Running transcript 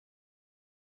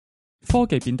科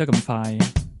技變得咁快，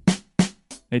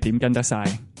你點跟得晒？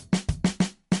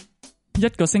一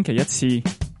個星期一次，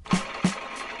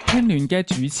聽亂嘅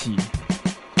主持。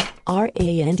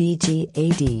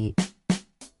RANDGAD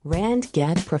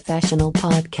RandGad Professional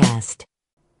Podcast。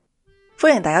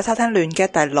歡迎大家收聽亂嘅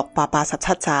第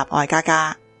687集，我係嘉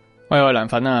嘉。喂，我係涼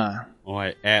粉啊，我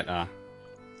係 Ed 啊，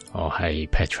我係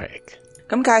Patrick。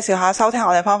咁介紹下收聽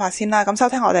我哋方法先啦。咁收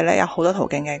聽我哋咧有好多途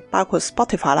徑嘅，包括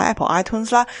Spotify 啦、Apple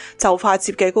iTunes 啦、就快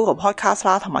接嘅 Google Podcast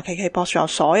啦，同埋 KKBox， 仲有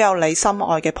所有你心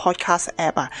愛嘅 Podcast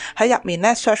App 啊。喺入面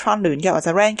咧 search 翻亂嘅或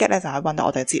者 RandGad 咧就可以揾到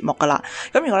我哋嘅節目噶啦。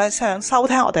咁如果你想收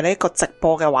聽我哋呢個直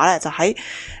播嘅話咧，就喺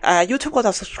YouTube 嗰度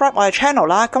subscribe 我哋 channel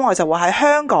啦。咁我哋就會喺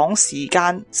香港時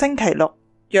間星期六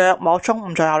約莫中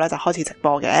午左右咧就開始直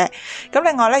播嘅。咁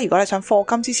另外咧，如果你想課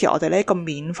金支持我哋呢個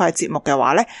免費節目嘅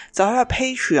話咧，就喺個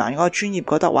Patreon 嗰個專頁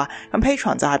嗰度啊。咁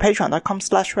Patreon 就係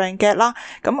patreon.com/randgad 啦。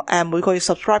咁每個月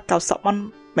subscribe 夠10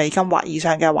蚊美金或以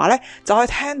上嘅話咧，就可以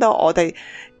聽到我哋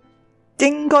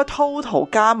應該 total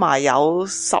加埋有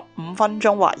15分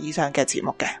鐘或以上嘅節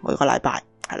目嘅，每個禮拜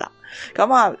係啦。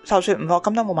咁啊，就算唔課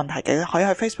金都冇問題嘅，可以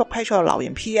去 Facebook page 度留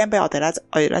言 PM 俾我哋咧，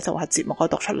我哋咧就會喺節目嗰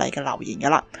度讀出嚟嘅留言噶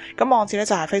啦。咁網址咧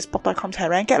就係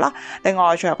facebook.com/randgad 啦。另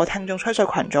外仲有個聽眾吹水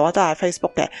群組都係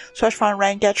Facebook 嘅 ，search 翻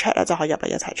randgad chat 咧就可以入嚟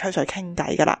一齊吹水傾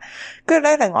偈噶啦。跟住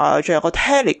咧，另外仲有個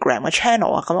Telegram 嘅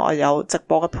channel 啊，咁我有直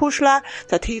播嘅 push 啦，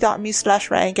就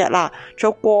t.me/randgad 啦。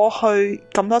做過去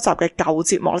咁多集嘅舊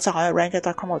節目咧，就可以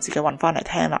randgad.com 我自己搵翻嚟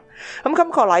聽啦。咁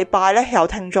今個禮拜咧有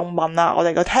聽眾問啊，我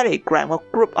哋個 Telegram 個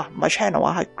group 啊，唔係 channel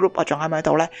啊，係 group 啊，仲喺咪喺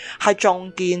度咧？係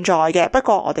仲健在嘅，不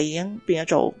過我哋已經變咗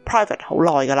做 private 好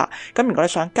耐噶啦。咁如果你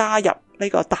想加入呢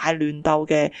個大亂鬥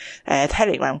嘅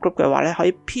Telegram group 嘅話咧，可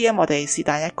以 PM 我哋是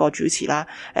但一個主持啦。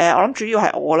我諗主要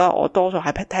係我啦，我多數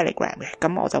係 Telegram 嘅，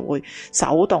咁我就會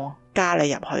手動加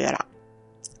你入去噶啦。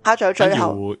仲有最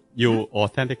後要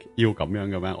authentic 要咁樣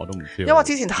嘅咩？我都唔知。因為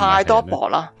之前太多博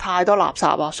啦，太多垃圾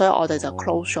啊，所以我哋就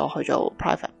close 咗去做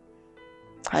private。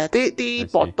係啊，啲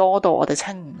博多到我哋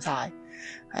清唔晒。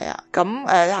係啊，咁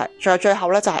仲有最後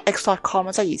咧就係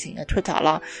x.com 即係以前嘅 Twitter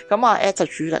啦。咁啊 Ed 就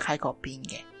主力喺嗰邊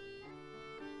嘅。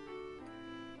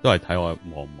都係睇我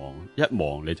望唔望，一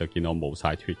望你就見我冇晒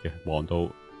tweet 嘅，望到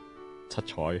七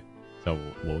彩就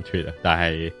冇 tweet 啊。但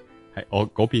係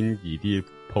我嗰邊易啲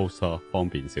post 咯，方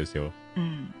便少少咯。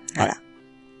嗯，係啦。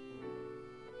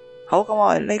好，咁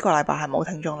我哋呢個禮拜係冇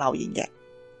聽眾留言嘅。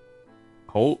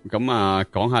好，咁啊，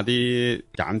講下啲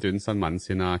簡短新聞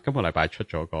先啦。今個禮拜出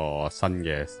咗個新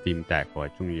嘅 Steam Deck， 我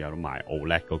係終於有得賣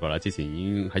OLED 嗰個啦。之前已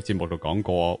經喺節目度講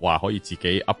過，話可以自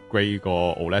己 upgrade 個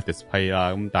OLED display 啦。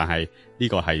咁但係呢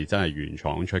個係真係原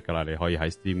廠出噶啦，你可以喺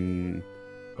Steam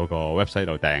嗰個 website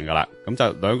度訂噶啦。咁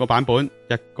就兩個版本，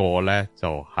一個咧就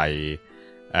係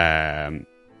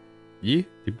咦？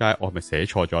點解我係咪寫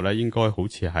錯咗咧？應該好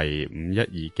似係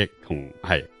512G 同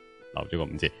係。留咗個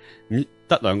5字，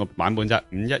得兩個版本啫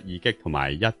，512G 同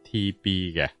埋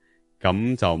1TB 嘅，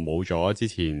咁就冇咗之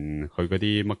前佢嗰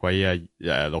啲乜鬼啊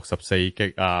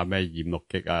，64G 啊，咩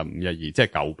256G 啊，512，即係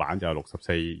舊版就有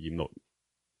64、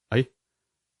256，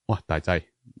哇大劑，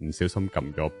唔小心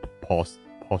撳咗 pause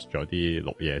咗啲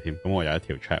錄嘢添，咁我有一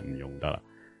條 chat 唔用得啦。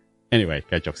Anyway，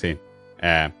 繼續先，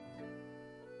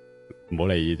唔好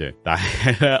理呢段，但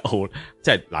係咧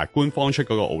即係嗱，官方出嗰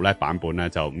個 OLED 版本咧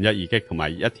就512G 同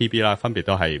埋1TB 啦，分別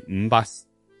都係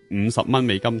550蚊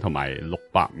美金同埋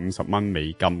650蚊美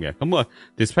金嘅。咁個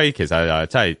display 其實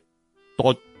真係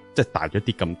多，即係大咗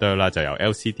啲咁多啦，就由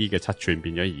LCD 嘅7寸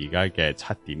變咗而家嘅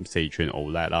7.4寸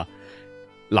OLED 啦。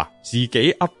嗱，自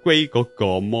己 upgrade 嗰個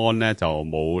mon 咧就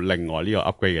冇另外呢個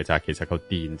upgrade 嘅，就係其實個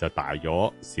電就大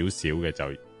咗少少嘅，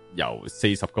就由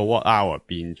40個 watt hour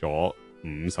變咗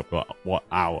50個 watt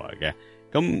hour 嘅。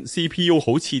咁 CPU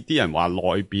好似啲人話內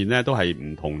邊咧都係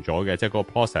唔同咗嘅，即係個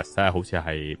process 咧好似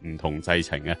係唔同製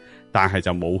程嘅，但係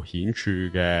就冇顯著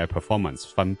嘅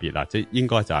performance 分別啦，即係應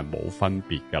該就係冇分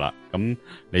別噶啦。咁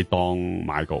你當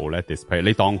買個 OLED display，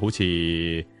 你當好似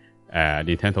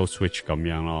Nintendo Switch 咁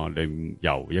樣咯，你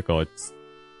由一個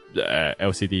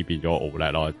LCD 變咗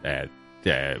OLED 咯，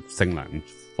性能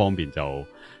方面就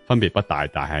分別不大，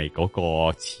但係嗰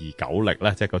個持久力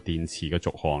咧，即係個電池嘅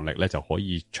續航力咧，就可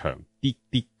以長啲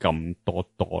咁多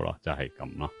咯，就係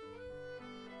咁咯，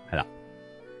係啦。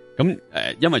咁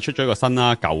因為出咗個新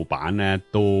啦，舊版咧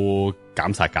都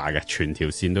減晒價嘅，全條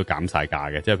線都減晒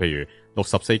價嘅，即係譬如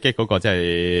64G 嗰個即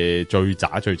係最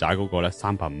渣嗰個咧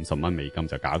，350蚊美金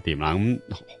就搞掂啦。咁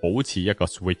好似一個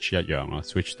Switch 一樣咯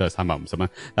，Switch 都係350蚊，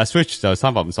但 Switch 就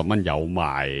350蚊有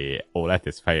賣 OLED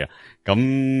display 啊。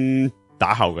咁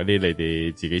打後嗰啲你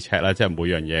哋自己 check 啦，即係每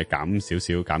樣嘢減少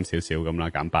少咁啦，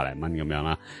減百零蚊咁樣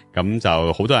啦。咁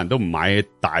就好多人都唔買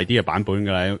大啲嘅版本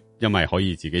噶啦，因為可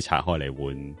以自己拆開嚟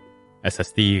換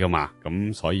SSD 噶嘛，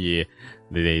咁所以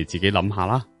你哋自己諗下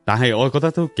啦。但係我覺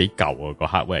得都幾舊啊，個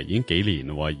hardware 已經幾年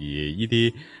咯，而呢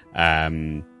啲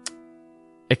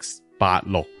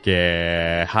X86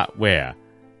 嘅 hardware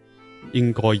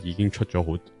應該已經出咗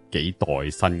好幾代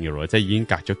新嘅咯，即係已經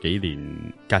隔咗幾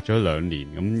年，隔咗2年，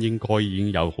咁應該已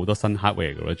經有好多新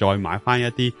hardware 嘅咯。再買翻一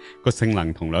啲個性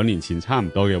能同2年前差唔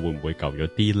多嘅，會唔會舊咗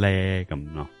啲咧？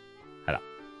咁咯，係啦。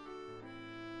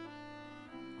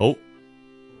好。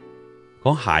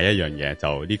講下一樣嘢，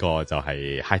就呢個就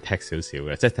係 high tech 少少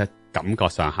嘅，即係感覺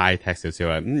上 high tech 少少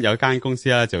嘅。咁有一間公司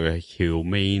啦，就係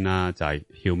Humane 啦，就係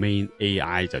Humane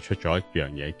AI 就出咗一樣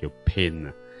嘢叫 Pin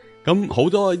啊。咁好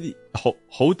多呢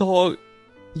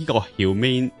個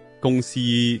Humane 公司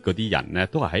嗰啲人咧，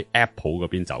都係喺 Apple 嗰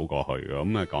邊走過去嘅。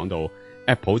咁啊，講到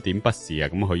Apple 點不是啊，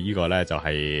咁佢呢個咧就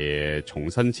係重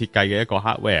新設計嘅一個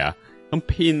hardware 啊。咁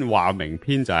偏話明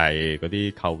偏就係嗰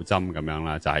啲扣針咁樣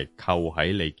啦，就係扣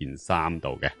喺你件衫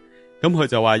度嘅。咁佢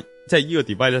就話，即係呢個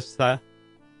device 咧，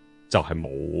就係冇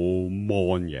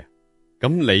mon 嘅。咁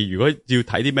你如果要睇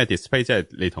啲咩 display，即係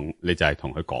你就係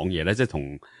同佢講嘢咧，即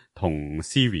係同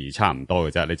Siri 差唔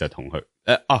多嘅啫。你就同佢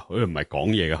佢唔係講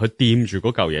嘢嘅，佢掂住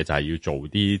嗰嚿嘢就係要做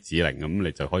啲指令，咁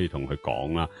你就可以同佢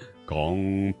講啦，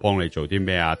講幫你做啲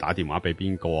咩啊，打電話俾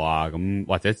邊個啊，咁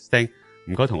或者 send。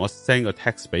唔該，同我 send 個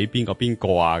text 俾邊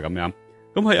個啊咁樣。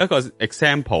咁佢有一個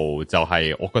example 就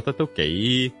係我覺得都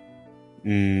幾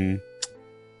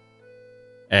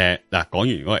嗱，講完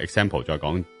嗰個 example 再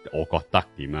講我覺得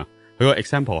點啊。佢個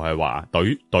example 係話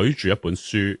懟住一本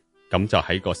書，咁就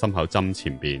喺個心口針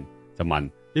前邊就問呢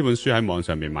本書喺網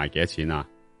上面賣幾多錢啊？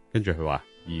跟住佢話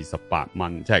28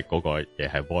蚊，即係嗰個嘢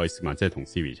係 voice 嘛，即係同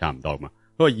Siri 差唔多嘛。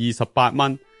佢話28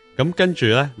蚊，咁跟住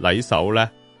咧禮手咧。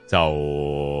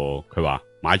就佢話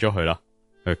買咗佢啦，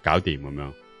佢搞掂咁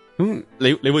樣。咁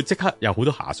你會即刻有好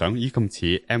多遐想，咦咁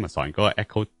似 Amazon 嗰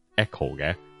個 Echo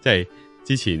嘅，即係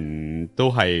之前都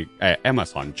係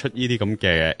Amazon 出呢啲咁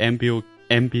嘅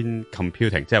ambient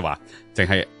computing， 即係話淨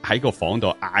係喺個房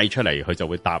度嗌出嚟，佢就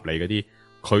會答你嗰啲。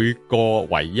佢個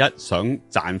唯一想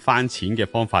賺翻錢嘅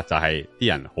方法就係啲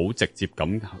人好直接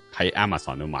咁喺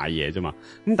Amazon 度買嘢啫嘛。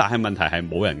咁但係問題係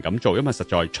冇人咁做，因為實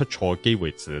在出錯機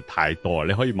會實在太多。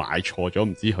你可以買錯咗，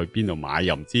唔知去邊度買，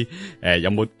又唔知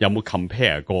有冇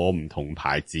compare 過唔同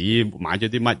牌子，買咗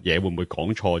啲乜嘢，會唔會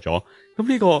講錯咗？咁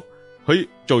呢個佢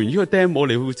做完呢個 demo，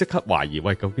你會即刻懷疑，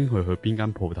喂，究竟佢去邊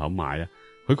間鋪頭買咧？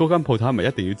佢嗰間鋪頭係咪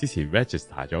一定要之前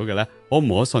register 咗嘅咧？可唔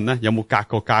可信咧？有冇格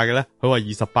過價嘅咧？佢話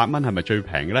28蚊係咪最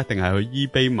平嘅咧？定係去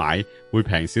eBay 買會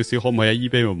平少少？可唔可以喺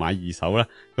eBay 度買二手咧？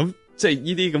咁即係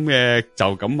呢啲咁嘅就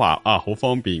咁話啊，好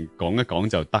方便講一講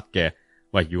就得嘅。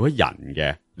喂，如果人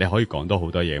嘅你可以講多好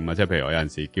多嘢嘛？即係譬如我有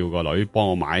陣時叫個女幫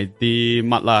我買啲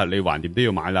乜啦，你橫掂都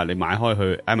要買啦，你買開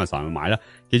去 Amazon 買啦，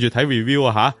記住睇 review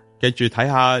啊吓，記住睇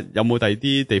下有冇第二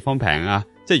啲地方平啊。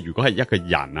即係如果係一個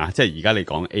人啊，即係而家你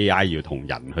講 AI 要同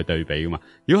人去對比噶嘛。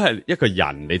如果係一個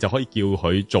人，你就可以叫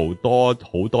佢做多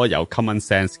好多有 common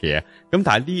sense 嘅嘢。咁但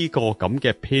係呢個咁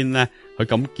嘅 pin 咧，佢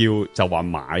咁叫就話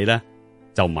買咧，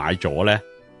就買咗咧，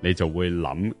你就會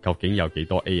諗究竟有幾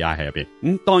多 AI 喺入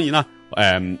邊。當然啦，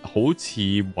好似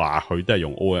話佢都係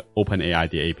用 OpenAI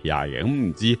啲 API 嘅。咁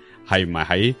唔知係咪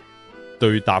喺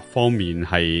對答方面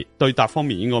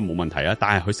應該冇問題啊？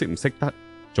但係佢識唔識得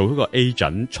做一個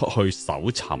agent 出去搜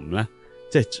尋咧，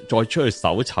即係再出去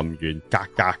搜尋完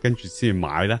格跟住先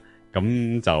買咧，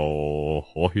咁就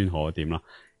可圈可點啦。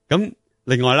咁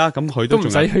另外啦，咁佢都唔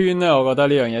使圈咧，我覺得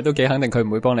呢樣嘢都幾肯定，佢唔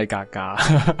會幫你格價。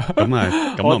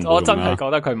咁我真係覺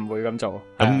得佢唔會咁做。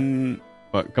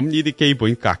咁呢啲基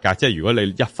本格價，即係如果你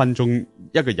1分鐘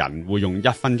一個人會用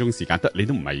1分鐘時間，得你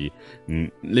都唔係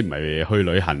你唔係去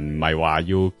旅行，唔係話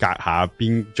要格下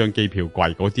邊張機票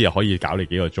貴，嗰啲又可以搞你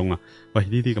幾個鐘啦。喂，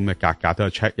呢啲咁嘅格價都係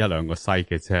check 1-2個 site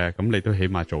嘅啫，咁你都起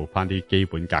碼做翻啲基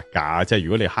本格價，即係如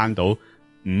果你慳到5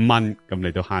蚊，咁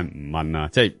你都慳5蚊啦，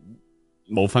即係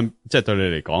冇分，即係對你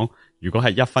嚟講，如果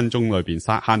係1分鐘裏邊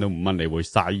慳到5蚊，你會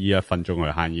嘥呢1分鐘去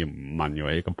慳呢5蚊嘅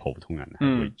話，一個普通人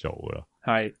係會做咯。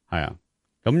係啊。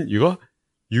咁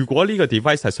如果呢個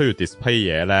device 係需要 display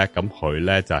嘢咧，咁佢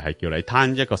咧就係叫你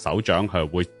攤一個手掌，佢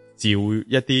會照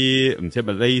一啲唔知係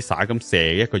咪 laser 咁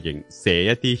射一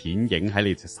啲顯影喺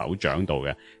你隻手掌度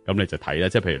嘅，咁你就睇啦。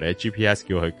即係譬如你 GPS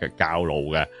叫佢教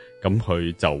路嘅，咁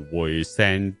佢就會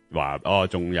send 話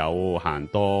仲有行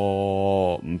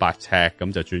多500尺，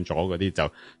咁就轉左嗰啲，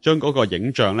就將嗰個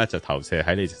影像咧就投射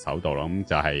喺你隻手度咯。咁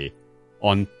就係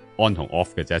on 同 off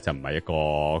嘅啫，就唔係一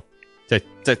個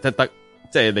即係得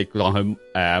即係你當佢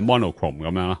monochrome 咁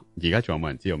樣啦。而家仲有冇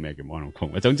人知道咩叫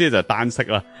monochrome？ 總之就係單色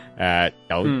啦。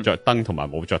有着燈同埋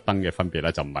冇着燈嘅分別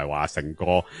咧，就唔係話成個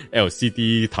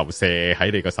LCD 投射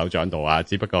喺你個手掌度啊，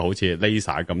只不過好似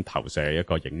laser 咁投射一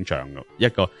個影像，一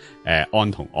個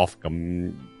on 同 off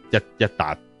咁一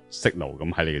笪 signal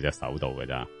咁喺你隻手度嘅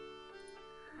咋。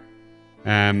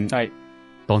係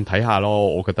當睇下咯，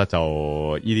我覺得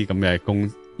就呢啲咁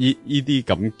嘅呢啲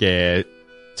咁嘅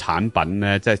產品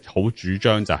咧，即係好主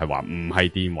張就係話唔係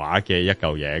電話嘅一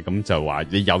嚿嘢，咁就話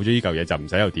你有咗呢嚿嘢就唔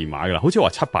使有電話噶啦，好似話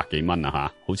700幾蚊啊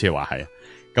吓，好似話係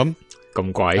咁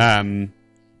貴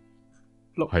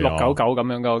699咁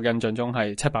樣嘅，我印象中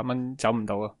係700蚊走唔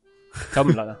到啊，走唔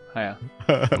甩啊，係啊，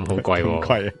咁好貴喎，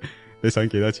貴，你想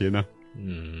幾多錢啊？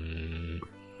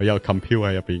佢有 compute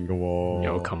喺入邊嘅，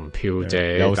有 compute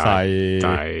啫，有晒，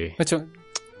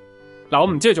嗱，我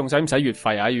唔知佢仲使唔使月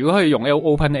費啊？如果佢用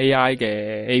OpenAI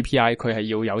嘅 API， 佢係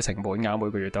要有成本噶，每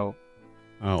個月都。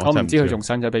我唔知佢仲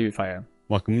使唔使俾月費啊？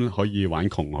哇，咁可以玩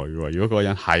窮佢喎！如果嗰個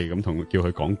人係咁同叫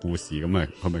佢講故事，咁咪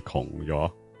佢咪窮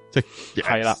咗？即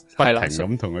係啦，不停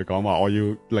咁同佢講話，我要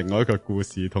另外一個故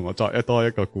事，同我作多一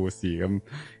個故事咁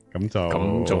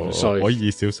仲衰，可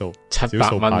以少數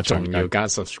700蚊仲要加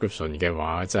subscription 嘅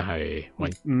話，真係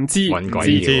唔知搵鬼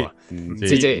要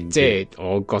即係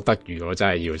我覺得如果真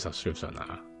係要 subscription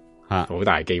好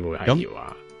大機會係要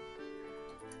啊。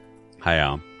係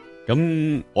啊，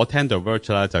咁我聽到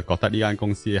Verge 咧就覺得呢間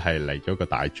公司係嚟咗個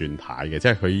大轉態嘅，即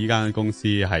係佢呢間公司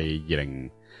係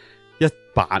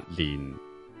2018年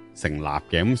成立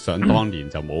嘅，咁想當年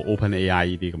就冇 OpenAI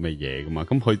呢啲咁嘅嘢噶嘛，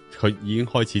咁佢已經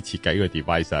開始設計個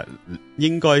device，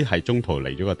 應該係中途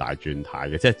嚟咗個大轉態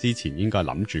嘅，即係之前應該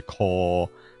諗住 call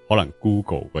可能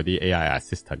Google 嗰啲 AI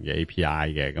assistant 嘅 API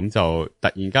嘅，咁就突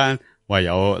然間為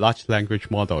有 large language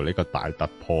model 呢個大突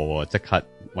破，即刻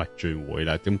轉會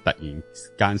啦，咁突然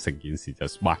間成件事就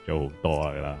smart 咗好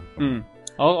多啦。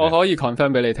我可以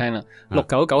confirm 俾你聽啦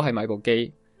，699係買部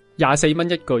機。24蚊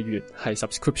一個月係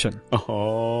subscription，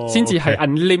先至係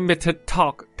unlimited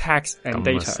talk text and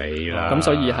data。死啦！咁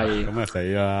所以係咁死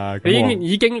啦！你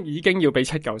已經要俾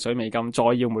7嚿水美金，再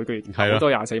要每個月好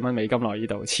多24蚊美金落呢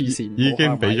度，黐線！已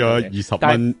經俾咗20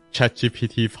蚊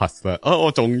ChatGPT Plus 啦，我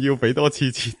仲要俾多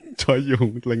次錢，再用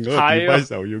另外一個 device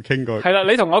時候要傾過。係啦，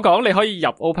你同我講你可以入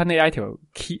OpenAI 條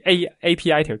key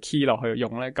API 條 key 落去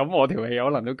用咧，咁我條氣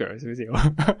可能都鋸少少。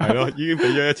係咯，已經俾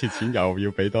咗一次錢，又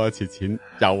要俾多一次錢，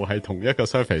又係同一個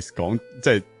service 講，即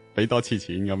係俾多次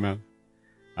錢咁樣。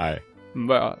係唔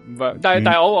係，但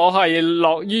係我係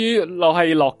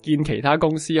樂見其他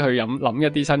公司去諗一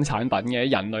啲新產品嘅，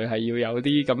人類係要有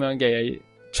啲咁樣嘅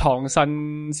創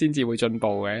新先至會進步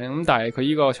嘅。咁但係佢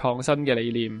呢個創新嘅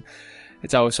理念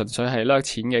就純粹係掠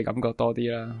錢嘅感覺多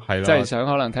啲啦，係即係想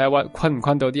可能睇下昆唔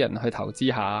昆到啲人去投資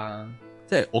下。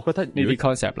即係我覺得呢啲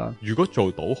concept 啦，如果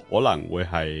做到可能會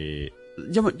係。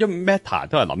因為 Meta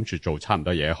都係諗住做差唔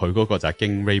多嘢，佢嗰個就係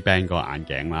經 Ray-Ban 嗰個眼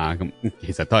鏡啦，咁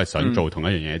其實都係想做同一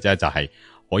樣嘢啫，就係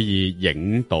可以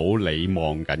影到你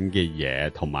望緊嘅嘢，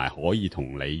同埋可以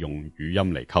同你用語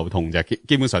音嚟溝通啫，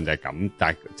基本上就係咁，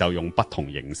但係就用不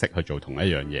同形式去做同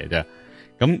一樣嘢啫。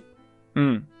咁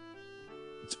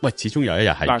喂，始終有一日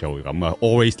係做咁嘅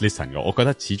always listen 嘅，我覺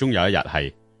得始終有一日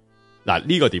係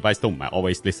呢個 device 都唔係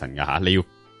always listen 㗎吓，你要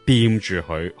掂住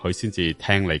佢先至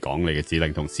聽你講你嘅指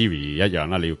令，同 Siri 一樣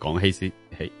啦。你要講希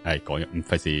講唔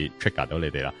費事 trigger 到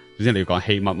你哋啦。總之你要講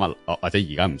乜乜，或者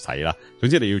而家唔使啦。總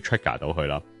之你要 trigger 到佢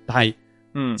啦。但係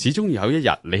始終有一日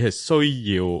你係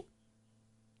需要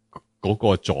嗰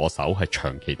個助手係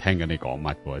長期聽緊你講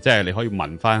乜嘅，即係你可以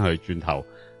問翻佢轉頭。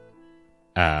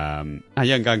一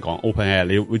陣間講 OpenAI，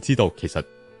 你會知道其實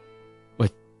喂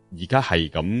而家係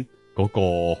咁嗰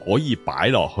個可以擺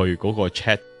落去嗰個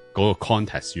chat。嗰個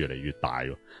context 越嚟越大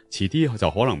咯，遲啲就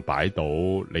可能擺到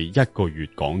你一個月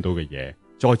講到嘅嘢，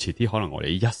再遲啲可能我哋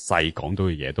一世講到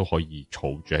嘅嘢都可以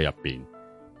儲住喺入邊。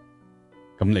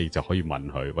咁你就可以問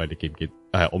佢，喂，你記唔記？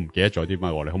我唔記得咗啲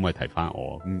乜，你可唔可以提翻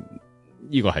我？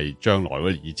呢個係將來，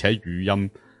而且語音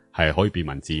係可以變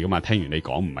文字噶嘛？聽完你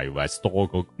講唔係話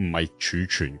store 唔係儲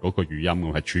存嗰個語音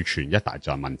咁，係儲存一大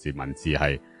段文字，文字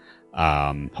係。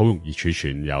好容易儲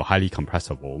存又 highly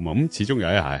compressible 啊嘛，咁始終有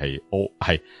一日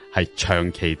係長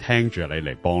期聽住你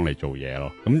嚟幫你做嘢咯，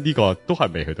咁呢個都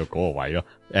係未去到嗰個位咯。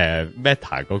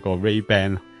Meta 嗰個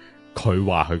Ray-Ban 佢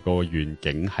話佢個願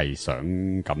景係想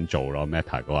咁做咯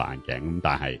 ，Meta 嗰個眼鏡，咁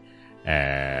但係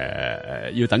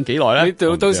要等幾耐咧？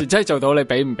你到時真係做到，你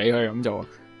俾唔俾佢咁做？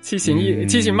黐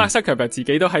線 Mark Zuckerberg 自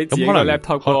己都喺自己個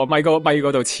laptop 個咪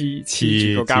嗰度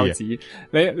黐住個膠紙，你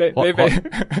俾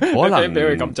可能俾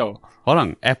佢咁做，可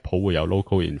能 Apple 會有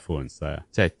local influence 咧，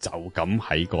即係就咁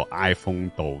喺個 iPhone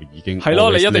度已經係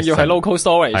咯，你一定要係 local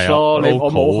storage 咯，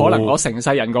我冇可能我成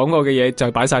世人講過嘅嘢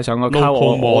就擺晒上個 cloud。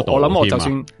我諗我就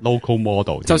算 local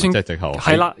model，就算即係直頭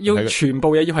係啦，要全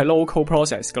部嘢要係 local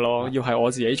process 嘅咯，要係我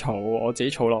自己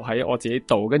儲落喺我自己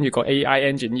度，跟住個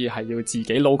AI engine 係要自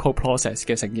己 local process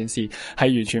嘅成件事，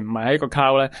係完全唔係喺個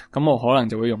cloud 咧，咁我可能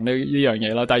就會用呢樣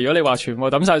嘢啦。但係如果你話全部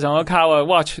抌晒上個 cloud 啊，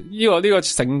哇！呢個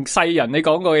成世人你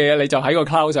講過嘅嘢，你就喺個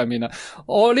cloud 上面啦。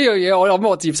我呢樣嘢我諗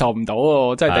我接受唔到，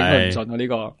我真係頂佢唔順啊！呢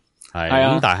個係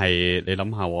啊。咁但係你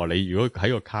諗下，你如果喺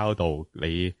個 cloud 度，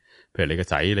你譬如你個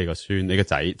仔、你個孫、你個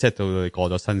仔，即係到你過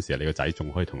咗身時，你個仔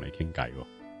仲可以同你傾偈喎。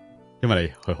因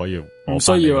為佢可以唔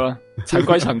需要啦，塵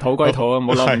歸塵，土歸土啊，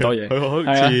冇諗咁多嘢。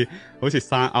佢好似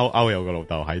生勾有個老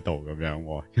豆喺度咁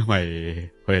樣，因為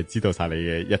佢係知道晒你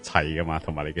嘅一切噶嘛，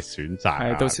同埋你嘅選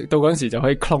擇。係到嗰陣時就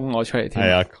可以 clone 我出嚟添。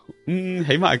係啊，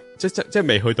起碼即係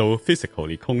未去到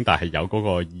physically clone，但係有嗰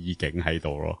個意境喺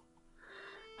度咯。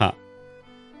吓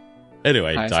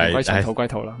 ，anyway 就係塵歸塵，土歸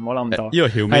土啦，唔好諗咁多。呢個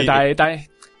Humane，但係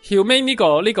Humane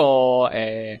呢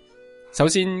個首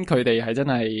先佢哋係真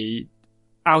係。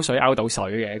拗水拗到水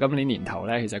嘅，今年年頭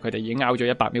咧，其實佢哋已經拗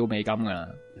咗100 million 美金噶啦。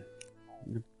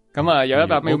咁啊，有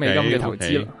100 million 美金嘅投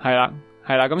資，係啦，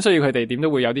咁所以佢哋點都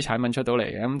會有啲產品出到嚟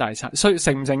嘅。咁但係所以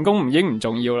成唔成功已經唔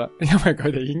重要啦，因為佢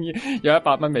哋已經有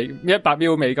100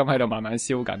 million 美金喺度慢慢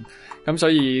燒緊。咁所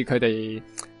以佢哋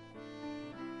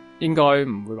應該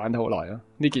唔會玩得好耐咯。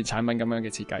呢件產品咁樣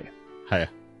嘅設計，係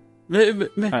啊。咩？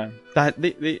但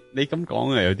係你咁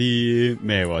講啊，有啲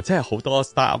咩？即係好多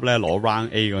startup 咧攞 round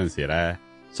A 嗰陣時咧。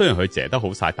雖然佢借得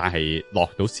好晒，但係落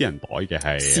到私人袋嘅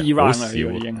係好少，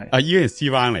已經係 C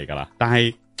round 嚟噶啦。但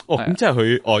係咁即係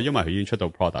佢因為佢已經出到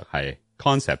product 係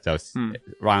concept 就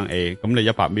round A，咁你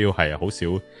100 mil 係好少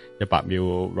100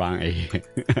 mil round A，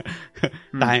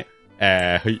 但係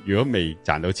佢如果未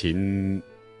賺到錢，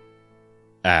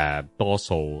多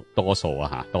數都唔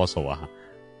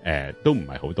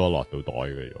係好多落到袋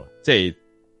嘅，即係。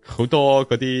好多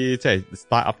嗰啲即係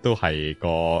startup 都係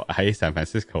喺 San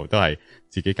Francisco 都係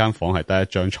自己間房係得一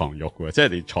張床褥嘅，即係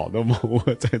連床都冇，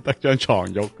淨係得張床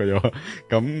褥嘅啫。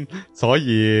咁所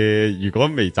以如果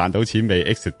未賺到錢未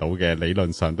exit 到嘅，理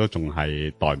論上都仲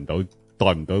係袋唔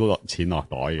到落錢落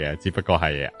袋嘅，只不過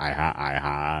係捱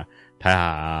下睇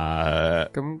下。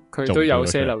咁佢都有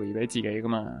salary 俾自己噶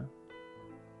嘛？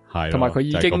係，同埋佢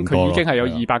已經係有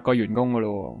200個員工噶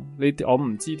咯。我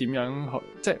唔知點樣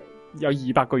即係。有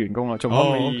200個員工咯，仲可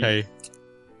唔可以？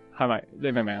係咪？你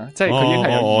明唔明啊？即係佢已經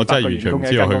係有200個員工嘅一間公司。我真係完全唔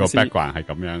知道佢個 background 係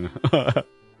咁樣。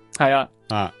係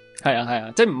啊，係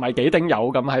啊，即係唔係幾丁友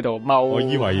咁喺度踎。我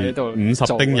以為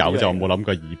50丁友就冇諗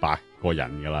過200個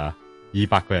人噶啦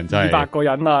，200個人真係200個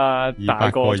人啊，大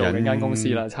個做呢間公司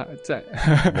啦，即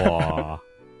係哇！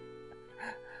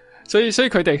所以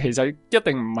佢哋其實一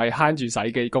定唔係慳住使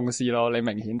嘅公司咯，你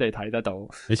明顯地睇得到。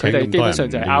佢哋基本上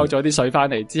就係拗咗啲水翻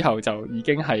嚟之後，就已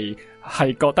經係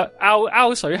覺得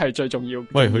拗水係最重要。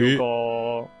喂，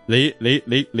佢你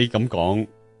咁講，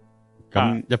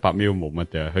咁100 mil 冇乜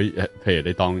嘅。佢譬如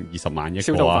你當20萬一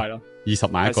個啊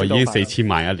，20萬一個已經4000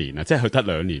萬一年啦，即係佢得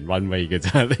2年 runway 嘅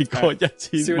啫。你個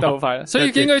1000燒得好快啦，所以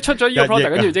應該出咗呢個 product，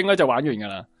跟住應該就玩完噶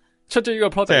啦。出咗呢個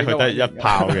product， 即係佢得一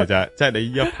炮嘅啫，即係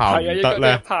你一炮唔得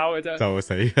咧，就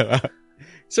死噶啦。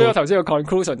所以我頭先個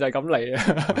conclusion 就係咁嚟啊。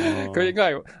佢應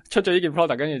該係出咗呢件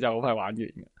product， 跟住就好快玩完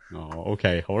嘅。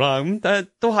OK， 好啦，咁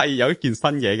都係有一件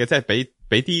新嘢嘅，即係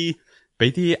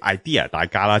俾啲 idea 大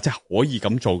家啦，即係可以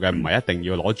咁做嘅，唔係一定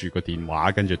要攞住個電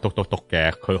話跟住篤嘅，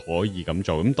佢可以咁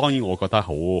做。咁當然我覺得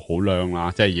好靚啦，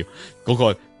即係要嗰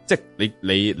個。即係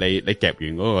你夾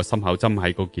完嗰個心口針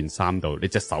喺嗰件衫度，你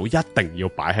隻手一定要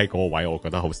擺喺嗰個位，我覺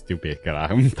得好 stupid 噶啦。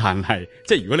咁但係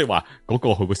即係如果你話嗰個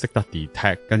佢會識得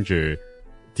detect， 跟住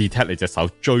detect 你隻手，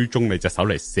追蹤你隻手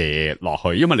嚟射落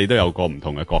去，因為你都有個唔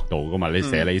同嘅角度噶嘛。你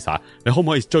射 laser，你可唔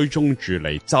可以追蹤住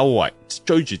你周圍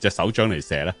追住隻手掌嚟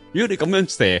射咧？如果你咁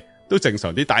樣射都正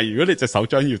常啲，但係如果你隻手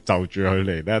掌要就住佢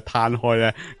嚟咧攤開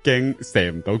咧，驚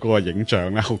射唔到嗰個影像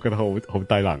咧，我覺得好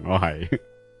低能咯，係。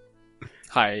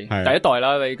係第一代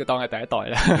啦，你當係第一代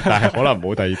啦。但係可能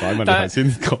冇第二代，問你頭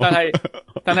先講。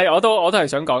但係我都係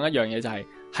想講一樣嘢，就係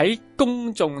喺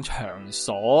公眾場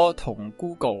所同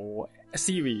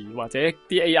Google、Siri 或者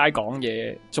啲 AI 講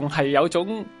嘢，仲係有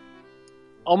種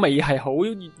我未係好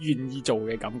願意做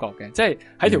嘅感覺嘅，即係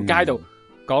喺條街度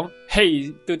講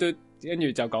嘿嘟嘟，跟住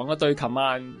就講一堆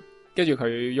command，跟住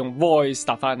佢用 voice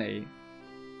答翻你。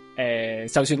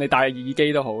就算你戴耳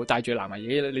機都好，戴住藍牙耳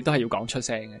機，你都係要講出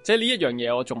聲嘅。即係呢一樣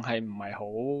嘢，我仲係唔係好，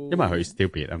因為佢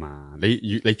stupid 啊嘛。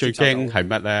你最驚係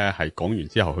乜咧？係講完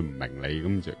之後佢唔明你，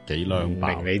咁就幾兩爆。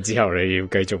明你之後你要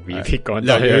繼續 repeat 講，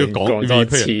又要講多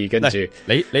次，跟住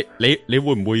你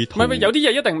會唔會？唔係有啲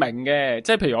嘢一定明嘅，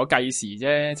即係譬如我計時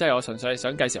啫，即係我純粹係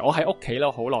想計時。我喺屋企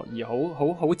咯，好樂意，好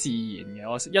自然嘅。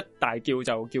我一大叫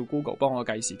就叫 Google 幫我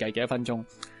計時，計幾多分鐘。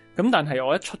咁但係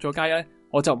我一出咗街咧，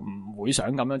我就唔會想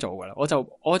咁樣做噶啦。我就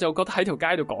覺得喺條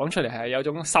街度講出嚟係有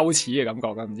種羞恥嘅感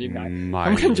覺噶，唔知點解。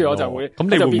咁跟住我就會咁，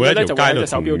你會唔會喺條街度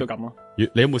手錶度咁咯？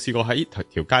你有冇試過喺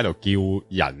條街度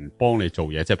叫人幫你做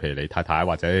嘢？即係譬如你太太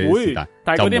或者會，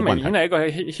但係嗰啲明顯係一個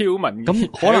human。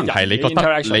咁可能係你覺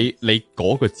得你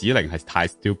嗰個指令係太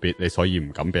stupid，你所以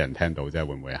唔敢俾人聽到啫？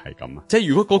會唔會係咁啊？即係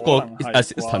如果嗰個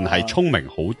assistant 係聰明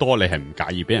好多，你係唔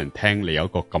介意俾人聽你有一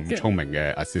個咁聰明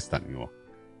嘅 assistant 嘅？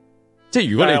即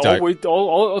係如果你就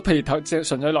我譬如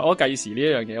純粹落咗計時呢一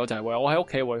樣嘢，我就係我喺屋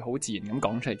企會好自然咁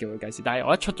講出嚟叫佢計時，但係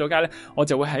我一出咗街咧，我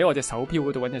就會喺我隻手錶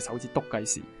嗰度搵隻手指篤計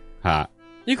時。吓，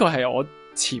呢個係我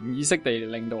潛意識地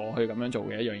令到我去咁樣做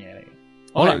嘅一樣嘢嚟。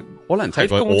可能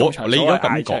喺公眾場所你而家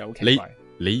咁講，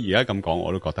你而家咁講，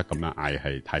我都覺得咁樣嗌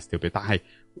係太 stupid。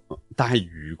但係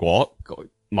如果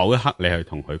某一刻你去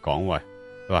同佢講，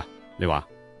你話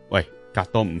喂，隔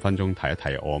多5分鐘提一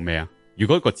提我咩啊？如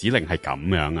果個指令係咁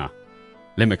樣啊？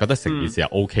你咪覺得成件事係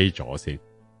OK 咗先？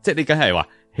即係你梗係話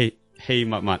嘿乜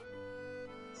乜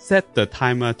set the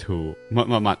timer to 乜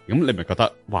乜乜，咁你咪覺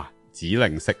得哇指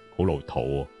令式好老土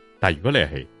喎。但係如果你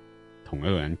係同一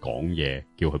個人講嘢，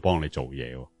叫佢幫你做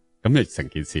嘢，咁你成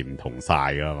件事唔同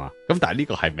晒噶嘛？咁但係呢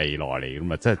個係未來嚟噶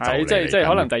嘛？即係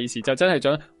可能第二時就真係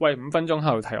想喂5分鐘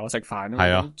後提我食飯，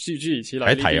係啊，諸如此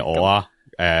類。喺提我啊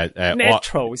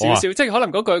，natural 少少，即係可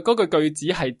能嗰句句子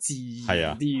係自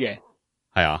然啲嘅。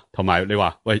係啊，同埋你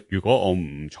話喂，如果我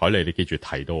唔睬你，你記住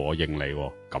提到我應你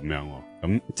咁樣，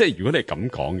咁即係如果你咁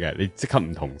講嘅，你即刻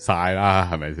唔同晒啦，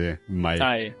係咪先？唔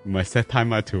係 set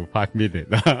timer to 5 minutes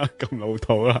啦，咁老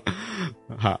土啦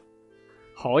吓。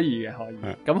可以嘅，可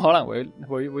以，咁可能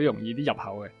會容易啲入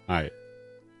口嘅。係，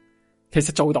其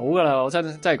實做到噶啦，我真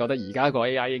係覺得而家個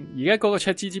AI， 而家嗰個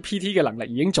ChatGPT 嘅能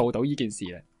力已經做到呢件事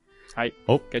啦。係，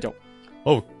好，繼續，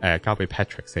好，交俾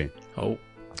Patrick 先，好。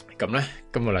咁咧，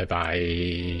今個禮拜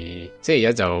即係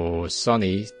而家就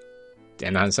Sony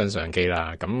announce 新相機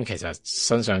啦。咁其實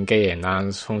新相機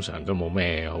announce 通常都冇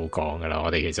咩好講噶啦。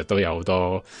我哋其實都有好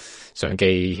多相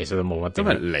機，其實都冇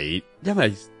乜。因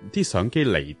為啲相機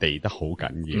離地得好緊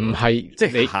要，唔係即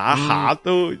係你下下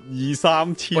都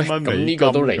2-3千蚊美金。咁呢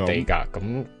個都離地噶，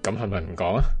咁係咪唔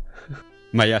講啊？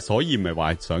唔係啊，所以咪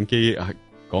話相機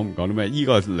講唔講啲咩？呢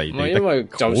個離地因為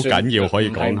好緊要，可以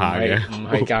講下嘅。唔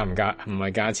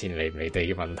係價錢離唔離地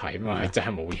嘅問題啊嘛，係真係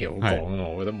冇嘢好講。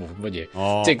我覺得冇乜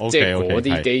嘢，即係嗰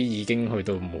啲機已經去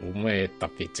到冇咩特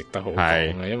別值得好講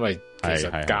嘅，因為其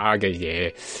實加嘅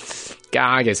嘢、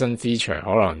加嘅新 feature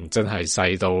可能真係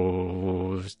細到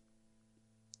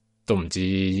都唔知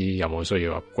有冇需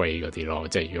要 upgrade 嗰啲咯。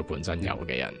即係如果本身有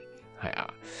嘅人係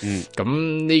啊，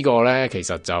咁呢個咧其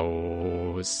實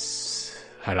就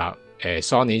係啦。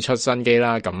Sony 出新機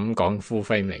啦，咁講 full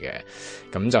frame 嚟嘅，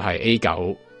咁就係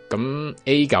A9，咁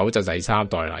A9 就第3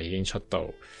代啦，已經出到，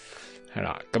係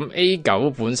啦，咁 A9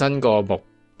 本身個目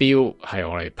標係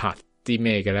我哋拍啲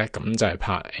咩嘅咧？咁就係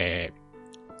拍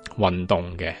運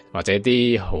動嘅，或者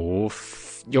啲好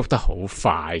喐得好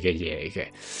快嘅嘢嘅，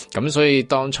咁所以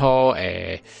當初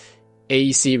A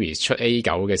series 出 A9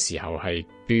 嘅時候係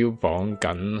標榜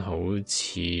緊好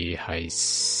似係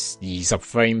20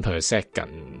 frame per second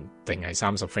定係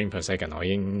30 frame per second， 我已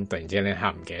經突然之間呢刻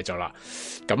唔記得咗啦。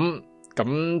咁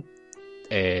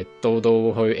到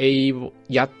去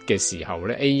A1 嘅時候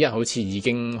咧 ，A1 好似已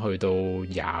經去到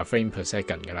20 frame per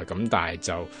second 㗎啦。咁但係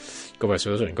就個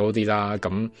resolution 高啲啦。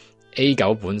咁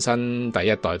A9 本身第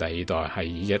一代、第二代係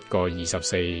一個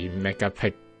24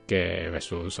 megapixel嘅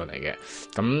resolution 嚟嘅，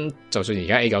咁就算而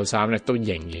家 A93 咧，都仍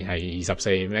然係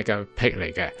24 megapixel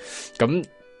嚟嘅，咁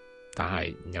但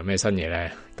係有咩新嘢咧？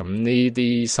咁呢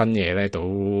啲新嘢咧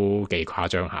都幾誇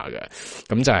張下嘅，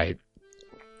咁就係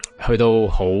去到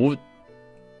好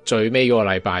最尾嗰個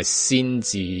禮拜先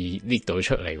至 leak 到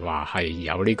出嚟，話係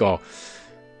有呢個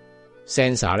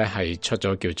sensor 咧係出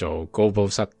咗叫做 global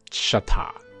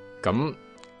shutter， 咁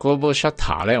global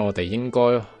shutter 咧我哋應該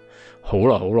好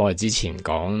耐之前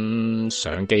講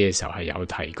相機嘅時候係有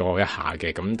提過一下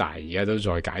嘅，咁但係而家都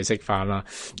再解釋翻啦。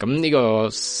咁呢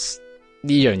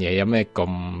樣嘢有咩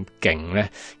咁勁咧？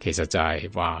其實就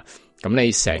係話，咁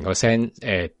你成個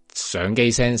相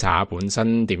機 sensor 本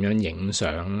身點樣影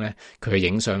相咧？佢嘅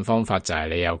影相方法就係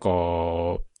你有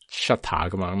個 shutter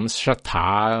噶嘛，咁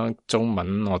shutter 中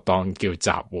文我當叫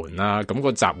閘門啦，咁個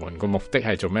閘門個目的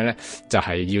係做咩咧？就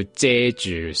係要遮住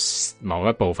某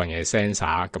一部分嘅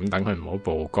sensor， 咁等佢唔好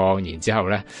曝光，然之後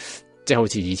咧，即係好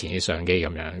似以前啲相機咁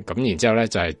樣，咁然之後咧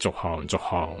就係逐行逐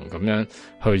行咁樣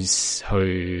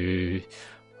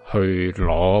去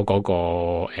攞嗰個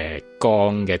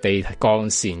光嘅 data 光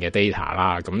線嘅 data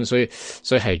啦，咁所以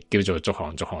係叫做逐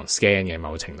行逐行 scan 嘅，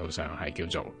某程度上係叫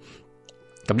做，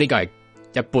咁呢個係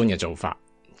一般嘅做法。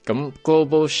咁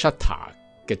global shutter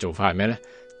嘅做法係咩咧？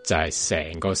就係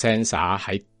成個 sensor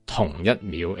喺同一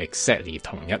秒 exactly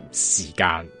同一時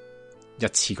間一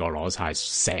次過攞晒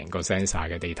成個 sensor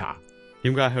嘅 data。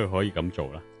點解佢可以咁做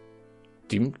咧？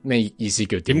咩意思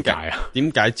叫點解啊？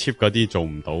點解 cheap 嗰啲做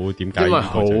唔到？點解？因為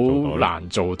好難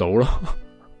做到咯。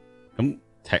咁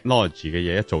technology 嘅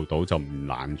嘢一做到就唔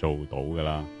難做到噶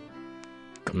啦。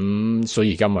咁所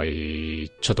以而家咪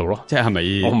出到咯。即係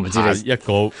咪？我唔知你一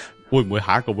個會唔會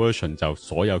下一個 version 就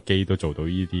所有機都做到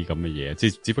呢啲咁嘅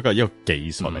嘢？只不過係一個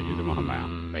技術嚟嘅啫嘛，係咪啊？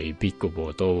未必噶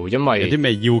噃，都因為有啲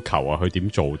咩要求啊？佢點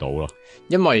做到咯？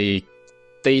因為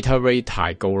data rate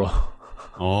太高咯。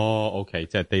OK，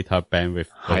 即係 data bandwidth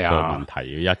嗰個問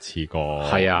題要一次過。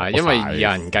係啊，因為有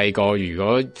人計過，如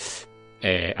果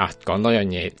講多樣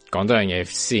嘢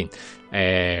先。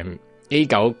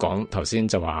A9 講頭先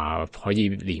就話可以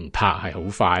連拍係好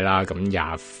快啦，咁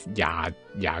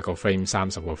廿個 frame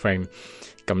 30個 frame，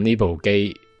 咁呢部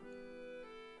機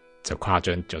就誇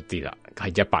張咗啲啦，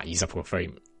係120個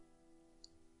frame。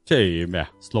即係咩啊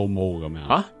 ？slow mo 咁樣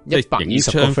啊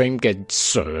？120個 frame 嘅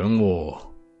相喎。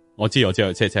我知，即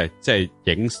係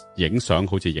影相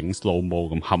好似影 slow mo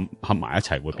咁合埋一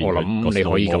齊會變。我諗你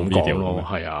可以咁講咯，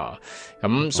係啊。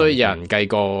咁所以有人計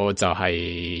過就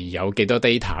係有幾多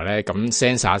data 咧？咁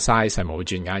sensor size 係冇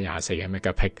轉㗎，24嘅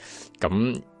megapixel。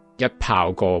咁一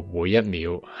炮過每一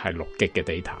秒係6 G 嘅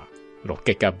data，6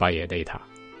 GB 嘅 data。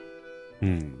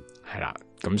係啦。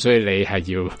咁所以你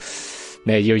係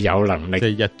要有能力，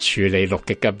即係處理6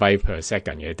 GB per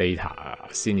second 嘅 data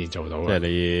先至做到。即係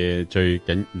你最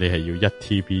緊，你係要1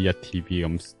 TB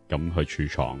咁去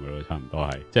儲藏噶咯，差唔多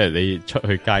係。即係你出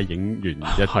去街影完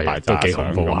一大扎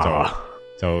相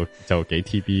咁就幾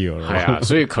TB 噶咯。係啊，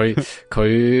所以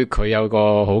佢有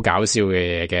個好搞笑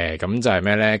嘅嘢嘅，咁就係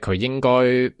咩咧？佢應該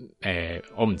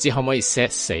我唔知可唔可以 set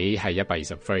死係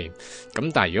120 frame，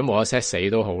 咁但係如果冇得 set 死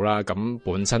都好啦，咁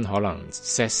本身可能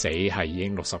set 死係已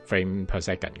經60 frame per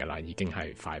second 噶啦，已經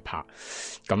係快拍。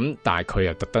咁但係佢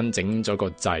又特登整咗個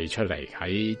掣出嚟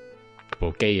喺部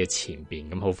機嘅前邊，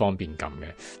咁好方便撳嘅，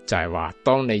就係話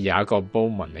當你有一個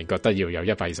moment， 你覺得要有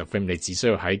120 frame， 你只需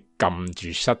要喺撳住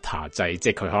shutter 掣，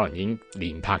即係佢可能已經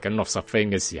連拍緊60 frame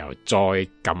嘅時候，再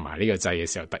撳埋呢個掣嘅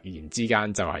時候，突然之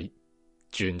間就係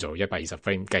轉做120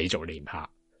 frame 繼續連拍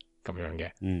咁樣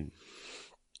嘅。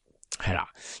係啦。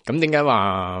咁點解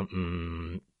話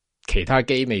其他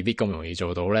機未必咁容易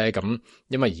做到咧？咁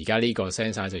因為而家呢個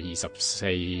sensor 就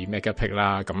24 megapixel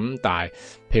啦，咁但係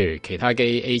譬如其他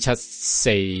機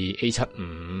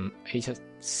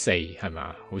A74、A75、A74 係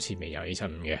嘛？好似未有 A75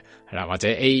 嘅，係啦，或者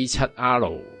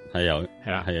A7R 係有，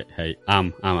係啦，係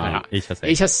啱啊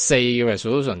A74 嘅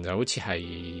resolution 就好似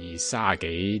係30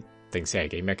幾定40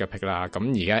幾 megapixel 啦，咁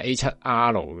而家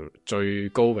A7R 最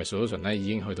高 resolution 咧已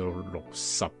經去到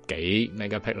60幾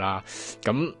megapixel 啦，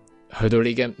咁去到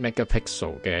呢個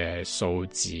megapixel 嘅數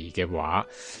字嘅話，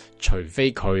除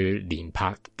非佢連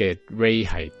拍嘅 rate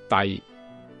係低，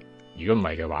如果唔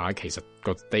係嘅話，其實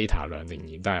個 data 量仍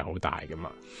然都係好大噶嘛。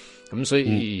咁所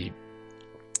以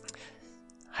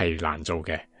係難做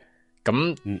嘅。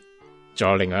咁仲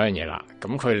有另外一樣嘢啦。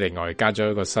咁佢另外加咗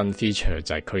一個新 feature，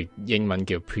 就係佢英文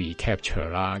叫 pre-capture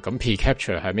啦。咁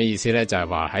pre-capture 係咩意思咧？就係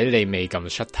話喺你未撳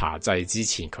shutter 掣之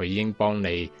前，佢已經幫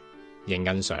你影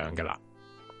緊相噶啦。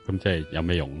咁即係有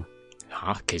咩用咧？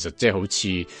其實即係好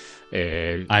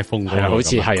似iPhone 係好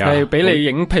似係啊，係俾你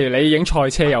影，譬如你影賽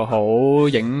車又好，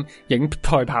影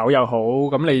賽跑又好，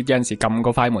咁你有陣時撳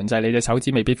個快門掣，你隻手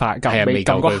指未必快，未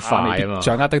撳個快啊嘛，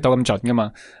掌握得到咁準噶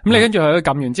嘛。咁你跟住佢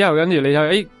撳完之後，跟住你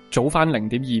就早翻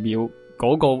0.2秒，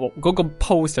嗰個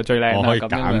pose 就最靚啦。我可以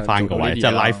揀翻個位，即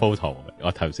係 live photo。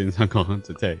我頭先想講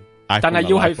即係，但係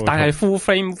係 full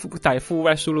frame， 但係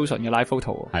full resolution 嘅 live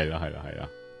photo。係啦。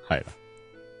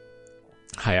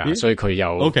係啊，所以佢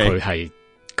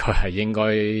係應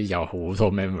該有好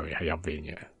多 memory 喺入邊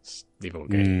嘅呢部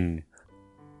機。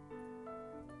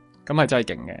咁係真係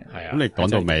勁嘅。係啊。咁你講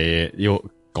到尾要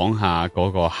講下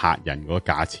嗰個客人嗰個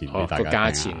價錢俾大家聽。個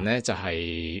價錢咧就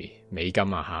係美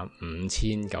金啊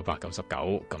，5999，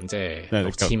咁即係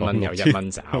6000蚊有1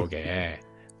蚊找嘅。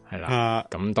係啦。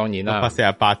咁當然啦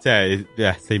，648即係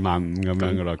45000咁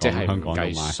樣噶咯，即係香港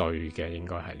計稅嘅，應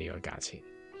該係呢個價錢。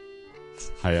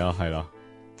係啊，係咯，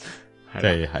即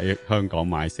係喺香港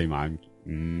買45000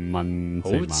蚊，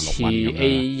好似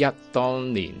A1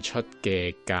 當年出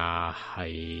嘅價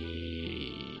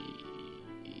係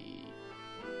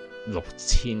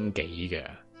6000幾嘅。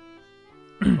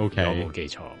OK，我冇記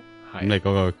錯。咁你嗰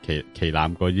個旗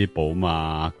艦嗰啲寶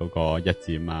嘛，嗰個一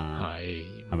展嘛，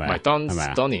係咪？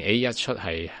當年 A1 出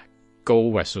係高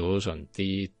resolution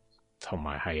啲，同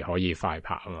埋係可以快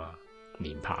拍啊嘛，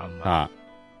連拍啊嘛。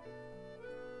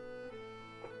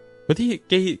嗰啲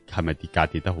機係咪跌價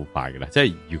跌得好快嘅咧？即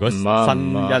係如果新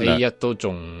A1 都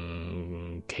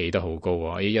仲企得好高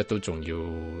啊 ，A1 都仲要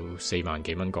4萬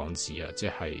幾蚊港紙啊，即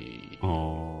係。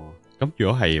咁如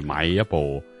果係買一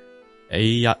部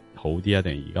A1 好啲啊，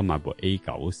定而家買部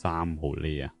A93 好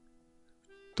呢啊？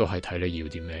都係睇你要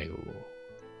啲咩嘅。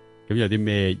咁有啲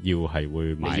咩要係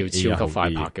會買 A1 你要超級快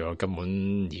拍嘅話，根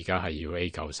本而家係要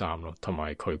A93 咯，同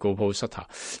埋佢高 post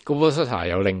shutter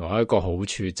有另外一個好處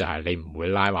就係你唔會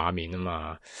拉畫面啊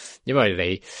嘛，因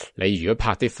為你如果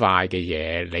拍啲快嘅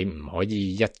嘢，你唔可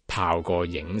以一炮過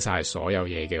影晒所有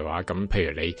嘢嘅話，咁譬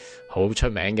如你好出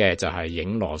名嘅就係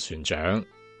影螺旋槳，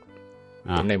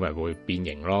咁你咪會變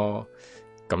形咯。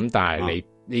咁但係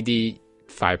你呢啲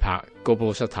快拍高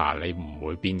post shutter 你唔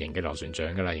會變形嘅螺旋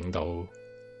槳噶啦，影到。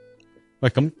喂，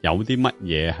咁有啲乜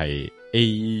嘢係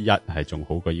A1 係仲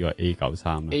好過呢個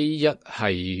A93 咧 ？A1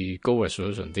 係高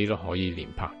resolution 啲咯，可以連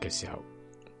拍嘅時候，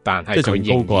但係即係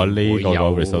仲高過呢個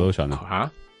resolution 啊？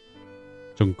吓，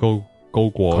仲高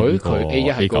過佢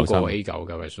A1 係高過 A9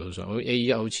 嘅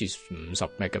resolution，A1 好似50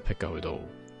 megapixel 去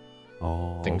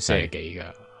到，定40幾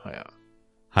噶，係啊，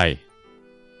係。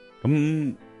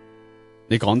咁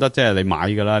你講得即係你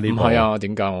買噶啦呢部？唔係啊，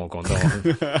點解我講得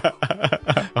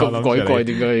咁鬼貴？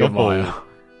點解要買啊？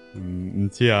唔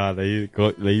知啊，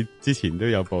你之前都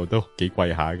有部都幾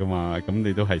貴下噶嘛？咁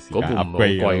你都係時間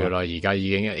upgrade 貴噶啦，而家已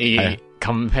經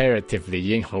comparatively 已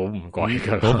經好唔貴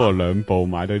噶啦。嗰部2部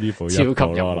買到呢部超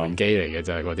級入門機嚟嘅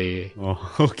就係嗰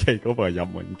啲。OK， 嗰部係入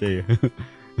門機。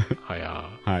係啊，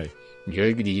係。如果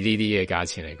以呢啲嘅價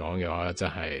錢嚟講嘅話，真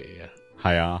係。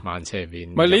係啊，慢車邊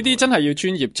唔係呢啲真係要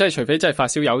專業，即係除非真係發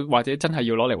燒友或者真係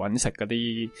要攞嚟搵食嗰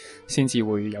啲，先至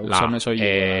會有咁嘅需要。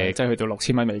即係去到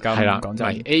6000蚊美金。係啦，講真。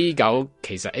A9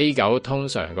 其實 A9 通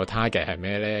常個 target 係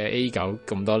咩咧 ？A9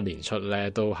 咁多年出咧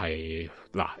都係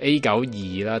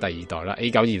A92啦，第二代啦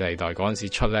 ，A92第二代嗰陣時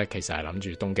出咧，其實係諗住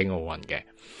東京奧運嘅。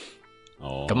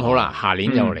咁好啦，下年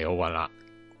又嚟奧運啦，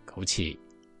好似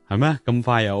係咩？咁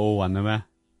快有奧運啦咩？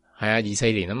係啊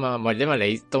，24年啊嘛，唔係因為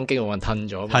你東京奧運褪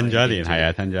咗1年，係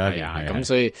啊，褪咗1年，咁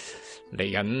所以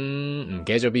嚟緊唔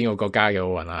記得咗邊個國家嘅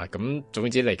奧運啦，咁總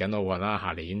之嚟緊奧運啦，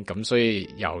下年咁所以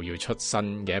又要出新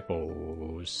嘅一部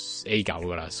A9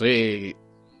 噶啦，所以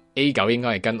A9 應該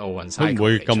係跟奧運 cycle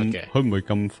嚟出嘅，佢唔會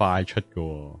咁快出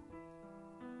噶。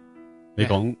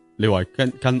你話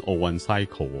跟奧運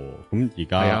cycle 咁而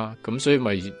家係啊，咁所以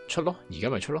咪出咯，而家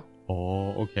咪出咯。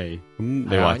OK， 咁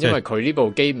你話因為佢呢部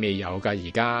機未有噶，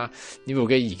而家呢部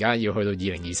機而家要去到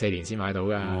2024年先買到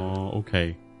噶。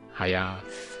OK， 係啊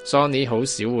 ，Sony 好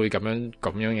少會咁樣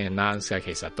嘅 announce 嘅，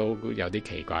其實都有啲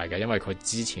奇怪嘅，因為佢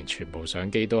之前全部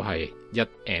相機都係一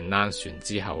announce 完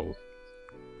之後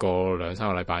過2-3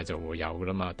個禮拜就會有噶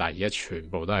啦嘛，但係而家全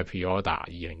部都係 pre-order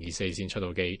 2024先出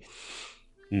到機。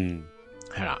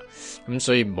係啦，咁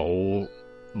所以冇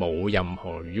任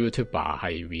何 YouTuber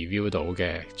係 review 到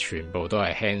嘅，全部都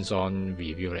係 hands-on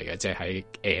review 嚟嘅，即係喺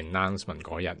announcement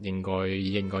嗰日應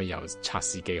該有測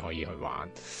試機可以去玩。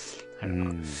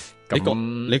你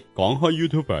講開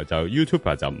YouTuber 就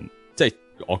即係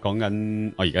我講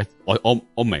緊，我而家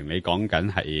我明你講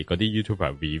緊係嗰啲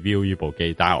YouTuber review 呢部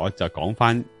機，但係我就講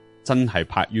翻真係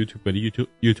拍 YouTube 嗰啲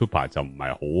YouTuber 就唔係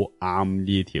好啱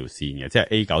呢條線嘅，即係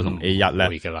A9 同 A1 咧，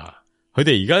會噶啦，佢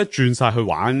哋而家轉晒去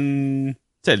玩。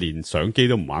即係連相機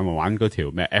都唔玩，玩嗰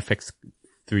條咩 FX3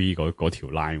 嗰條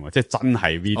line， 即係真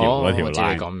係 video 嗰條 line。我知你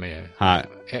講咩？係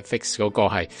FX 嗰個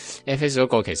係 FX 嗰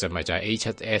個，其實咪就係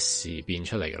A7S 變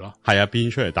出嚟嘅咯。係啊，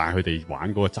變出嚟，但係佢哋玩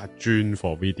嗰個真係專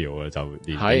for video 嘅，就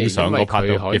連影相嗰 part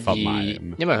都結合埋。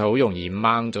因為佢好容易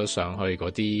掹咗上去嗰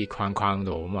啲框框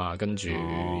度啊嘛，跟住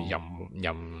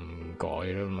任改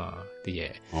啦嘛啲嘢。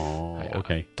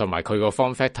OK。同埋佢個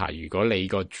form factor， 如果你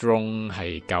個 drone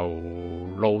係夠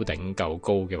loading 夠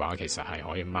高嘅話，其實係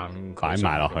可以掹擺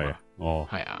埋落去。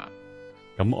係啊。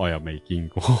咁我又未見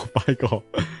過擺個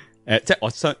即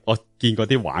係我見過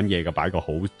啲玩嘢嘅擺個好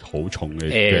重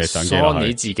嘅相機落去。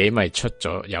Sony 自己咪出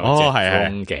咗有隻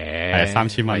drone 嘅，係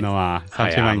3000蚊啊嘛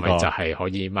，3000蚊個就係可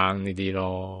以掹呢啲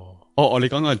咯。你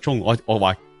講個 drone，我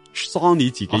話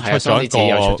Sony 自己出咗一個，自己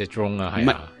有出隻 drone 啊，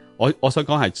係啊。我想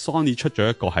講係 Sony 出咗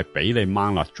一個係俾你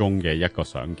掹落 drone 嘅一個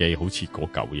相機，好似嗰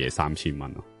嚿嘢3000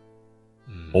蚊咯。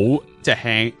好即係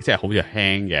輕，即係好似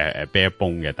輕嘅bare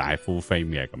bone 嘅，但係 full frame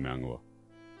嘅咁樣嘅。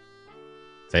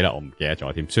死啦，我唔記得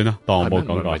咗添，算啦，當我冇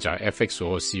講過。咪就係 FX 嗰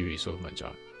個 series 咪就係。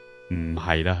唔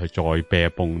係啦，佢再 bare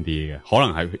bone 啲嘅，可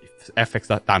能係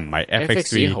FX 啦，但唔係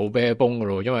FX 已經好 bare bone 嘅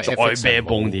咯，因為 FX 再 bare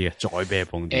bone 啲嘅，再 bare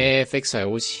bone 啲。FX 係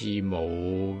好似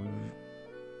冇，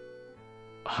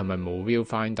係咪冇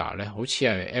viewfinder 咧？好似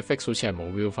係 FX 好似係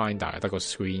冇 viewfinder，得個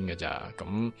screen 嘅咋。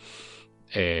咁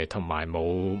同埋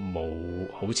冇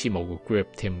好似冇個 grip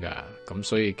添噶。咁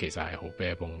所以其實係好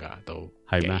bare bone 噶，都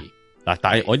係咩？嗱，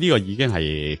但係我呢個已經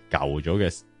係舊咗嘅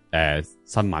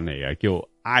新聞嚟嘅，叫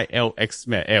ILX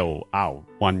咩 LR1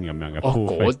 咁樣嘅。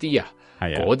嗰啲啊，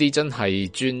係啊，嗰啲真係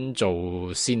專做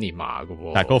cinema 嘅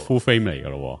喎。但係嗰個 full frame 嚟嘅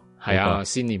咯。係啊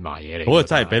，cinema 嘢嚟。嗰個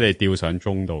真係俾你吊上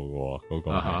中度嘅，嗰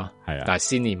個係啊。但係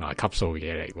cinema 級數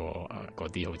嘢嚟嘅，嗰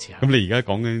啲好似係。咁你而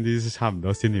家講緊啲差唔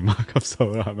多 cinema 級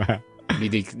數啦，係咪啊？呢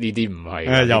啲唔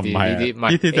係，又唔係呢啲，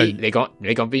呢啲就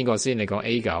你講邊個先？你講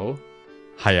A9？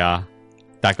係啊，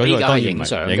但係嗰個當然影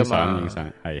相噶嘛，影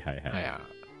相係啊，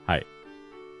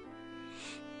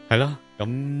係咯。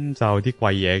咁就啲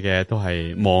貴嘢嘅都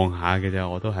係望下嘅啫，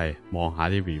我都係望下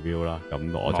啲 review 啦。咁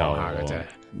我就望下嘅啫，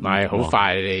唔係好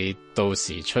快。你到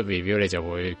時出 review，你就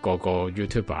會個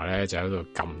YouTuber 咧就喺度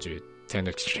撳住，聽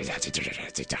到咁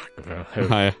樣，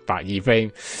係82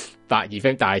 frame，但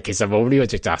係其實冇呢個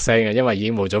直閘聲嘅，因為已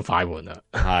經冇咗快門啦。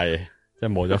係，即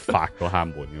係冇咗發嗰下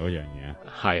門嗰樣嘢。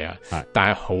係啊，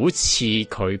但係好似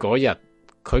佢嗰日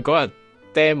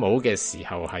demo 嘅時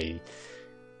候係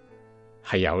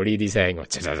有呢啲聲嘅，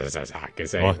嘅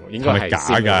聲，應該係假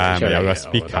㗎，係咪有個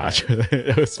speaker 出嚟，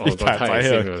有個 speaker 仔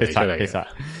喺度。其實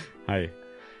係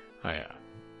啊，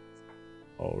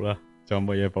好啦，仲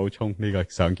有冇嘢補充？呢個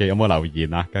相機有冇留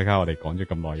言啊？家我哋講咗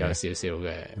咁耐，有少少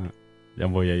嘅，有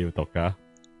冇嘢要讀噶？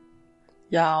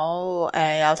有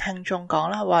聽眾講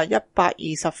啦，話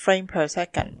120 frame per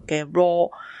second 嘅 raw，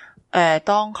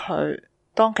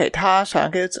當其他相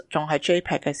機仲係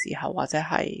JPEG 嘅時候，或者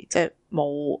係即係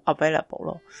冇 available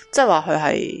咯，即係話佢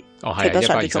係其他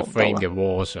相機做唔到。120 frame 嘅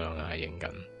raw 相係影緊，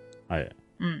係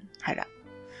係啦。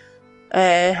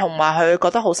同埋佢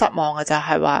覺得好失望嘅就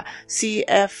係話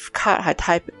CF 卡係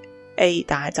Type A，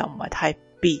 但係就唔係 Type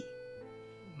B。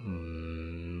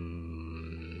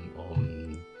我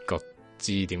唔覺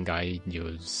知點解要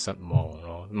失望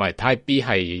咯。唔係 Type B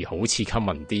係好似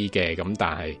common 啲嘅，咁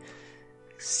但係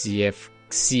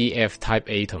CF Type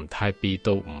A 同 Type B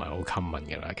都唔係好 common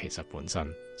嘅啦，其實本身，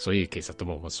所以其實都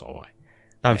冇乜所謂。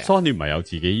但 Sony 唔係有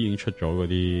自己已經出咗嗰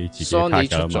啲自己卡㗎嘛？ Sony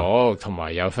出咗，同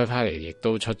埋有 third party 亦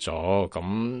都出咗。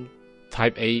咁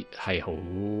Type A 係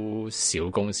好少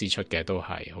公司出嘅，都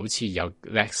係好似有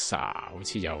Lexa， 好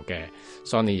似有嘅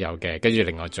 ，Sony 有嘅，跟住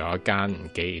另外仲有一間唔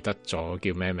記得咗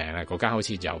叫咩名咧？嗰間好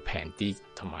似有平啲，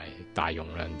同埋大容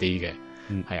量啲嘅，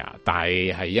係啊。但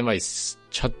係因為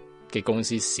出嘅公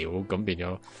司少，咁變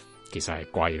咗其實係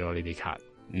貴咯呢啲卡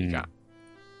而家，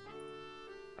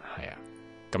係啊。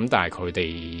咁但係佢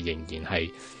哋仍然係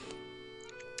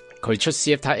佢出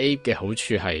CF Type A 嘅好處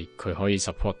係佢可以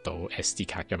support 到 SD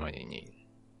卡㗎嘛，仍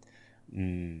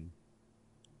然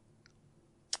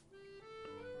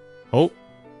好。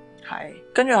係，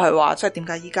跟住佢話即係點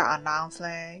解依家 announce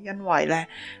咧？因為咧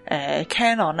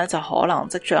，Canon 咧就可能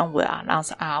即將會 announce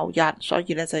R1，所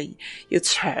以咧就要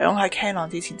搶喺 Canon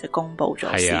之前就公佈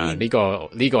咗先。係啊，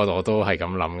呢個我都係咁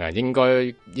諗嘅。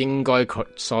應該佢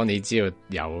Sony 知道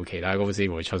有其他公司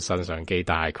會出新相機，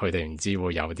但係佢哋唔知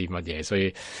會有啲乜嘢，所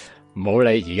以唔好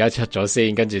理而家出咗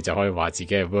先，跟住就可以話自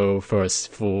己係 world first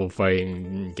full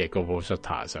frame 嘅 global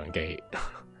shutter 相機。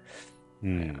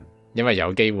因為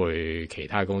有機會其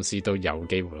他公司都有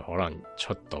機會可能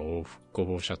出到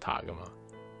global shutter 噶嘛。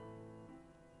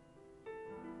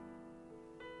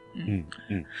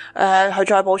佢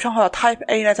再補充佢話 Type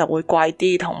A 咧就會貴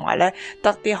啲，同埋咧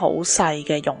得啲好細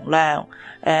嘅容量，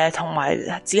同埋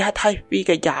只係 Type B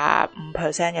嘅25%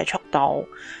 嘅速度。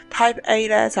Type A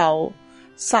咧就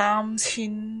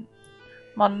3000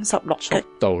蚊16 G。速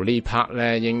度呢 part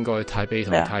咧應該 Type A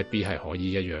同 Type B 係可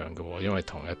以一樣嘅，因為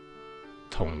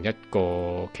同一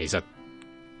個其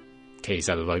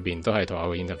實裏邊都係同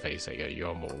一個 interface 嚟嘅，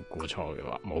如果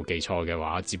冇記錯嘅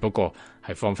話，只不過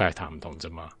係 form factor 唔同啫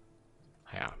嘛。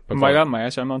係啊，唔係啊，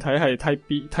上網睇係 Type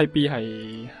B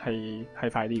係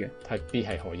快啲嘅。Type B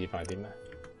係可以快啲咩？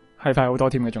係快好多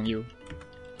添嘅，仲要。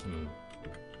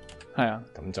係啊。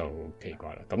咁就奇怪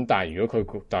啦。咁但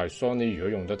係Sony 如果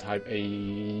用得 Type A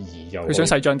 2又，佢想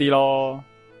細張啲咯。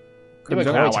因為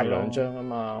佢可以插佢唔想壓位咯2張啊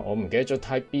嘛，我唔記得咗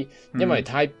Type B，因為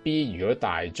Type B 如果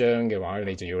大張嘅話，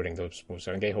你就要令到部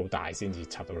相機好大先至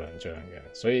插到2張嘅，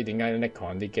所以點解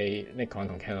Nikon 啲機、Nikon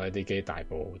同 Canon 啲機大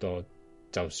部好多，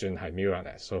就算係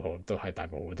mirrorless 都好，都係大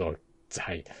部好多，就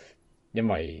係因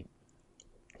為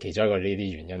其中一個呢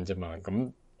啲原因啫嘛。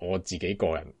咁我自己個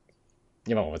人，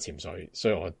因為我潛水，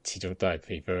所以我始終都係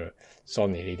prefer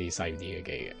Sony 呢啲細啲嘅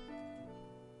機嘅。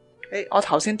我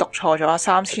頭先讀錯咗啊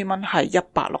，3000蚊係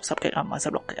160 G 啊，唔係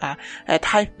16 G 啊。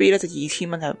Type B 咧就2000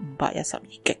蚊，就512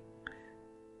 G。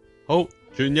好，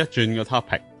轉一轉個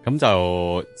topic，咁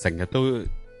就成日都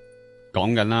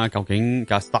講緊啦，究竟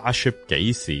架 Starship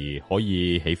幾時可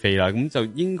以起飛啦？咁就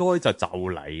應該就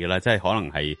嚟噶啦，即係可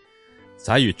能係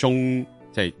11月中，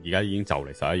即係而家已經就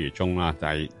嚟11月中啦。就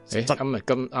係今日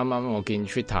啱啱我見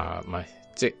Twitter 唔係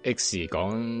即 X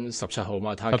講17號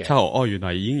嘛，17號原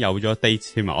來已經有咗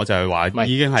date 添啊！我就係話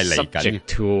已經係嚟緊。Subject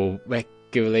to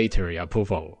regulatory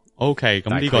approval。OK，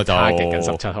 咁呢個就target緊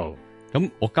17號。咁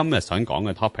我今日想講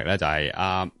嘅 topic 咧就係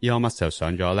Elon Musk 就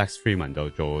上咗 Lex Fridman 度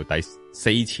做第4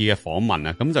次嘅訪問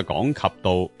啊，咁就講及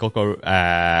到嗰個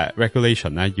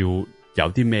regulation 咧要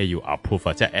有啲咩要 approve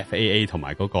啊，即係 FAA 同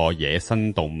埋嗰個野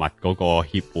生動物嗰個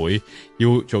協會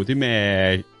要做啲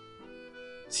咩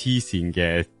黐線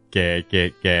嘅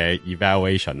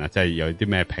evaluation 啊，即係有啲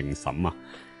咩評審啊。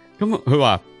咁佢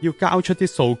話要交出啲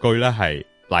數據咧，係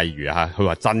例如佢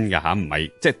話真㗎吓，唔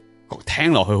係即係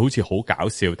聽落去好似好搞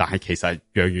笑，但係其實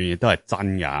樣嘢都係真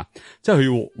㗎。即係佢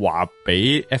要話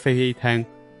俾 FAA 聽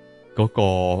嗰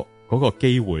個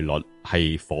機會率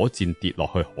係火箭跌落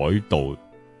去海度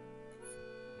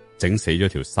整死咗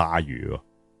條鯊魚喎。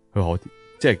佢可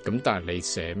即係咁，但係你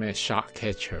寫咩 shark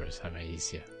catchers 係咪意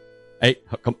思啊？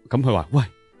咁佢話喂，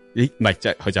你唔係即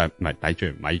係佢就係唔係抵住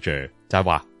咪住，就係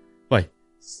話喂，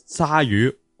鯊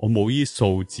魚我冇呢啲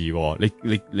數字喎，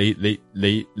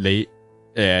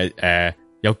你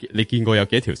你見過有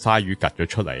幾多條鯊魚趌咗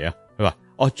出嚟啊？佢話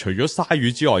除咗鯊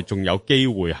魚之外，仲有機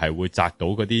會係會摘到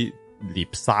嗰啲獵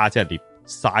鯊，即係獵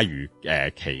鯊魚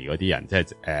鰭嗰啲人，即係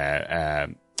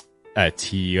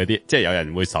刺嗰啲，即係有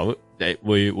人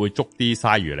會會捉啲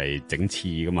鯊魚嚟整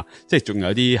刺噶嘛，即係仲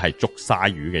有啲係捉鯊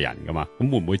魚嘅人噶嘛，咁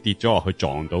會唔會跌咗落去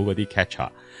撞到嗰啲 catcher？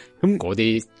 咁嗰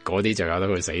啲就由得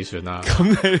佢死算啦。咁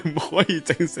你唔可以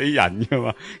整死人噶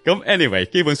嘛？咁 anyway，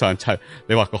 基本上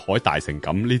你話個海大成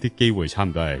咁，呢啲機會差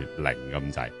唔多係零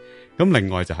咁滯。咁另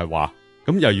外就係話，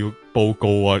咁又要報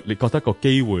告啊？你覺得個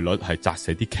機會率係砸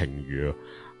死啲鯨魚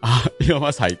啊？呢個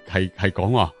乜係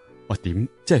講話，哇點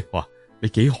即係話你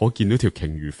幾可見到條鯨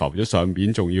魚浮咗上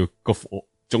面，仲要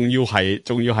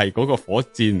係嗰個火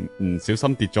箭唔小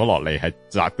心跌咗落嚟，係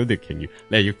砸到條鯨魚，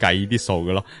你係要計啲數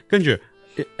㗎咯，跟住。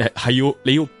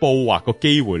你要報話個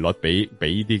機會率俾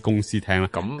啲公司聽啦。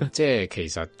咁即係其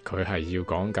實佢係要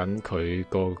講緊佢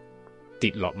個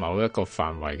跌落某一個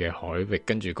範圍嘅海域，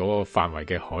跟住嗰個範圍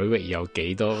嘅海域有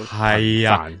幾多係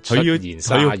啊，出現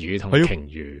鯊魚同鯨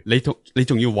魚。你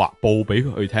仲要話報俾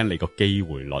佢聽你個機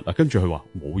會率啊？跟住佢話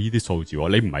冇呢啲數字，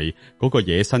你唔係嗰個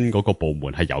野生嗰個部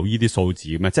門係有呢啲數字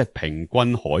嘅咩？即係平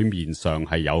均海面上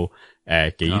係有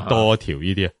幾多條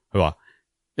呢啲啊？佢話。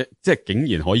即係竟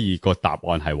然可以個答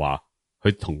案係話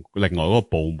佢同另外嗰個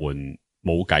部門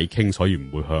冇偈傾，所以唔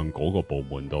會向嗰個部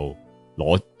門度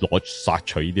攞索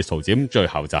取呢啲數字。咁最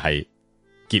後就係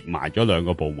結埋咗兩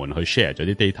個部門去 share 咗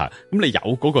啲 data。咁你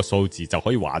有嗰個數字就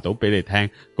可以話到俾你聽，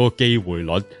嗰個機會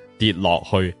率跌落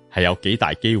去係有幾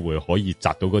大機會可以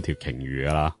砸到嗰條鯨魚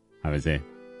噶啦，係咪先？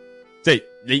即係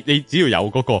你只要有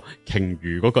嗰個鯨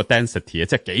魚嗰個 density 啊，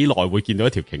即係幾耐會見到一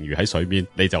條鯨魚喺水面，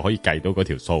你就可以計到嗰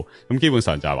條數。咁基本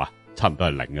上就係話差唔多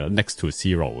係零嘅 ，next to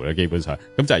zero 嘅基本上。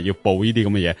咁就係要報呢啲咁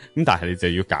嘅嘢。咁但係你就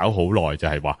要搞好耐，就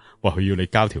係話，哇，佢要你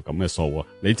交條咁嘅數啊！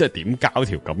你即係點交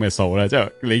條咁嘅數咧？即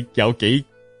係你有幾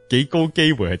高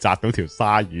機會係砸到條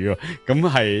鯊魚啊？咁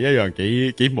係一樣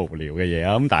幾無聊嘅嘢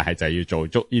啊！咁但係就係要做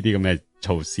足呢啲咁嘅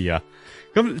措施啊。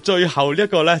咁最後呢一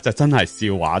個咧就真係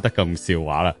笑話得咁笑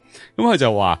話啦。咁佢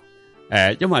就話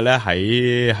因為咧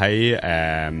喺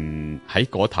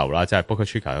嗰頭啦，即係 Boca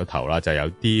Chica 嗰頭啦，就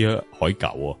有啲海狗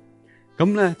啊。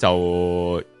咁咧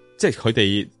就即係佢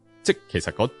哋即係其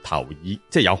實嗰頭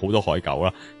即係有好多海狗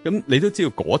啦。咁你都知道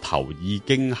嗰頭已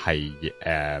經係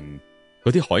嗰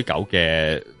啲海狗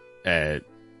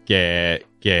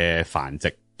嘅繁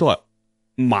殖都係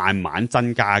慢慢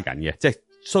增加緊嘅，即係。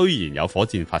雖然有火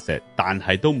箭發射，但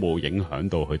係都冇影響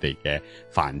到佢哋嘅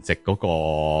繁殖嗰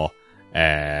個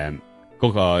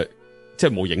即係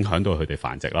冇影響到佢哋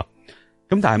繁殖咯。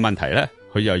咁但係問題咧，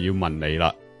佢又要問你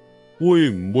啦，會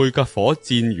唔會個火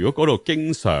箭如果嗰度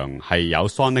經常係有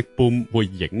sonic boom，會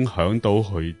影響到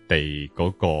佢哋嗰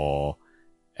個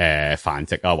繁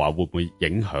殖啊，話會唔會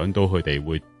影響到佢哋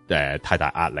會太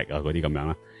大壓力啊嗰啲咁樣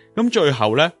啦。咁最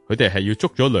後咧，佢哋係要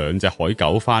捉咗2隻海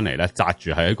狗翻嚟咧，紮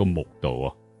住喺一個木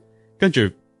度，跟住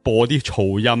播啲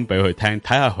噪音俾佢聽，睇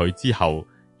下佢之後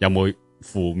有冇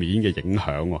負面嘅影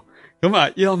響。咁啊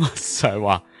Elon Musk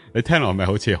話你聽落係咪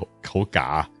好似好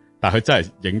假？但係佢真係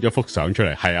影咗幅相出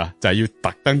嚟，係啊，就係要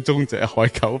特登捉隻海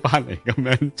狗翻嚟咁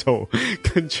樣做，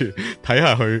跟住睇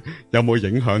下佢有冇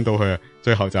影響到佢。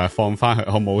最後就係放翻去，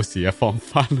我冇事啊，放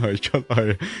翻佢出去。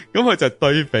咁佢就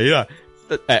對比啦。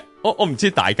我唔知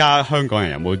大家香港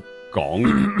人有冇講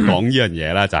呢樣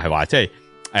嘢啦，就係話即係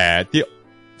啲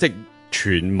即係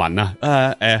傳聞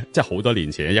啊，即係好多年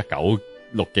前1960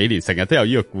幾年，成日都有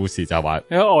呢個故事，就係話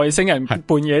有外星人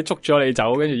半夜捉咗你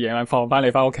走，跟住夜晚放翻你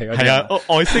翻屋企嗰啲。係啊，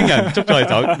外星人捉咗你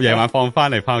走，夜晚放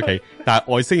翻你翻屋企。但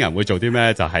係外星人會做啲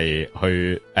咩？就係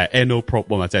去anal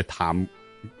probe 啊嘛，即係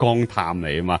光探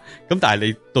你啊嘛。咁但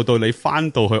係你到你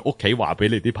翻到去屋企話俾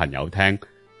你啲朋友聽，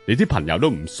你啲朋友都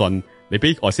唔信，你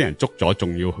俾外星人捉咗，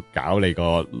仲要搞你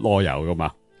個囉柚噶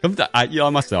嘛？咁就阿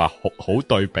Elon Musk 就話好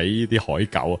對比呢啲海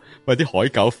狗，喂啲海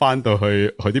狗翻到去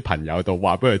佢啲朋友度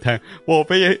話俾佢聽，我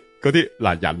俾嗰啲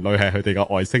人類係佢哋個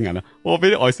外星人啦，我俾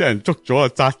啲外星人捉咗啊，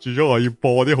紮住咗我，要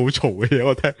播啲好嘈嘅嘢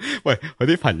我聽，喂佢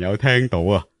啲朋友聽到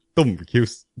啊，都唔 Q，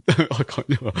 我講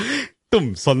咗都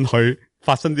唔信佢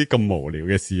發生啲咁無聊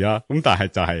嘅事啦，咁但係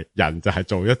就係人就係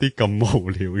做一啲咁無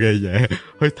聊嘅嘢，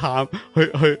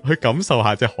去感受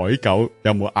下隻海狗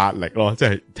有冇壓力咯，即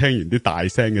係聽完啲大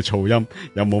聲嘅噪音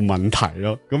有冇問題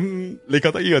咯。咁你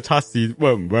覺得呢個測試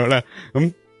work 唔 work 咧？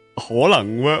咁可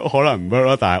能 work 可能唔 work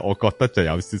咯，但係我覺得就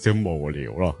有少少無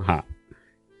聊咯吓。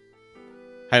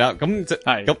係啦，咁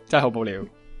咁真係好無聊。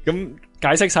咁解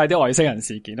釋晒啲外星人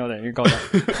事件，我哋已經覺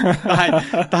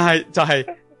得。但係就係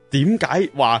點解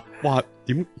話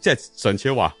點即係上次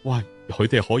都話哇佢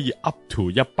哋可以 up to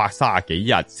 130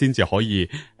幾日先至可以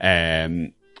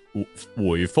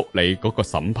回覆你嗰個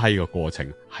審批嘅過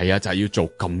程。係啊，就係要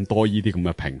做咁多呢啲咁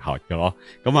嘅評核嘅咯。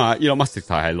咁啊 Elon Musk 就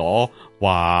係攞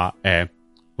話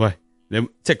喂你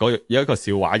即係有一個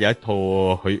笑話，有一套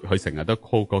佢成日都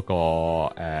call 嗰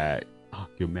個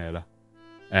叫咩咧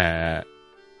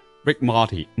Rick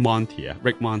Monty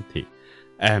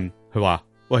佢話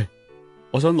喂，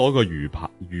我想攞個魚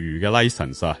嘅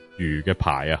license 啊，魚嘅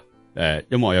牌啊，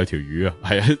因為我有條魚啊，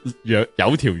係啊，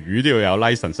有條魚都要有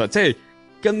license，即係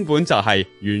根本就係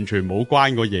完全冇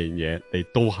關嗰樣嘢，你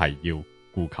都係要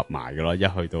顧及埋㗎咯。一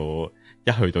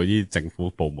去到啲政府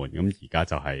部門，咁而家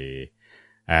就係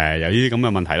有呢啲咁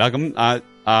嘅問題啦。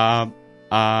咁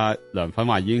梁粉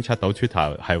話已經出到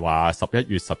Twitter 係話11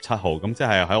月17號，咁即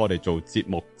係喺我哋做節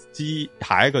目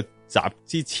下一個集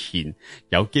之前，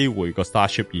有機會個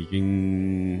Starship 已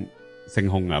經升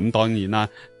空啦。咁當然啦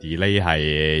 ，delay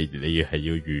係你係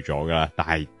要預咗噶啦，但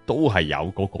係都係有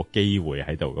嗰個機會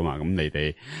喺度噶嘛。咁你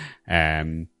哋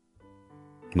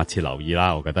密切留意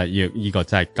啦。我覺得呢個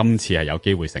真係今次係有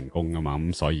機會成功噶嘛。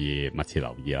咁所以密切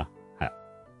留意啦。係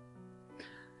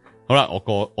好啦，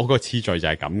我個次序就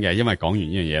係咁嘅，因為講完呢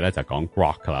樣嘢咧就講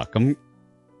Grok 啦。咁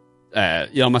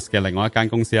Elon Musk 嘅另外一間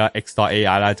公司啦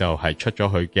X.AI 啦，就係出咗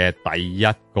佢嘅第一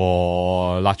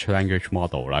個 large language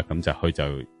model 啦，咁就佢就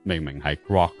命名係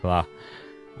Grok 啦。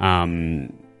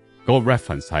嗰個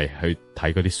reference 係去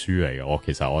睇嗰啲書嚟嘅，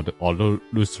其實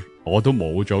我都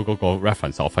冇咗嗰個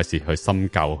reference， 我費事去深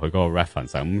究佢嗰個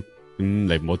reference， 咁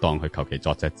你唔好當佢求其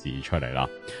作隻字出嚟啦。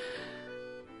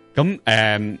咁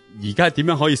而家點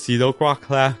樣可以試到 Grok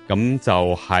咧？咁就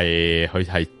係佢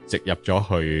係植入咗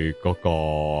去嗰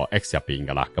個 X 入邊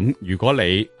噶啦。咁如果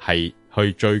你係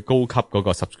去最高級嗰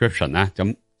個 subscription 咧，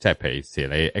咁即係譬如時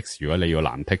你 X 如果你要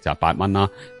藍剔就8蚊啦。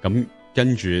咁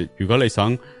跟住如果你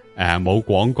想冇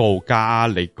廣告加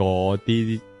你個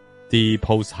啲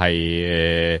post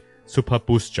係super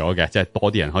boost 咗嘅，即係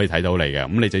多啲人可以睇到你嘅，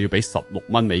咁你就要俾16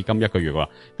蚊美金一個月啦。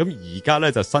咁而家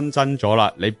咧就新增咗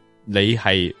啦，你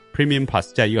係 Premium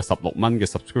Plus， 即係呢個16蚊嘅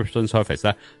subscription service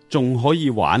咧，仲可以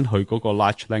玩佢嗰個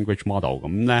large language model。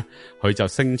咁咧，佢就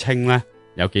聲稱咧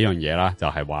有幾樣嘢啦，就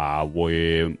係話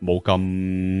會冇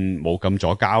咁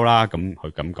左膠啦。咁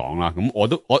佢咁講啦。咁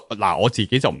我自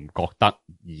己就唔覺得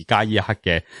而家呢一刻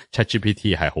嘅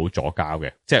ChatGPT 係好左膠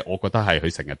嘅，即係我覺得係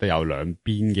佢成日都有兩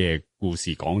邊嘅故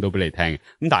事講到俾你聽。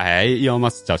咁但係喺 Elon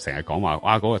Musk 就成日講話，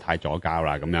哇嗰個太左膠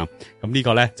啦咁樣。咁呢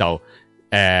個咧就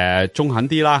中肯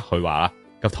啲啦，佢話啦，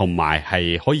咁同埋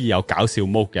係可以有搞笑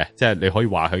mode 嘅，即係你可以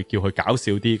話佢叫佢搞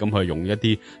笑啲，咁佢用一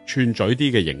啲串嘴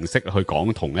啲嘅形式去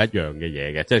講同一樣嘅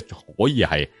嘢嘅，即係可以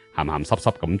係鹹鹹濕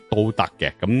濕咁都得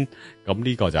嘅。咁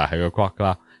呢個就係佢個 Grok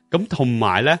啦。咁同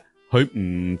埋咧，佢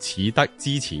唔似得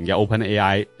之前嘅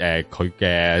OpenAI，佢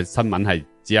嘅新聞係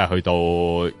只係去到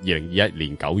2021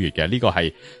年9月嘅，呢個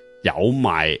係有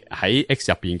埋喺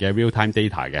X 入邊嘅 real time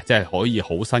data 嘅，即係可以好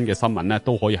新嘅新聞咧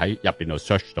都可以喺入邊度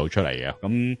search 到出嚟嘅。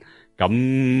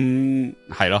咁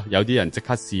係咯，有啲人即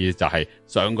刻試就係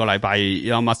上個禮拜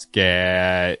Elon Musk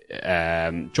嘅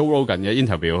Joe Rogan 嘅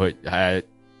interview 去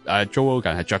Joe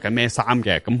Rogan 係着緊咩衫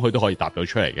嘅，咁佢都可以答到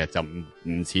出嚟嘅，就唔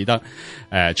似得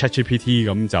ChatGPT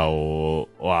咁就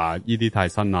話呢啲太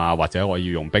新啊，或者我要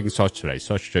用 Bing Search 嚟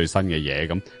search 最新嘅嘢，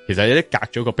咁其實有啲隔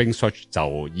咗個 Bing Search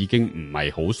就已經唔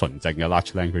係好純正嘅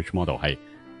large language model， 係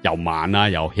又慢啦，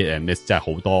又 hit and miss， 即係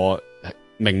好多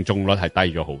命中率係低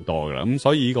咗好多噶啦，咁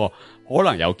所以呢個可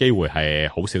能有機會係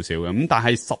好少少嘅，咁但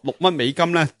係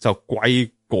$16咧就貴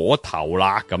過頭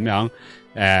啦咁樣，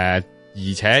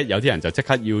而且有啲人就即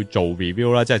刻要做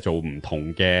review 啦，即係做唔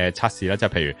同嘅測試啦，即係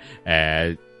譬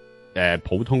如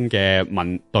普通嘅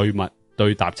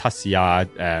對答測試啊，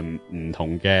唔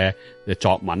同嘅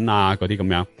作文啊嗰啲咁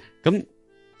樣，咁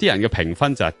啲人嘅評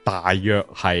分就係大約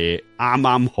係啱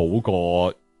啱好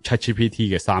過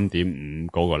ChatGPT 嘅 3.5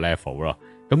 嗰個 level 咯。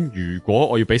咁如果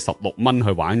我要俾$16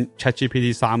去玩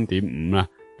ChatGPT 3.5 咧，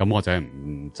咁我就係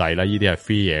唔制啦。呢啲係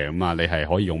free 嘢咁啊，你係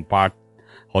可以用 Bard，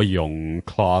 可以用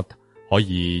Claude， 可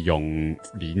以用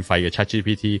免費嘅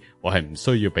ChatGPT， 我係唔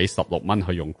需要俾$16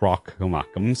去用 Grok 噶嘛。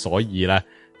咁所以咧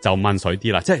就問水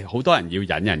啲啦，即係好多人要引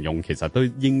人用，其實都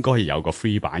應該有個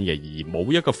free 版嘅，而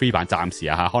冇一個 free 版，暫時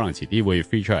啊吓，可能遲啲會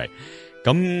free 出嚟。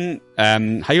咁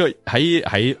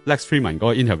喺 Lex Fridman 嗰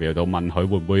個 interview 度問佢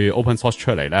會唔會 open source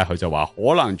出嚟咧，佢就話可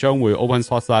能將會 open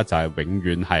source 啦，就係永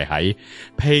遠係喺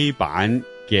Pay 版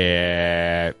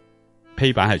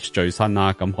係最新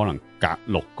啦，咁可能隔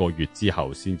6個月之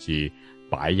後先至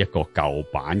擺一個舊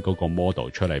版嗰個 model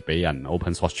出嚟俾人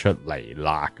open source 出嚟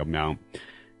啦，咁樣。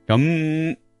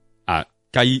咁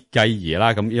繼而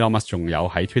啦，咁 Elon Musk 仲有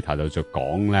喺 Twitter 度就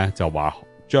講咧，就話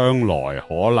將來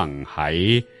可能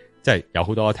喺即係有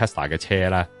好多 Tesla 嘅車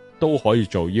咧，都可以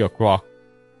做呢個 Grok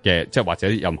嘅，即係或者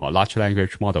任何 large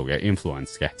language model 嘅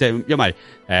influence 嘅。即係因為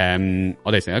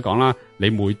我哋成日講啦，你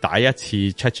每打一次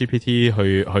ChatGPT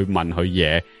去問佢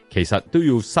嘢，其實都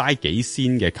要嘥幾先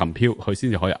嘅 compute， 佢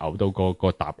先至可以嘔到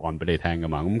個答案俾你聽噶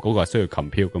嘛。咁嗰個係需要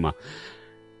compute 噶嘛。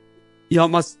Elon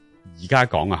Musk而家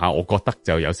講啊吓，我覺得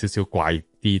就有少少怪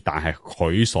啲，但係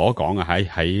佢所講嘅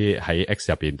喺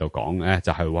X 入邊度講咧，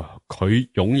就係話佢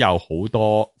擁有好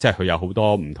多，即係佢有好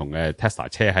多唔同嘅 Tesla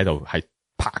車喺度，係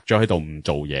泊咗喺度唔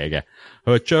做嘢嘅。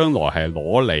佢將來係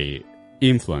攞嚟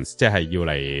influence， 即係要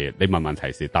嚟你問問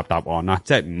題時答案啦，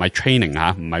即係唔係 training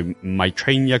吓，唔係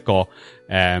train 一個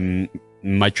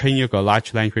唔係 train 一個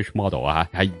large language model 啊，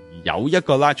係有一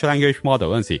個 large language model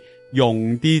嗰陣時，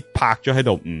用啲泊咗喺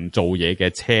度唔做嘢嘅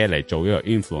車嚟做一個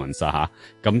influence 啊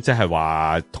吓，咁即係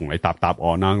話同你答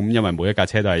案啦。咁因為每一架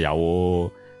車都係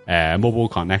有mobile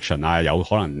connection 啊，有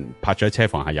可能泊咗喺車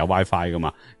房係有 WiFi 噶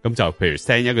嘛。咁就譬如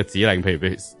send 一個指令，譬如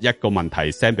一個問題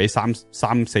send 俾三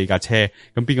四架車，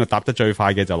咁邊個答得最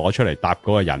快嘅就攞出嚟答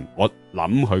嗰個人。我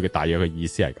諗佢嘅大約嘅意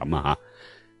思係咁啊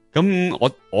吓。咁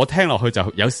我聽落去就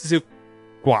有少少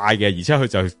怪嘅，而且佢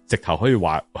就直頭可以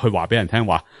話俾人聽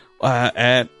話。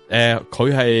佢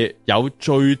係有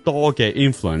最多嘅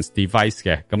influence device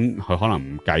嘅，咁佢可能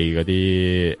唔計嗰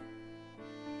啲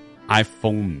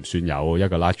iPhone 唔算有一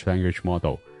個 large language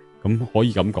model，咁可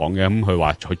以咁講嘅。咁佢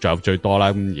話佢仲有最多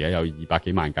啦，咁而家有200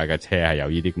幾萬架嘅車係有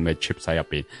呢啲咁嘅 chip 喺入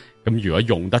邊，咁如果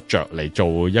用得着嚟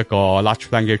做一個 large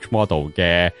language model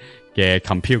嘅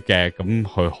compute 嘅，咁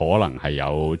佢可能係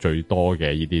有最多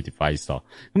嘅呢啲 device 咯。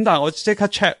咁但係我即刻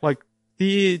check， 喂，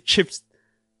啲 chips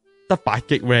得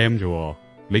8GB RAM啫，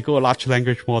你嗰個 large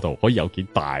language model 可以有幾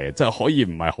大啊？即係可以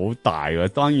唔係好大嘅，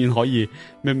當然可以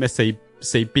咩4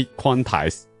 bit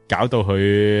quantize 搞到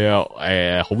佢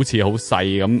好似好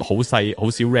細咁，好細好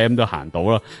少 RAM 都行到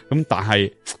啦。咁但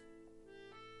係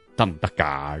得唔得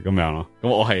㗎？咁樣咯。咁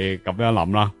我係咁樣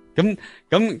諗啦。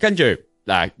咁跟住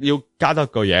嗱，要加多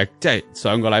個嘢，即係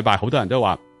上個禮拜好多人都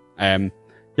話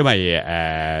因為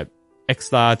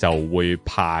X 啦就會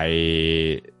派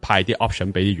啲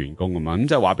option 俾啲員工咁嘛，咁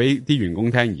即係話俾啲員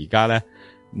工聽，而家咧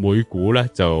每股咧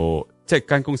就即係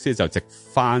間公司就值得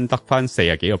翻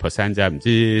40幾個 percent 啫，唔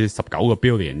知19個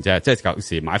billion 啫，即係舊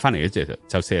時買翻嚟嘅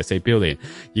就44 billion，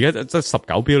 而家即係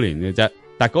19 billion 嘅啫。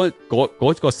但係嗰個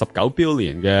19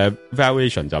 billion 嘅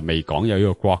valuation 就未講有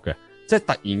呢個 Grok 嘅，即係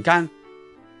突然間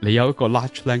你有一個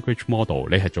large language model，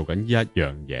 你係做緊呢一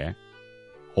樣嘢。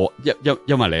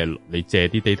因為你借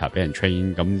啲 data 俾人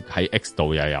train， 咁喺 X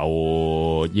度又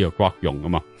有呢個 Grok 用噶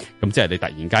嘛，咁即係你突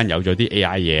然間有咗啲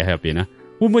AI 嘢喺入邊咧，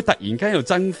會唔會突然間又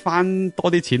增翻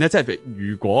多啲錢咧？即係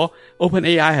如果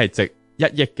OpenAI 係值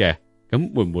1億嘅，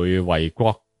咁會唔會為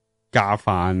Grok 加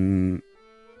翻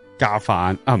加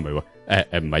翻唔係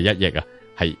喎，唔係1億啊，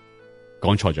係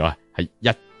講錯咗啊，係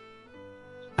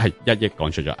1億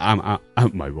講錯咗，啱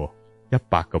唔係喎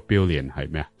，100個 billion 係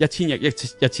咩啊？1000億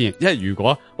1000億，因為如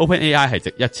果 OpenAI 係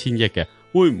值1000億嘅，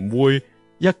會唔會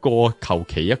一個求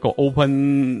其一個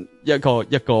一個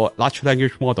large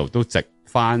language model 都值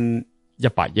翻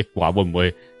100億話，會唔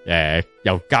會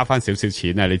又加翻少少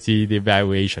錢啊？你知啲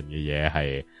valuation 嘅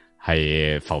嘢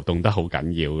係浮動得好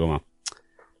緊要噶嘛？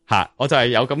我就係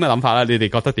有咁嘅諗法啦。你哋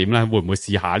覺得點咧？會唔會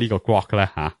試下呢個 Grok 咧？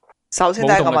首先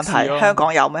第一個問題，香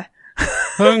港有咩？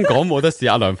香港冇得試。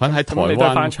阿梁粉喺台灣，你都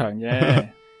係翻牆啫。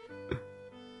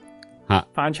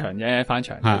翻牆啫，翻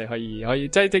牆你可以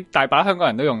即係大把香港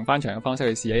人都用翻牆嘅方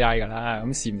式去試 AI 噶啦，咁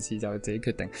試唔試就自己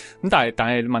決定。咁但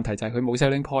係問題就係佢冇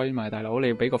selling point 嘛，大佬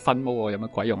你俾個分毛我有乜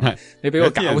鬼用？你俾個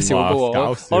搞笑嘅我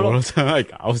搞笑咯，真係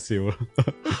搞笑咯。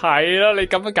係咯，你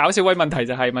咁樣搞笑，喂，問題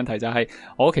就係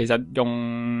我其實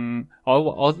用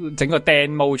我整個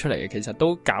demo 出嚟嘅，其實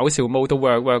都搞笑 mode 都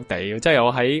work 地，即係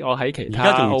我喺其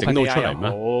他 OpenAI 又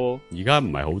好，而家唔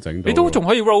係好整到，你都仲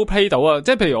可以 role play 到啊，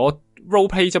即係譬如我。role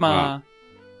play 啫嘛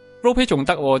，role play 仲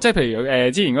得，即係譬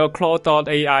如之前嗰個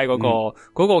Claude.ai 嗰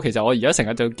個，其實我而家成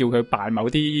日就叫佢扮某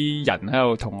啲人喺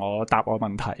度同我答我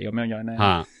問題咁樣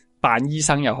咧，扮醫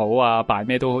生又好啊，扮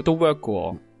咩都好，都 work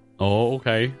嘅。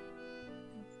OK，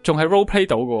仲係 role play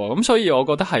到嘅，咁所以我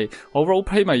覺得係我 role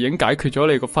play 咪已經解決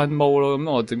咗你個分毛咯。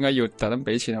咁我點解要特登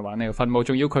俾錢去玩你個分毛？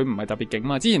仲要佢唔係特別勁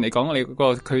嘛？之前你講你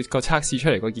佢個測試出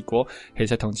嚟個結果，其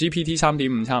實同 GPT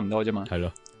 3.5差唔多啫嘛。係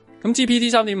咯。咁 GPT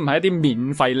 3.5係一啲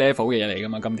免費 level 嘅嘢嚟噶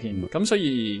嘛？今天咁所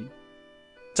以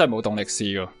真係冇動力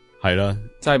試噶，係啦，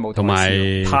真係冇動力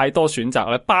試，太多選擇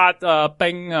啦，Bard 啊、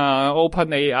Bing 啊、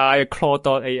OpenAI、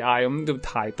Claude.ai 咁都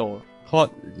太多啦。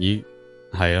Claude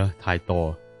係啊，太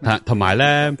多。同埋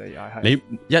咧，你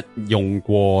一用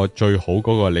過最好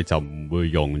嗰個，你就唔會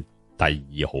用第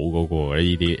二好嗰個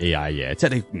呢啲 AI 嘢，即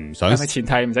係你唔想。係咪前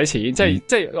提唔使錢？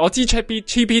即係我知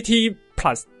GPT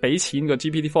Plus 俾錢個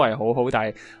GPT-4 係好好，但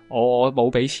係我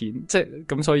冇俾錢，即係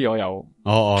咁，所以我又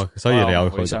所以你有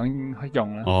佢想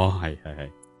用啦。係，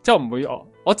即係我唔會，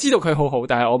我知道佢好好，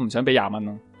但係我唔想俾20蚊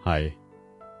咯。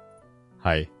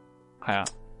係啊，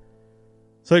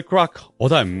所以 Grok 我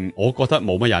都係我覺得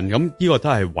冇乜人，咁呢個都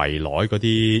係圍內嗰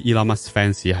啲 Elon Musk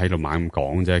fans 喺度猛咁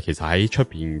講啫。其實喺出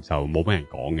邊就冇乜人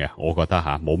講嘅，我覺得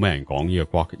冇乜人講呢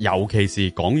個 Grok，尤其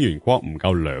是講完 Grok 唔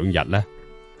夠2日咧。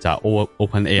就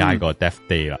OpenAI 個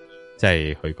Devday 啦，即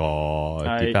係佢個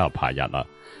developer 日啦。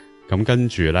咁跟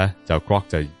住咧就 Grok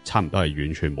就差唔多係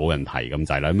完全冇人提咁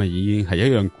滯啦，咁啊已經係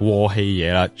一樣過氣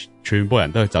嘢啦，全部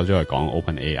人都走咗去講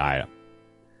OpenAI 啦。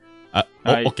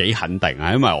我幾肯定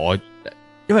啊，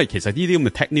因為其實呢啲咁嘅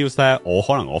tech news 咧，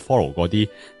可能我 follow 嗰啲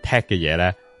tech 嘅嘢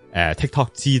咧，TikTok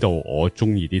知道我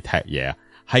中意啲 tech 嘢啊，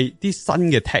係啲新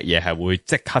嘅 tech 嘢係會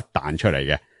即刻彈出嚟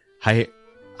嘅，係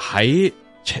喺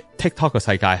TikTok 個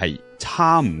世界係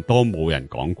差唔多冇人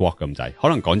講 Grok 咁滯，可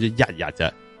能講咗1日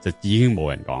啫，就已經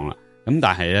冇人講啦。咁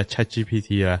但係咧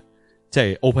ChatGPT 咧，即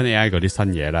係 OpenAI 嗰啲新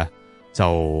嘢咧，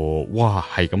就哇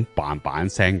係咁嘭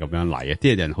聲咁樣嚟啊！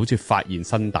啲人好似發現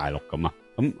新大陸咁啊！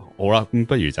咁好啦，咁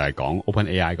不如就係講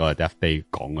OpenAI 嗰個 Devday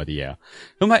講嗰啲嘢啦。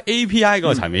咁喺 API 嗰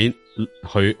個層面，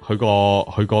佢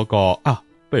嗰個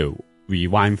不如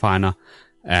rewind 翻啦。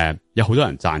有好多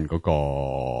人讚嗰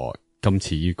個。今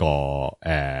次呢個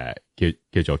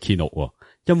叫做 Keynote，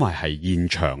 因為係現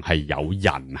場係有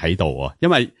人喺度啊，因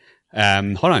為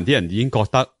可能啲人已經覺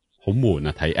得好悶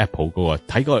啊，睇 Apple 嗰個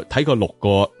睇個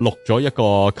錄咗一個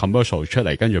commercial 出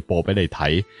嚟，跟住播俾你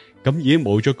睇，咁已經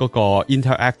冇咗嗰個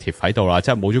interactive 喺度啦，即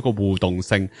係冇咗個互動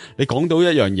性。你講到一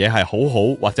樣嘢係好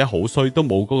好或者好衰，都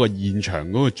冇嗰個現場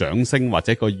嗰個掌聲或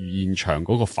者個現場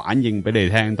嗰個反應俾你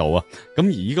聽到啊。咁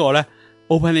而呢個咧。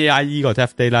OpenAI 呢個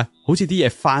Devday 咧，好似啲嘢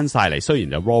翻晒嚟，雖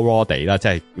然就 raw 地啦，即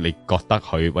係你覺得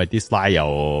佢啲 slide 又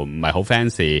唔係好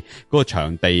fancy，嗰個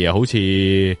場地又好似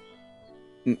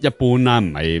一般啦，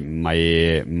唔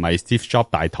係 Steve Jobs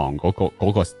大堂嗰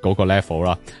個 level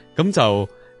啦，咁就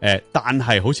但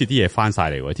係好似啲嘢翻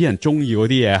晒嚟喎，啲人中意嗰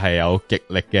啲嘢係有極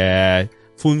力嘅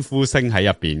歡呼聲喺入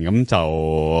邊，咁就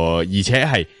而且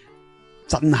係。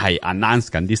真係 announce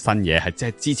緊啲新嘢，係即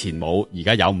係之前冇，而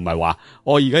家有，唔係話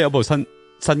我而家有部新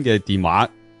嘅電話，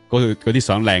嗰啲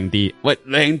相靚啲，喂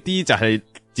靚啲就係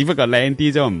只不過靚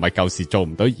啲啫嘛，唔係舊時做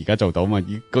唔到，而家做到嘛，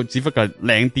只不過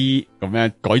靚啲咁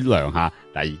樣改良下，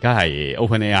但係而家係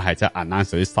OpenAI 係真係 announce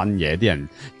啲新嘢，啲人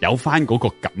有翻嗰個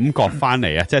感覺翻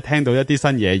嚟啊，即係聽到一啲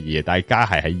新嘢而大家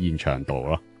係喺現場度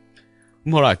咯。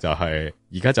咁好啦，就係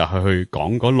而家就係去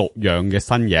講嗰6樣嘅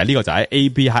新嘢，呢個就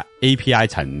喺 API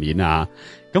層面啊。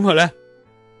咁佢咧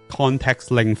context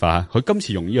length 啊，佢今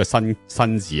次用呢個新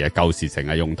字啊，舊時成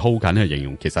日用 token 去形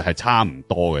容，其實係差唔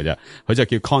多嘅啫。佢就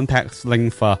叫 context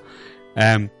length 啊，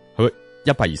佢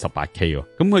 128K 喎。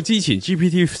咁佢之前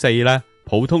GPT-4 咧，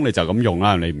普通你就咁用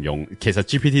啦，你唔用，其實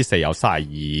GPT-4 有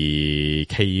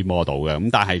 32K model 嘅，咁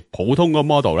但係普通個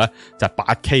model 咧就係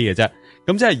 8K 嘅啫。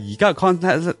咁即係而家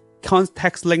嘅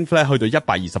context length 咧去到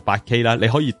 128K 啦，你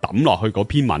可以抌落去嗰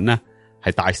篇文咧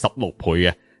係大16倍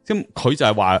嘅。咁佢就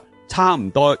係話差唔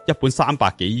多一本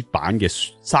300幾頁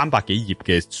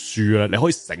嘅書啦，你可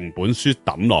以成本書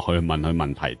抌落去問佢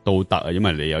問題都得啊，因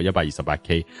為你有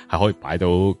 128K 係可以擺到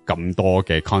咁多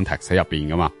嘅 context 喺入邊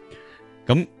噶嘛。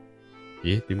咁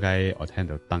咦？點解我聽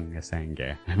到燈一聲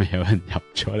嘅？係咪有人入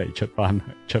咗嚟出翻嚟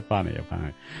入翻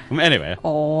去？咁 anyway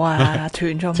我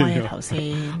斷咗咪頭先。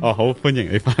哦，好，歡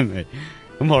迎你翻嚟。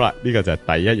咁好啦，呢個就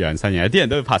係第一樣新嘢，啲人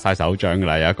都會拍晒手掌噶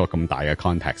啦，有一個咁大嘅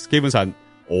context。基本上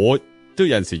我都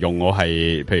有陣時用，我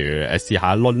係譬如試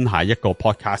下掄下一個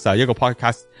podcast 啊，一個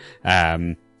podcast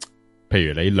譬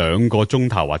如你2個鐘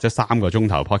頭或者3個鐘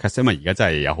頭 podcast， 因為而家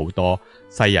真係有好多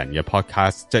西人嘅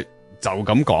podcast， 即係就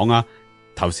咁講啊。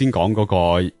頭先講嗰個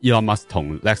Elon Musk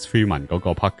同 Lex Fridman 嗰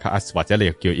個 podcast， 或者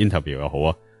你叫 interview 又好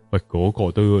啊，喂，嗰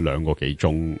個都2個幾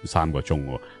鐘3個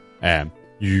鐘喎。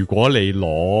如果你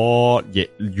攞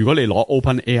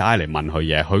OpenAI 嚟問佢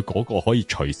嘢，佢嗰個可以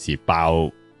隨時爆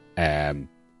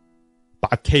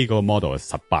8K 嗰個 model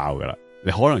實爆噶啦，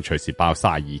你可能隨時爆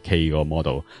 32K 嗰個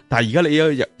model， 但係而家你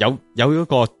有一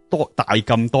個大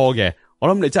咁多嘅，我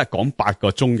諗你真係講8個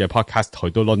鐘嘅 podcast 佢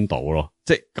都掄到咯，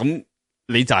即係咁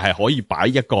你就係可以擺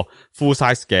一個 full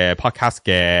size 嘅 podcast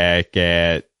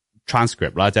嘅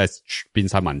transcript 啦，即係變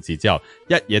晒文字之後，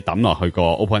一嘢抌落去個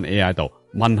OpenAI 度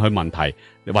問佢問題，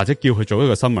或者叫佢做一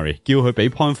個 summary， 叫佢俾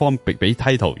point form 俾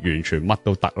title， 完全乜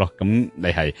都得咯。咁你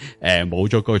係冇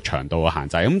咗嗰個長度嘅限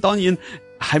制。咁當然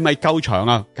係咪夠長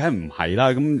啊？梗係唔係啦。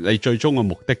咁你最終嘅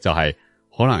目的就係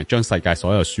可能將世界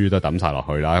所有書都抌晒落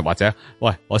去啦，或者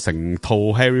喂，我成套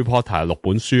Harry Potter 6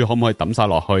本書可唔可以抌晒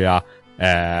落去啊？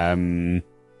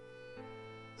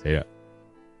死啦！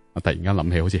我突然間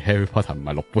諗起，好似 Harry Potter 唔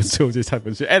係6本書，好似7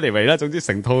本書。Anyway 啦，總之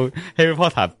成套 Harry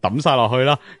Potter 抌晒落去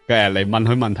啦。嚟問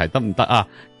佢問題得唔得啊？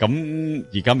咁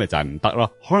而家咪就係唔得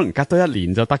咯。可能隔多1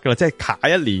年就得噶啦，即係卡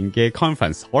1年嘅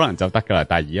conference 可能就得噶啦。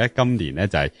但係而家今年咧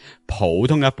就係普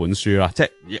通一本書啦，即係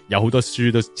有好多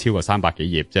書都超過300幾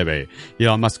頁，即係譬如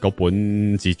Elon Musk 嗰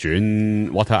本自傳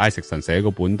Walter Isaacson 寫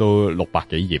嗰本都600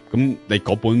幾頁，咁你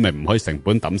嗰本咪唔可以成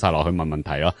本抌晒落去問問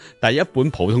題咯。但係一本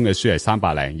普通嘅書係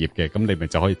300零頁嘅，咁你咪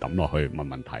就可以抌落去問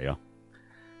問題咯。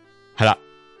係啦，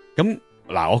咁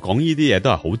嗱，我講呢啲嘢都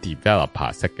係好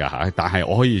developer 式噶吓，但係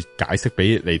我可以解釋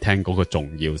俾你聽嗰個重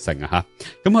要性啊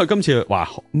吓。咁佢今次話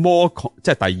more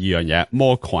即係第二樣嘢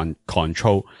more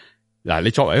control。嗱，你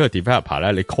作為一個 developer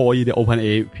咧，你 call 呢啲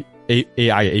OpenAI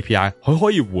嘅 API， 佢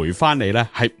可以回翻你咧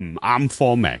係唔啱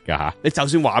format 噶吓。你就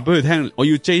算話俾佢聽，我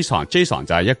要 JSON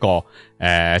就係一個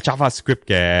JavaScript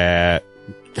嘅，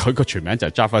佢個全名就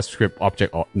係 JavaScript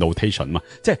Object Notation 嘛，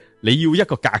即係你要一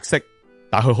個格式。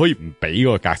但係佢可以唔俾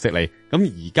嗰個格式你，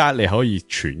咁而家你可以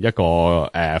傳一個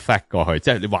fact 過去，即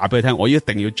係你話俾佢聽，我一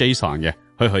定要 JSON 嘅，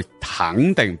佢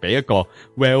肯定俾一個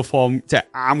well form 即係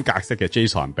啱格式嘅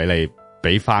JSON 俾你，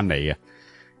俾翻你嘅。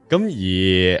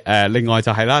咁而另外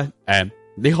就係啦，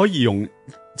你可以用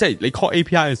即係你 call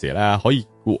API 嘅時咧，可以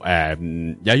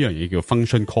有一樣嘢叫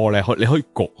function call 咧，你可以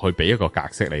焗去俾一個格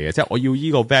式你嘅，即係我要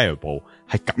呢個 variable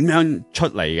係咁樣出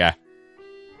嚟嘅，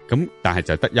咁但係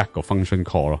就得一個 function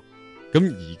call 咯。咁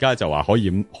而家就話可以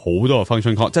好多個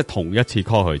function call， 即係同一次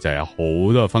call 佢就有好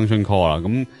多個 function call 啦。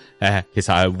咁其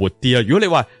實係活啲啦。如果你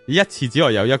話你一次只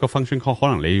係有一個 function call， 可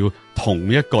能你要同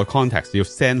一個 context 要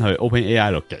send 去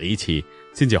OpenAI 度幾次，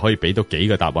先至可以俾到幾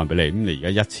個答案俾你。咁你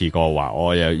而家一次過話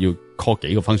我又要 call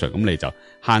幾個 function， 咁你就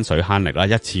慳水慳力啦。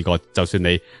一次過就算你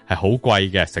係好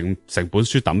貴嘅，成本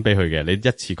書抌俾佢嘅，你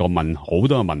一次過問好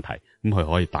多個問題，咁佢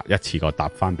可以一次過答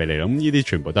翻俾你。咁呢啲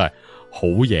全部都係好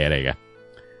嘢嚟嘅，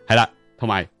係啦。同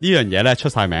埋呢樣嘢咧出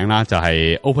晒名啦，就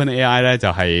係 OpenAI 咧就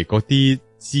係嗰啲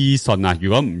資訊啊，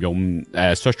如果唔用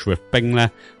Search with Bing 咧，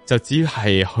就只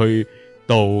係去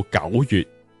到2021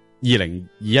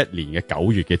年嘅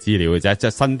9月嘅資料嘅啫，即係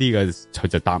新啲嘅佢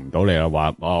就答唔到你啦，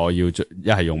話我要一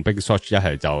係用 Bing Search， 一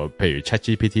係就譬如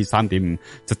ChatGPT 3.5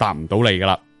就答唔到你噶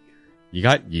啦。而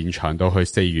家延長到去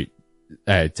4月，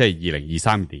即係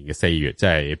2023年嘅4月，即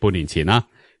係半年前啦。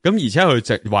咁而且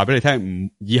佢就話俾你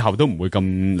聽，以後都唔會咁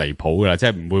離譜噶啦，即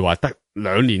係唔會話得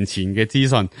2年前嘅資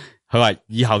訊，佢話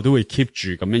以後都會 keep 住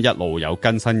咁樣一路有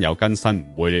更新，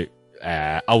唔會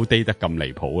outdate 得咁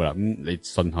離譜噶啦，咁你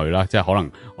信佢啦，即係可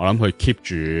能我諗佢 keep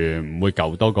住唔會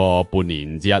舊多過半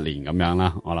年至一年咁樣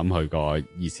啦，我諗佢個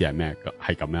意思係咩？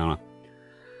係咁樣啦。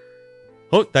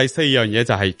好，第四樣嘢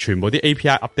就係全部啲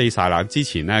API update 晒啦。之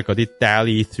前咧嗰啲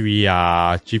DALL-E 3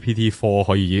啊 GPT-4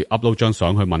 可以 upload 張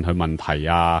相去問佢問題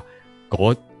啊，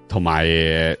同埋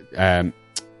係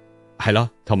咯，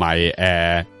同埋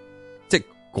即係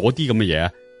嗰啲咁嘅嘢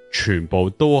啊，全部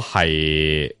都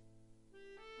係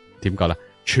點講咧？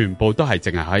全部都係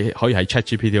淨係可以喺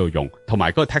ChatGPT 度用，同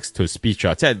埋嗰個 text to speech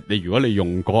啊，即係你如果你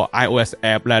用嗰個 iOS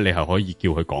app 咧，你係可以叫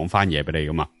佢講翻嘢俾你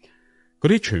噶嘛。嗰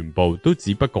啲全部都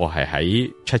只不過係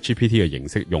喺 ChatGPT 嘅形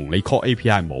式用，你 call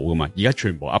API 冇噶嘛？而家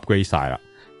全部 upgrade 晒啦，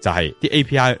就係啲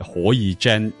API 可以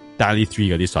gen DALL-E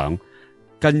 3嗰啲相，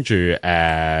跟住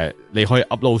你可以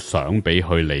upload 相俾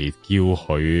佢嚟叫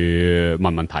佢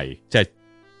問問題，即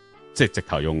係直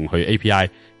頭用佢 API，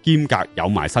 兼夾有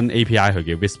埋新 API 佢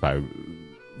叫 Whisper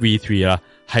V3 啦，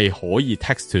係可以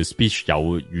text to speech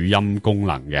有語音功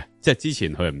能嘅，即係之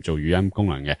前佢係唔做語音功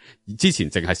能嘅，之前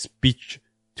淨係 speech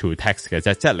to text 嘅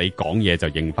啫，即係你講嘢就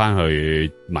認翻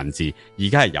去文字，而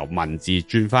家係由文字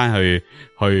轉翻去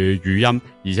語音，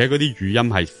而且嗰啲語音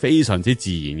係非常之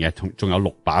自然嘅，仲有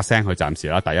6把聲，佢暫時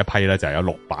啦，第一批咧就有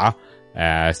6把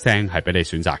聲係俾你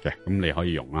選擇嘅，咁你可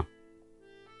以用啦。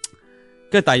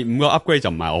跟住第5個 upgrade 就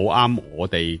唔係好啱我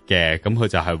哋嘅，咁佢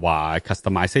就係話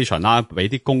customization 啦，俾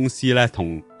啲公司咧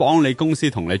幫你公司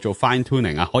同你做 fine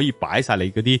tuning 啊，可以擺晒你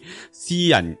嗰啲私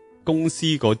人公司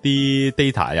嗰啲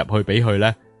data 入去俾佢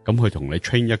咧，咁佢同你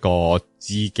train 一個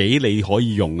自己你可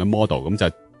以用嘅 model， 咁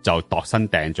就度身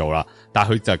訂做啦。但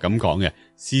係佢就咁講嘅，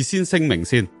事先聲明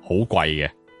先，好貴嘅。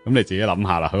咁你自己諗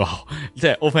下啦，佢話即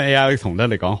係 OpenAI 同得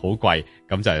你講好貴，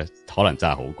咁就可能真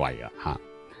係好貴噶吓。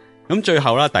咁最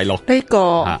後啦，第6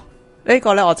呢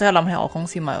個咧，我真係諗起我公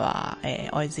司咪話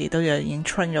我哋自己都已經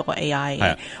train 咗個 AI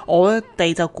嘅，我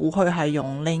哋就估佢係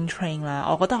用 Lane Train 啦，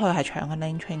我覺得佢係搶緊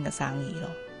Lane Train 嘅生意咯。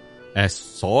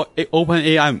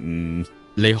OpenAI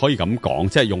你可以咁講，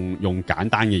即係用簡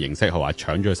單嘅形式係話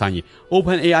搶咗個生意。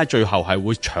OpenAI 最後係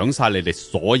會搶晒你哋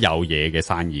所有嘢嘅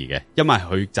生意嘅，因為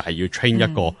佢就係要 train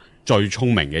一個最聰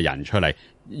明嘅人出嚟。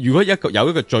如果有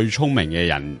一個最聰明嘅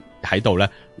人喺度咧，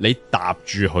你搭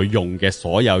住佢用嘅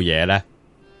所有嘢咧，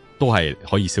都係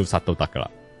可以消失都得噶啦。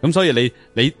咁所以你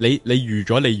預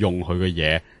咗你用佢嘅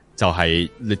嘢，就係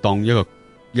你當一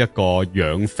個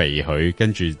養肥佢，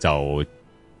跟住就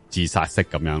自殺式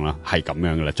咁樣啦，係咁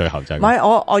樣噶啦，最後就係。唔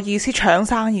係我意思搶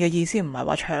生意嘅意思唔係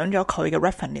話搶咗佢嘅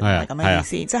revenue， 唔係咁嘅意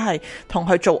思，即係同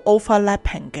佢做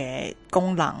overlapping 嘅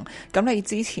功能。咁你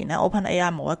之前咧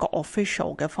OpenAI 冇一個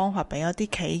official 嘅方法俾一啲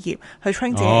企業去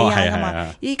train 自己 AI 噶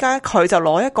嘛，依家佢就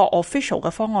攞一個 official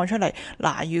嘅方案出嚟。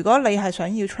嗱，如果你係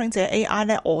想要 train 自己 AI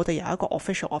咧，我哋有一個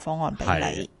official 嘅方案俾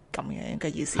你，咁樣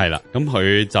嘅意思。係啦，咁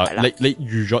佢就你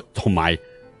預咗，同埋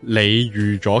你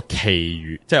預咗其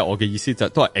餘，即係我嘅意思就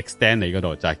都係 extend 你嗰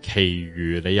度，就係其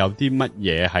餘你有啲乜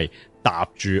嘢係搭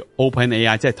住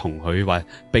OpenAI， 即係同佢話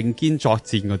並肩作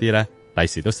戰嗰啲咧，第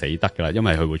時都死得噶啦，因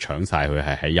為佢會搶晒佢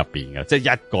係喺入邊嘅，即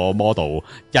係一個 model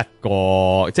一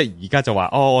個，即係而家就話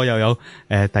我又有第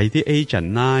二啲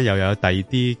agent 啦，又有第二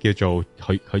啲叫做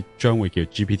佢將會叫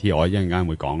GPT， 我一陣間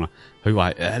會講啦。佢話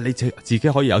你自己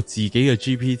可以有自己嘅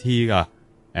GPT 噶，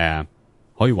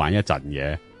可以玩一陣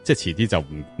嘅。即係遲啲就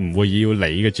唔會要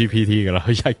你嘅 GPT 噶啦，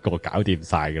佢一個搞掂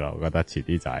晒噶啦，我覺得遲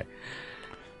啲就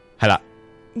係啦。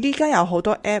依家有好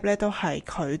多 app 咧，都係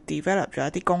佢 develop 咗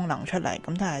一啲功能出嚟，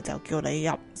咁但係就叫你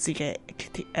入自己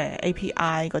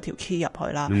API 嗰條 key 入去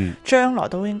啦。將來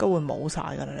都應該會冇晒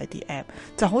噶啦呢啲 app，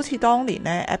 就好似當年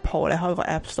咧 Apple 你開個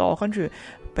App Store， 跟住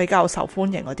比較受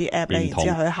歡迎嗰啲 app 咧，然之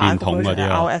後佢下一個 version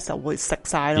iOS 就會食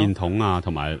晒咯。電筒啊，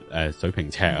同埋水平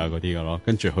尺啊嗰啲噶咯，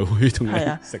跟住佢會同你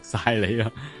食晒你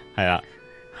咯，係啊。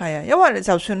係啊，因為你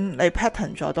就算你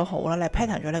pattern 咗都好啦，你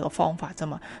pattern 咗呢個方法啫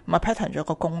嘛，唔係 pattern 咗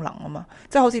個功能啊嘛，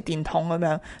即係好似電筒咁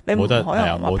樣，你唔可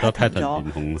能話 pattern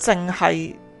咗，淨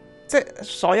係即係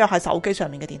所有喺手機上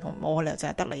面嘅電筒，冇可能淨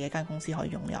係得你一間公司可以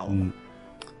擁有。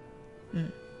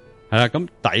係啦，咁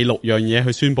第6樣嘢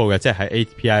佢宣布嘅，即係喺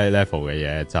API level 嘅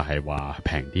嘢，就係話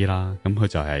平啲啦。咁佢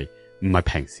就係唔係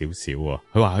平少少喎？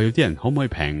佢話佢有啲人可唔可以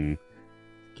平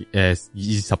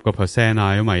20%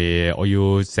 啊？因為我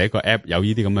要寫個 app 有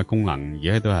呢啲咁嘅功能，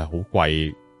而家都係好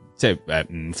貴，即係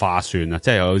唔划算啊！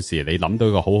即係有時你諗到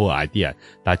一個好好嘅 idea，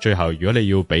 但係最後如果你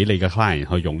要俾你嘅 client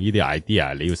去用呢啲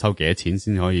idea， 你要收幾多錢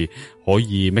先可以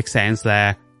make sense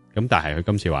咧？咁但係佢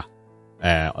今次話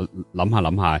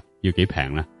諗下要幾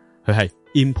平咧？佢係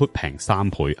input 平3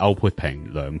倍 ，output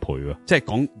平2倍喎，即係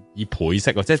講以倍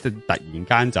式喎，即係突然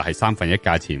間就係1/3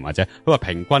價錢，或者佢話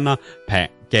平均啦，平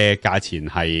嘅價錢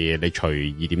係你除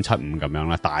 2.75 咁樣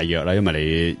啦，大約啦，因為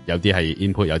你有啲係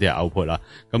input， 有啲係 output 啦，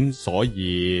咁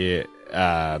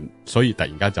所以突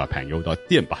然間就平咗好多，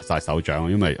啲人白晒手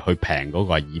掌，因為佢平嗰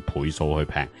個係以倍數去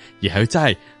平，而係佢真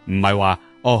係唔係話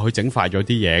佢整快咗啲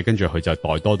嘢，跟住佢就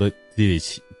袋多啲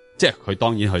錢，即係佢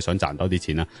當然佢想賺多啲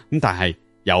錢啦，咁但係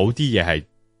有啲嘢係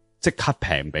即刻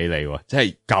平俾你喎，即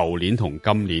係舊年同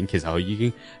今年其實佢已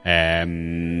經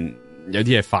有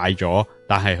啲嘢快咗，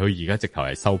但係佢而家直頭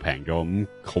係收平咗，咁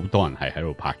好多人係喺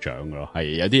度拍掌噶咯，係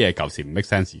有啲嘢舊時唔 make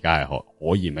sense， 而家係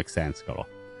可以 make sense 噶咯，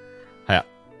係啊。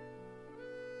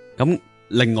咁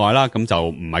另外啦，咁就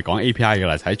唔係講 API 噶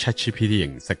啦，就喺 ChatGPT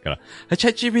形式噶啦。喺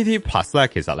ChatGPT Plus 咧，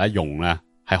其實咧用咧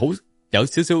係好有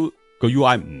少少個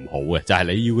UI 唔好嘅，就係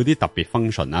你要嗰啲特別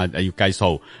function 啦，你要計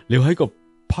數，你要喺個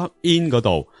plugin 嗰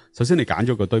度。首先你揀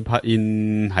咗個堆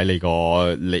plugin 喺你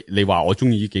個你話我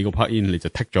中意呢幾個 plugin， 你就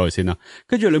剔咗佢先啦。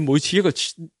跟住你每次一個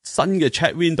新嘅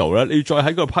chat window 咧，你要再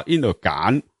喺個 plugin 度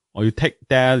揀，我要剔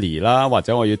daily 啦，或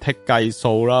者我要剔計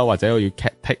數啦，或者我要剔。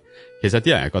其實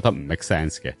啲人係覺得唔 make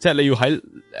sense 嘅，即係你要喺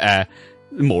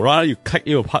無啦啦要 click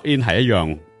呢個 plugin 係一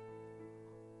樣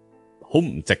好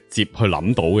唔直接去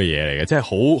諗到嘅嘢嚟嘅，即係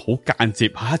好間接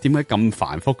吓，點解咁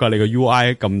繁複噶？你個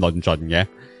UI 咁論盡嘅？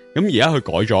咁而家佢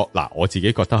改咗，嗱，我自己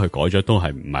覺得佢改咗都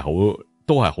係唔係好，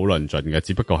都係好論盡嘅，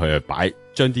只不過佢係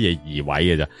將啲嘢移位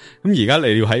嘅啫。咁而家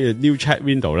你要喺 New Chat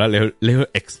Window 咧，你去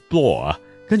Explore 啊，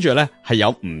跟住咧係有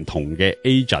唔同嘅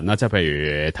agent 啦，即係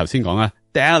譬如頭先講啦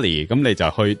Daily， 咁你就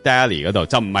去 Daily 嗰度，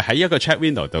就唔係喺一個 Chat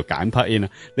Window 度揀 plugin 啦，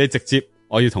你直接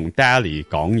我要同 Daily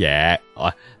講嘢，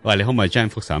喂，你可唔可以將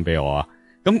幅相俾我啊？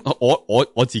咁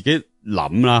我自己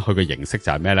諗啦，佢嘅形式就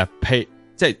係咩咧？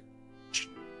即係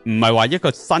唔係話一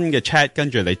個新嘅 chat， 跟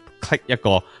住你 click 一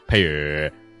個譬如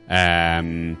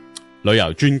旅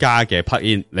遊專家嘅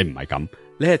plugin， 你唔係咁，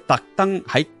你係特登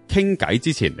喺傾偈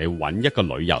之前，你揾一個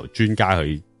旅遊專家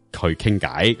去傾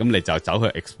偈，咁你就走去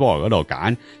Explore 嗰度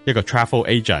揀一個 travel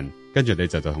agent， 跟住你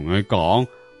就同佢講，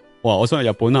我想去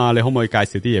日本啊，你可唔可以介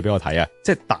紹啲嘢俾我睇啊？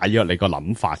即係大約你個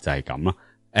諗法就係咁啦。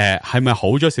係咪好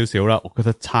咗少少啦？我覺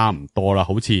得差唔多啦，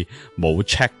好似冇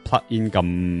check plugin 咁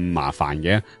麻煩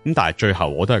嘅。咁但係最後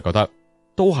我都係覺得，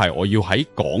都係我要喺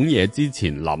講嘢之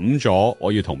前諗咗，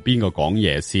我要同邊個講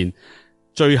嘢先。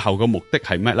最後個目的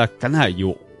係咩咧？梗係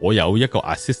要我有一個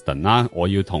assistant 啦，我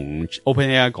要同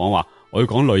OpenAI 講話，我要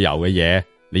講旅遊嘅嘢。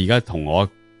你而家同我，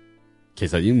其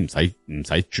實已經唔使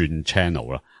轉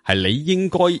channel 啦。係你應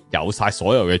該有晒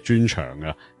所有嘅專長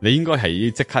噶，你應該係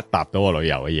即刻答到我旅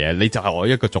遊嘅嘢，你就係我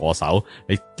一個助手，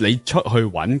你出去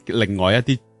揾另外一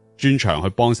啲專長去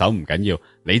幫手唔緊要，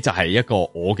你就係一個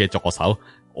我嘅助手，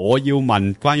我要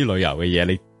問關於旅遊嘅嘢，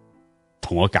你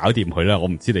同我搞掂佢啦，我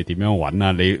唔知你點樣揾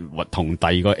啊，你同第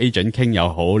二個 agent 傾又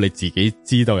好，你自己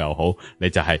知道又好，你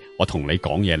就係我同你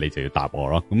講嘢，你就要答我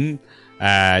咯，咁。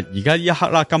而家呢一刻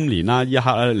啦，今年啦，呢一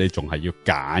刻咧，你仲係要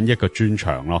揀一個專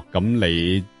長咯。咁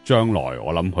你將來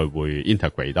我諗佢會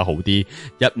integrate 得好啲，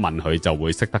一問佢就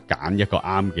會識得揀一個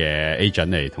啱嘅 agent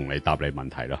嚟同你答你問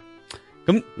題咯。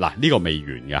咁嗱，呢個未完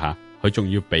嘅吓，佢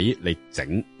仲要俾你整，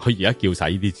佢而家叫晒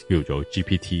呢啲叫做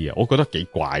GPT 啊，我覺得幾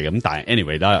怪咁。但係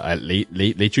anyway 啦，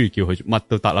你中意叫佢乜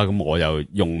都得啦。咁我又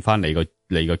用翻你個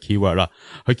keyword 啦。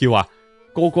佢叫話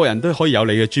個人都可以有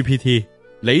你嘅 GPT。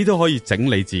你都可以整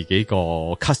你自己個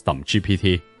custom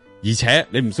GPT， 而且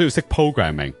你唔需要識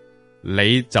programming，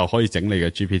 你就可以整你嘅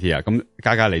GPT 啊。咁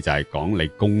加你就係講你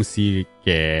公司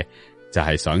嘅就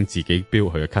係想自己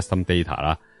build 佢嘅 custom data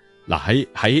啦。嗱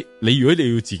喺你如果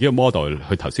你要自己嘅 model，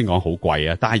 佢頭先講好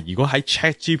貴啊，但係如果喺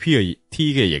ChatGPT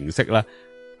嘅形式咧，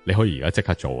你可以而家即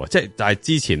刻做啊，即係就係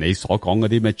之前你所講嗰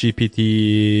啲咩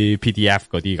GPT PDF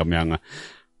嗰啲咁樣啊。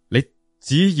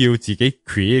只要自己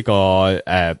create 個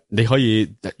你可以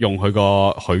用佢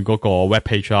嗰個 web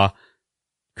page 啦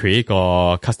 ，create 個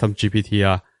custom GPT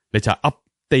啦，你就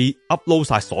upload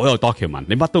晒所有 document，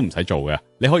 你乜都唔使做嘅，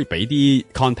你可以俾啲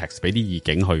context， 俾啲意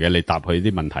境去嘅，你答佢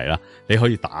啲問題啦，你可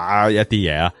以打一啲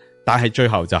嘢啦，但係最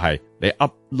後就係你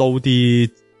upload 啲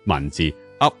文字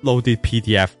 ，upload 啲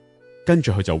PDF。跟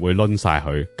住佢就會掄晒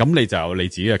佢，咁你就有你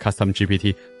自己嘅 custom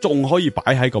GPT， 仲可以擺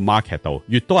喺個 market 度，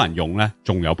越多人用咧，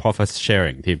仲有 profit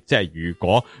sharing 添。即係如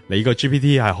果你個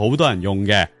GPT 係好多人用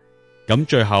嘅，咁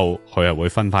最後佢係會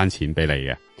分翻錢俾你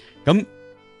嘅。咁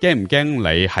驚唔驚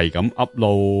你係咁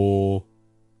upload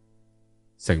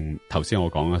成頭先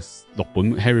我講啦，6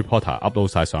本 Harry Potter upload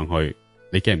晒上去，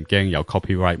你驚唔驚有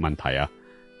copyright 問題啊？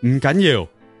唔緊要。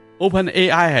OpenAI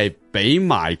係俾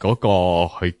埋嗰個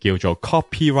佢叫做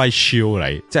copyright shield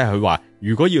你，即係佢話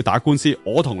如果要打官司，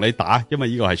我同你打，因為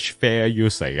呢個係 fair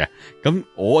use 嚟嘅，咁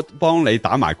我幫你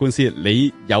打埋官司，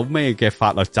你有咩嘅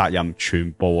法律責任，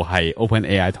全部係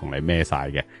OpenAI 同你孭晒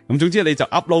嘅。咁總之你就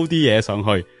upload 啲嘢上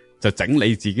去，就整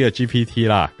你自己嘅 GPT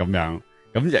啦，咁樣。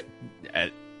咁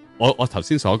我頭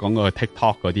先所講嗰個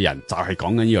TikTok 嗰啲人就係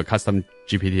講緊呢個 custom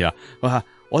GPT 啦。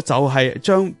我就係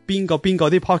將邊個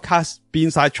啲 podcast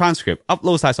變晒 transcript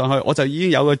upload 晒上去，我就已經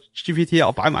有個 GPT，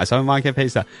 我擺埋上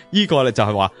marketplace。呢個咧就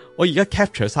係話我而家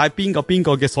capture 晒邊個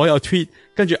嘅所有 tweet，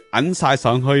 跟住揞晒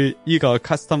上去呢個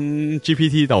custom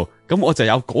GPT 度，咁我就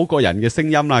有嗰個人嘅聲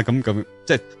音啦。咁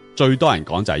即係最多人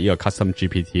講就係呢個 custom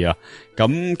GPT 啦。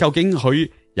咁究竟佢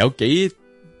有幾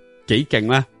勁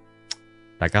咧？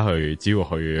大家只要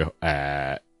去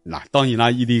嗱，當然啦，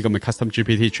呢啲咁嘅 custom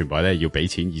GPT 全部咧要俾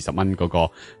錢20蚊嗰個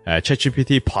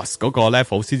ChatGPT Plus 嗰個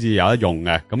level 先至有得用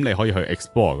嘅。咁你可以去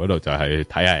Explore 嗰度就係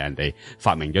睇下人哋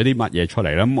發明咗啲乜嘢出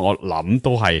嚟啦。咁我諗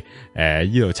都係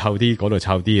呢度湊啲，嗰度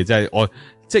湊啲嘅，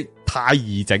即係太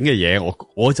易整嘅嘢，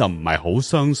我就唔係好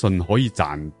相信可以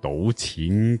賺到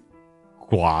錢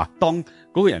啩。當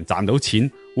嗰個人賺到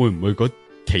錢，會唔會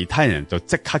其他人就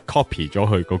即刻 copy 咗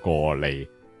佢嗰個嚟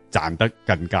賺得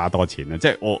更加多錢咧？即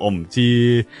係我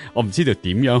唔知道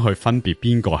點樣去分別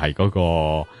邊個係嗰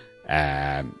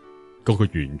個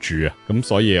原著啊。咁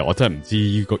所以我真係唔知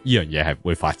呢樣嘢係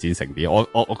會發展成點。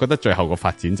我覺得最後個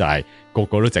發展就係個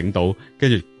個都整到，跟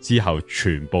住之後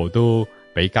全部都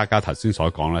俾嘉頭先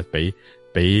所講啦，俾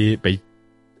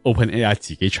OpenAI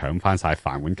自己搶翻晒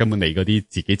飯碗，根本你嗰啲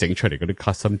自己整出嚟嗰啲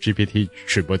custom GPT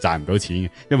全部賺唔到錢嘅，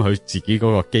因為佢自己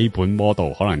嗰個基本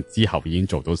model 可能之後已經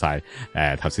做到晒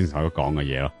頭先所講嘅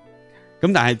嘢咯。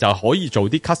咁但係就可以做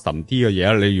啲 custom 啲嘅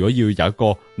嘢啦。你如果要有一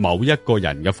個某一個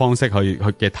人嘅方式去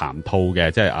嘅談吐嘅，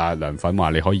即係阿梁粉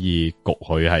話你可以焗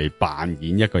佢係扮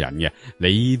演一個人嘅，你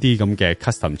呢啲咁嘅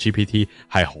custom GPT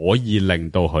係可以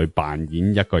令到佢扮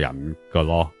演一個人嘅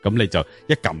咯。咁你就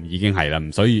一撳已經係啦，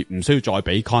唔需要再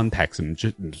俾 context，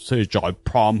 唔需要再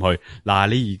prompt 佢。嗱，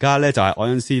你而家咧就係愛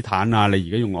因斯坦啊，你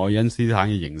而家用愛因斯坦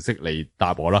嘅形式嚟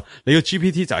答我啦。你個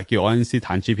GPT 就係叫愛因斯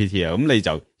坦 GPT 啊，咁你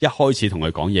就一開始同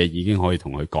佢講嘢已經可以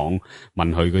同佢講，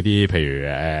問佢嗰啲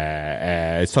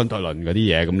譬如相對論嗰啲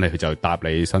嘢，咁佢就答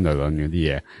你相對論嗰啲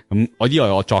嘢。咁我呢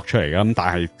個我作出嚟㗎，咁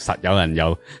但係實有人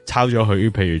又抄咗佢，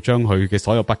譬如將佢嘅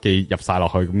所有筆記入晒落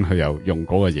去，咁佢又用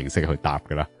嗰個形式去答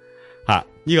噶啦。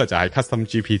呢個就係 custom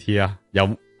GPT 啊。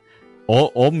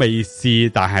我未試，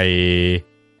但係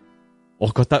我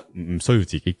覺得唔需要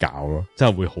自己搞咯，即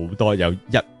係會好多有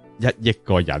一億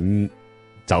個人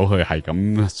走去係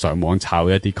咁上網抄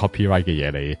一啲 copyright 嘅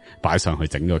嘢嚟擺上去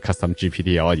整個 custom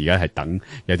GPT。我而家係等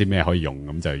有啲咩可以用，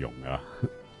咁就用噶啦。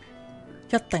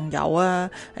一定有啊！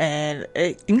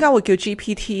點解會叫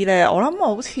GPT 咧？我諗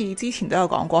我好似之前都有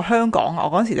講過，香港我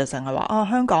嗰陣時就淨係話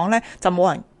香港咧就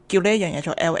冇人叫呢一樣嘢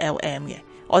做 LLM 嘅。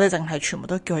我哋淨係全部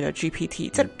都叫佢做 GPT，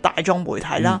即係大眾媒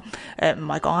體啦。唔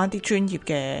係講一啲專業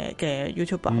嘅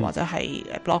YouTuber 或者係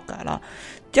blogger 啦。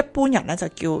一般人咧就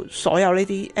叫所有呢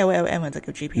啲 LLM 就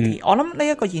叫 GPT。我諗呢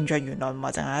一個現象原來唔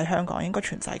係淨係喺香港，應該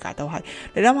全世界都係。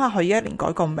你諗下，佢而家連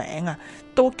改個名啊，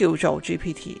都叫做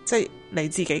GPT，即係你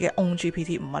自己嘅 own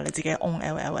GPT，唔係你自己嘅 own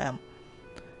LLM。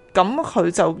咁佢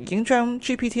就已經將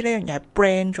GPT 呢樣嘢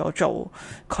brand 咗做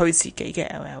佢自己嘅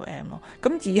LLM 咯。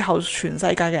咁以後全世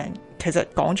界嘅人其實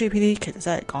講 GPT 其實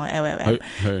真係講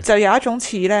LLM， 就有一種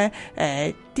似咧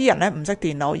啲人咧唔識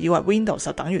電腦，以為 Windows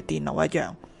就等於電腦一樣，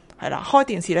係啦。開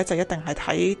電視咧就一定係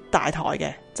睇大台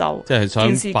嘅，就即係想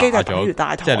電視機就等於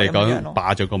大台，即係你講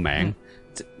霸咗個名。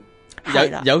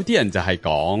有啲人就係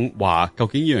講話，究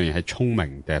竟呢樣嘢係聰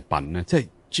明定係笨咧？即係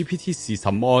GPT 是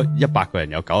什麼？100個人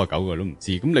有99個都唔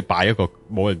知，咁你擺一個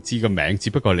冇人知個名，只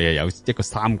不過你係有一個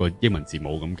3個英文字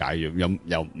母咁解，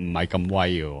又唔係咁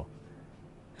威嘅。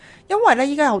因為咧，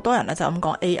依家有好多人咧就咁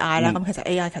講 AI 啦，咁其實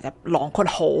AI 其實囊括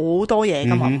好多嘢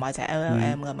噶嘛，唔係淨係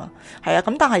LLM 噶嘛，係啊，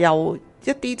咁但係有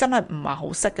一啲真係唔係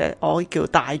好識嘅，我叫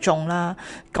大眾啦，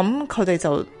咁佢哋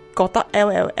就覺得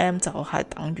LLM 就係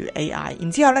等於 AI，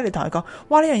 然之後咧你同佢講，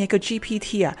哇，呢樣嘢叫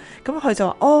GPT 啊，咁佢就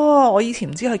話我以前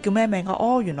唔知佢叫咩名啊，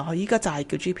原來佢依家就係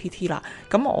叫 GPT 啦，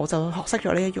咁我就學識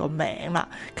咗呢一個名啦，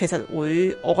其實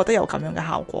我覺得有咁樣嘅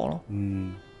效果咯。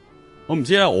我唔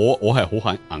知咧，我係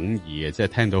好肯意嘅，即係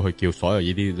聽到佢叫所有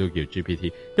呢啲都叫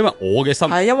GPT， 因為我嘅心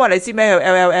係因為你知咩叫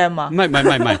LLM 啊？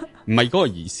唔係嗰個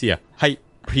意思啊，係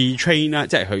pre-train 啦，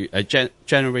即係佢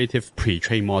generative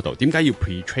pre-train model。點解要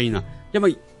pre-train 啊？因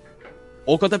為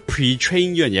我覺得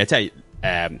pre-train 呢樣嘢即係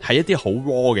係一啲好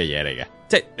raw 嘅嘢嚟嘅，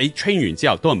即係你 train 完之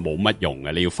後都係冇乜用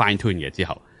嘅，你要 fine tune 嘅之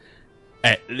後。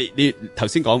你頭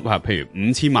先講話，譬如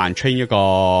5000萬 train 一個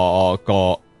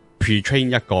pre-train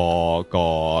一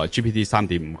個 GPT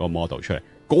 3.5個 model 出嚟，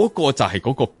嗰個就係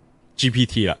嗰個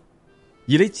GPT 啦。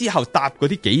而你之後搭嗰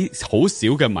啲幾好少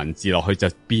嘅文字落去，就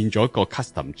變咗一個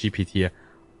custom GPT 咧。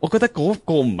我覺得嗰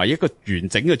個唔係一個完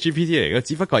整嘅 GPT 嚟嘅，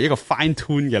只不過係一個 fine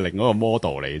tune 嘅另一個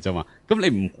model 嚟嘅啫嘛。咁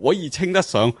你唔可以稱得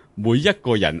上每一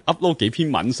個人 upload 幾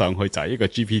篇文上去就係一個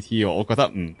GPT 喎。我覺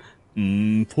得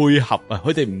唔配合啊，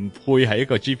佢哋唔配係一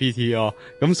個 GPT 咯。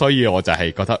咁所以我就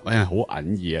係覺得好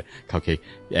隱意啊，求其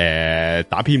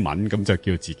打篇文咁就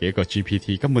叫自己一個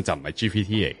GPT， 根本就唔係 GPT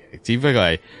嚟嘅，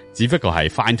只不過係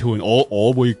fine tune。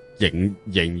我會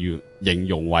形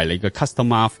容為你嘅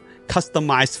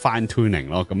customized fine tuning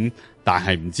咯。咁但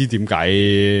係唔知點解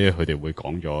佢哋會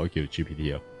講咗叫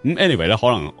GPT 咯。咁 anyway 咧，可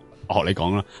能學你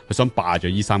講啦，佢想霸咗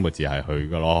呢3個字係佢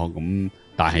㗎咯。咁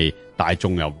但係大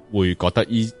眾又會覺得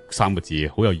呢3個字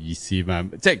好有意思咩？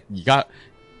即係而家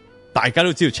大家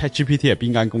都知道 ChatGPT 係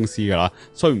邊間公司噶啦，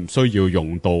需唔需要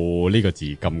用到呢個字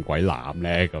咁鬼濫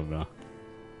咧？咁啦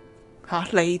吓，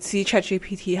你知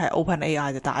ChatGPT 係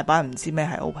OpenAI 就大班唔知咩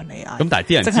係 OpenAI。咁但係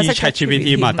啲人知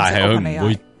ChatGPT 嘛，但係佢唔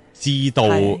會知道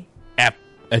app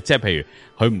即係譬如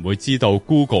佢唔會知道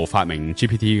Google 發明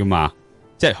GPT 噶嘛，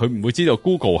即係佢唔會知道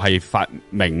Google 係發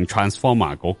明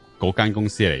Transformer 嗰間公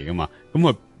司嚟噶嘛。咁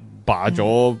佢霸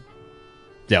咗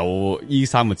有呢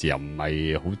3個字又唔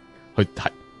係好去睇，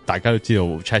大家都知道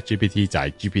ChatGPT 就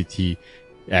係 GPT，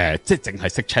即係淨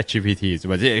係識 ChatGPT，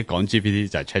 或者你講 GPT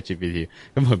就係 ChatGPT，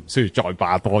 咁佢唔需要再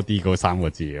霸多啲嗰3個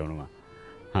字咁啦嘛。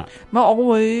唔係，我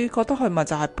會覺得佢咪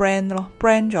就係 brand 咯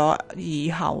，brand 咗以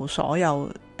後所有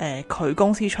佢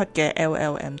公司出嘅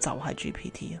LLM 就係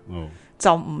GPT 啊。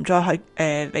就唔再係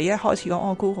你一開始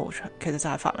講Google 其實就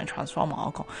係發明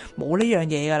Transformer 嗰個，冇呢樣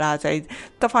嘢噶啦，就係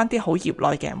得翻啲好業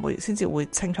內嘅人會先至會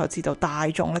清楚知道，大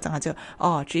眾咧淨係知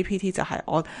道GPT 就係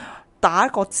我打一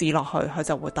個字落去，佢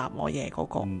就會答我嘢嗰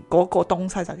個東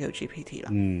西就叫 GPT 啦。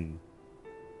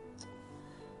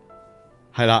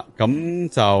係啦，咁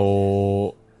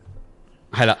就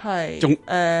係啦，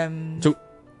仲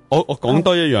我講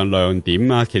多一樣亮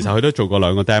點啊，其實佢都做過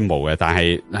2個 demo 嘅，但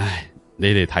係你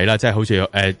哋睇啦，即係好似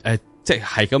即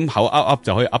係咁口噏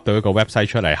就可以噏到一個 website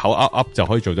出嚟，口噏就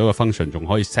可以做到個 function， 仲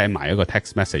可以 send 埋一個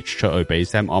text message 出去俾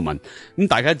Sam Altman。咁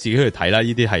大家自己去睇啦，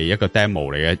呢啲係一個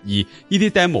demo 嚟嘅，而呢啲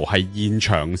demo 係現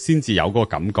場先至有嗰個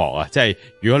感覺啊！即係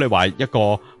如果你話一個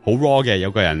好 raw 嘅，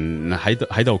有個人喺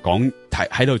度講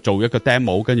喺度做一個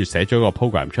demo， 跟住寫咗個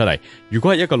program 出嚟。如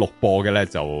果係一個錄播嘅咧，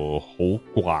就好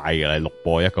怪嘅啦，錄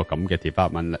播一個咁嘅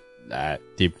development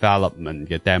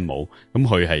嘅 demo， 咁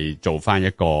佢係做翻一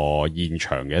個現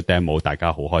場嘅 demo， 大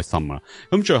家好開心啦。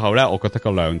咁最後咧，我覺得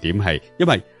個亮點係，因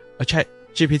為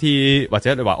ChatGPT 或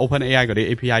者你話 OpenAI 嗰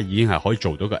啲 API 已經係可以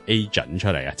做到個 agent 出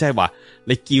嚟啊，即係話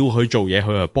你叫佢做嘢，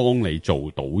佢係幫你做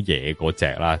到嘢嗰隻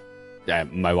啦。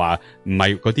唔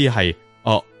係嗰啲係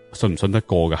信唔信得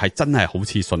過嘅，係真係好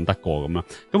似信得過咁啦。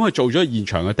咁佢做咗現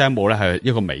場嘅 demo 咧，係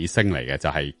一個尾聲嚟嘅，就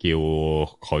係叫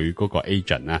佢嗰個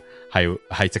agent 咧，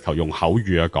係直頭用口語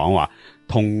去講話，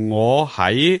同我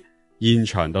喺現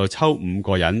場度抽5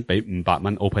個人，俾500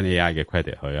蚊 OpenAI 嘅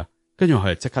credit 佢啊。跟住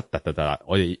佢就即刻突啦，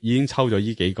我哋已經抽咗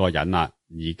呢幾個人啦，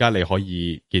而家你可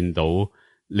以見到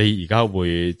你而家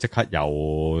會即刻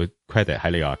有 credit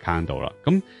喺你個 account 度啦。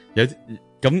咁有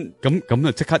咁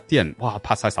就即刻啲人哇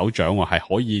拍晒手掌喎，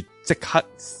係可以即刻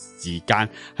時間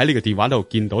喺你個電話度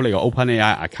見到你個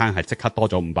OpenAI account 係即刻多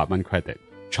咗500蚊 credit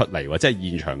出嚟喎，即係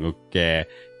現場嘅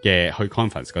去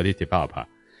conference 嗰啲 developer。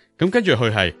咁跟住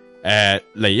佢係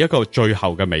嚟一個最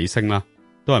後嘅尾聲啦，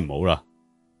都係冇啦，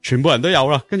全部人都有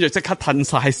啦，跟住即刻褪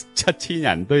晒1000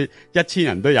人都1000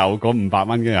人都有嗰500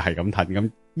蚊，跟住係咁褪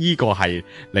咁。呢個係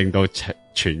令到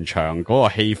全場嗰個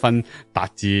氣氛達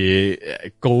至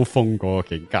高峰嗰個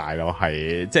境界咯，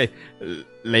係即係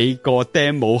你個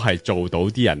demo 係做到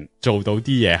啲人做到啲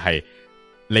嘢係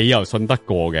你又信得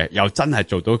過嘅，又真係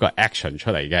做到個 action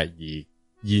出嚟嘅，而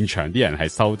現場啲人係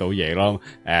收到嘢咯。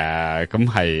咁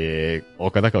係我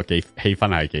覺得個氣氛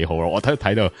係幾好咯，我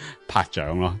睇到拍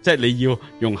掌咯，即係你要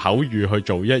用口語去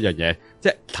做一樣嘢，即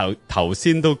係頭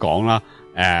先都講啦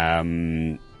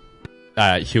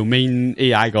，Humane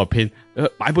AI 個篇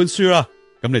買本書啦，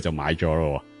咁你就買咗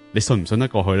咯。你信唔信得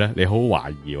過去咧？你好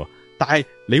懷疑，但係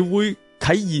你會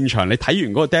喺現場，你睇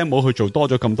完嗰個 demo 去做多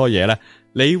咗咁多嘢咧，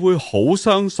你會好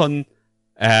相信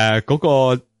嗰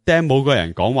個 demo 個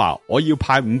人講話，我要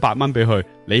派500蚊俾佢，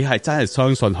你係真係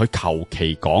相信佢求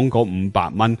其講嗰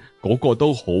500蚊，嗰個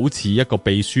都好似一個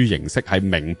秘書形式，係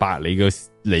明白你要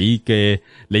嘅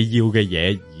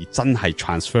嘢，而真係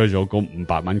transfer 咗嗰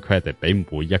500蚊 credit 俾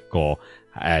每一個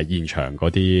現場嗰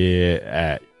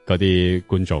啲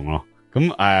觀眾咯。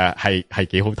咁係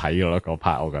幾好睇㗎咯，嗰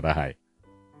part 我覺得係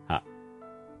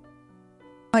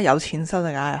有錢收就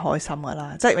梗係開心噶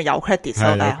啦，即係有 credit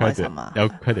收梗係開心啊，有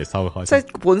credit 收開心，即係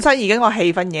本身已經個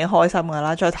氣氛已經開心噶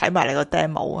啦，再睇埋你個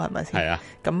demo 係咪先？係啊，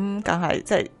咁梗係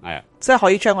即係係啊，即係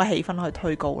可以將個氣氛去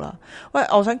推高啦。喂，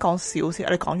我想講少少，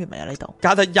你講完未啊？呢度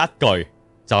加得一句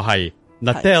就係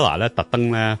Nadella 咧特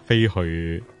登咧飛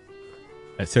去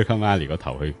Silicon Valley 個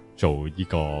頭去做呢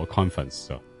個 conference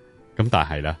咁但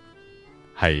係咧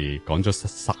係講咗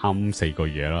3-4句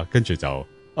嘢啦，跟住就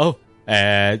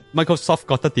Microsoft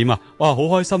覺得點啊？哇，好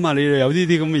開心啊！你哋有呢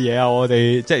啲咁嘅嘢啊！我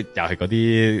哋即係又係嗰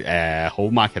啲好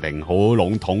marketing 好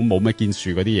籠統冇乜建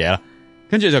樹嗰啲嘢啦。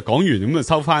跟住就講完咁就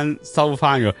收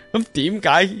翻㗎。咁點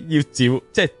解要照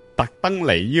即係特登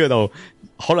嚟呢度？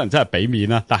可能真係俾面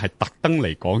啦，但係特登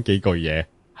嚟講幾句嘢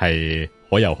係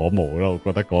可有可無咯。我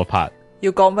覺得嗰 part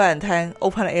要講俾人聽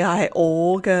 ，OpenAI 係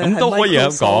我嘅，咁都可以咁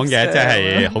講嘅，即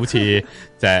係好似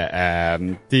即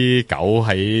係啲狗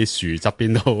喺樹側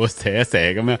邊度射一射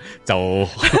咁樣，就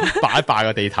霸一霸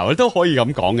個地頭，都可以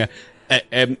咁講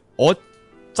嘅。我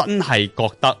真係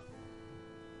覺得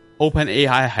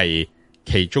OpenAI 係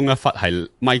其中一忽係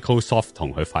Microsoft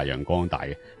同佢發揚光大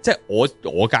嘅，即係我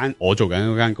做緊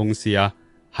嗰間公司啊，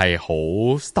係好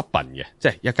stubborn 嘅，即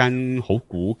係一間好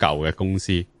古舊嘅公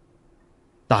司，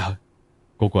但係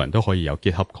個個人都可以有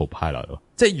GitHub Copilot 咯，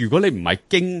即係如果你唔係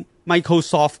經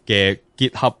Microsoft 嘅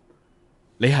GitHub，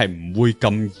 你係唔會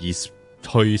咁易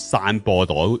去散播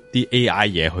到啲 AI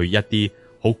嘢去一啲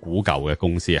好古舊嘅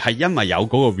公司，係因為有嗰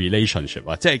個 relationship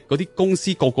啊，即係嗰啲公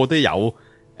司個個都有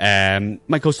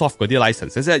Microsoft 嗰啲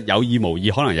license， 即係有意無意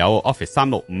可能有 Office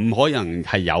 365，可能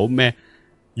係有咩？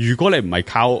如果你唔係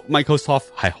靠 Microsoft，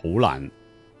 係好難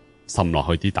滲落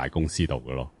去啲大公司度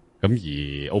嘅咯。咁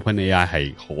而 OpenAI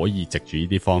係可以藉住呢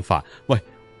啲方法，喂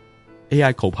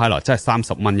AI Copilot 真係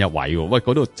30蚊一位喎，喂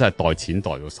嗰度真係袋錢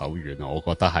袋到手軟啊！我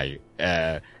覺得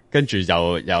係跟住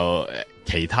又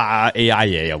其他 AI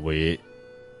嘢又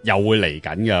會嚟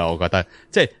緊㗎。我覺得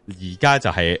即係而家就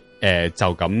係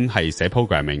就咁係寫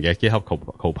programming 嘅 GitHub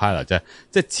Copilot 啫，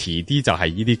即係遲啲就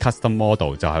係呢啲 custom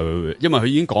model 就係因為佢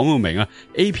已經講到明啊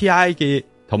API 嘅。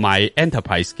同埋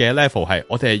enterprise 嘅 level 係，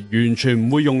我哋係完全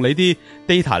唔會用你啲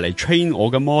data 嚟 train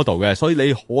我嘅 model 嘅，所以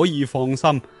你可以放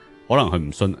心。可能佢唔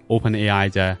信 OpenAI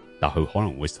啫，但佢可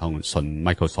能會信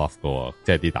Microsoft 嘅，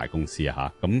即係啲大公司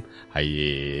啊吓。咁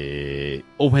係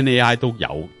OpenAI 都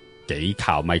有幾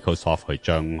靠 Microsoft 去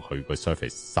將佢個 service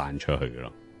散出去嘅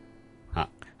咯。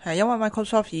係因為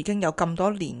Microsoft 已經有咁多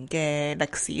年嘅歷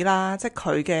史啦，即係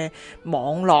佢嘅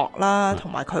網絡啦，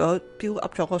同埋佢個 build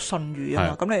up 咗個信譽啊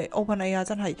嘛。咁你 OpenAI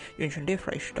真係完全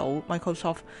leverage 到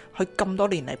Microsoft 佢咁多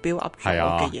年嚟 build up 咗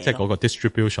嘅嘢。即係嗰個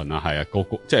distribution 啊，係啊，個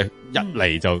即係一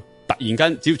嚟就突然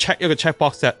間只要 check 一個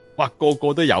checkbox， 哇，個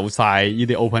個都有晒呢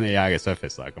啲 OpenAI 嘅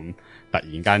service 啊，咁突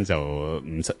然間就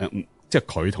唔即係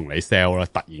佢同你 sell 啦，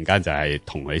突然間就係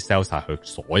同你 sell 晒佢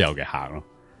所有嘅客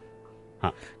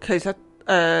咯。其實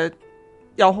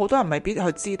有好多人未必去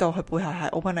知道佢背後係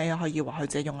OpenAI 可以話佢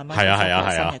自己用緊乜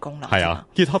新嘅功能。係啊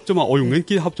GitHub 啫嘛，我用緊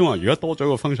GitHub 啫嘛，如果多咗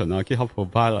個 function 啊 GitHub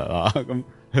Copilot 啊，咁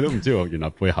佢都唔知道原來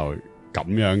背後咁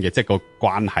樣嘅，即係個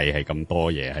關係係咁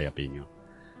多嘢喺入邊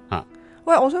嘅。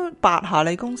喂，我想白下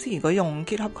你公司如果用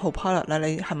GitHub Copilot 咧，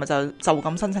你係咪就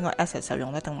咁申請個 access 就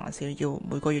用咧，定還是要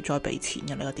每個月再俾錢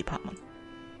嘅呢個 department？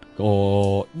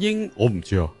我唔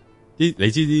知啊。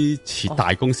你知啲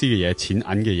大公司嘅嘢、錢銀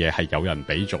嘅嘢係有人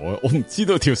俾咗，我唔知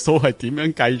道條數係點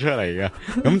樣計出嚟嘅。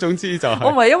咁總之就係我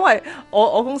唔係因為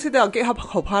我公司都有 GitHub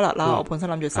Copilot 啦，我本身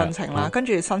諗住申請啦，跟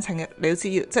住申請嘅你都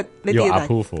知要即係呢啲要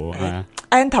approve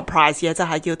enterprise 嘅就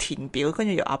係要填表，跟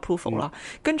住要 approve 啦，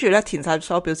跟住咧填晒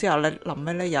所有表之後咧，臨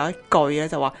尾咧有一句咧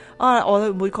就話我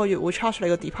哋每個月會 charge 你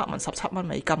個 department 17蚊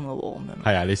美金嘅喎，咁樣。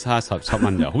係啊，你差17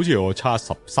蚊就好似我差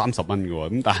30蚊嘅喎，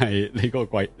咁但係你個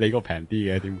貴，你個平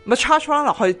啲嘅點？咪 charge 翻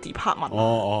落去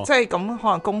department，即係咁可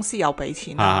能公司有俾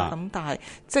錢啦，咁但係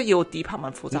即係要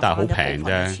department 負責。但係好平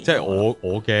啫，即係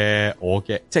我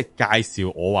嘅即係介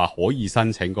紹我話可以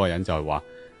申請嗰個人就係話。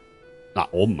嗱，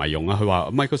我唔係用啊，佢話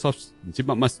Microsoft 唔知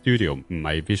乜 Studio 唔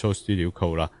係 Visual Studio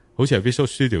Code 啦，好似係 Visual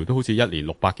Studio 都好似1年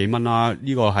600幾蚊啦，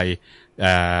呢個係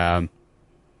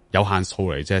有限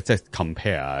數嚟啫，即係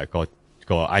compare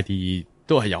個 IDE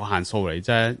都係有限數嚟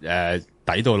啫，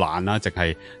抵到爛啦，淨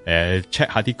係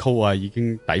check 下啲 code 啊，已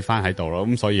經抵翻喺度咯，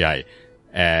咁所以係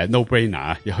no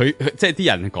brainer，佢即係啲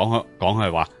人講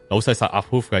係話老細實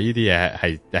approve 嘅呢啲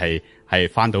嘢係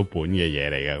翻到本嘅嘢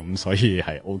嚟嘅，咁所以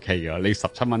係 OK 嘅。你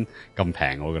17蚊咁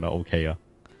平，我覺得 OK 咯。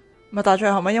咪但係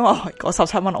最後尾因為嗰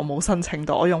17蚊我冇申請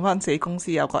到，我用翻自己公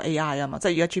司有個 AI 啊嘛，即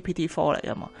係而家 GPT-4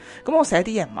 嚟啊嘛。咁我寫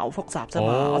啲嘢唔係好複雜啫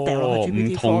嘛，我掉落去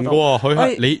GPT-4 唔同度。喎，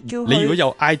佢你如果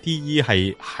有 IDE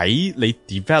係喺你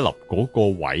develop 嗰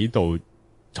個位度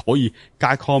可以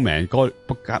加 comment，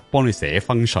幫你寫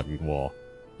function 嘅喎。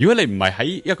如果你唔係喺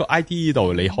一個 IDE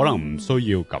度，你可能唔需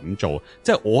要咁做。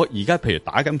即係我而家譬如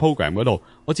打緊 program 嗰度，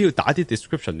我只要打啲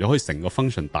description 就可以成個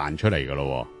function 彈出嚟噶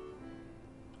咯。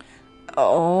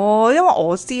哦，因為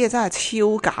我知嘅真係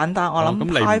超簡單，我諗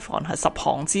Python 係10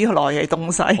行之內嘅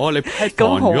東西。你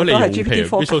Python 如果你用譬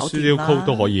如 Visual Studio Code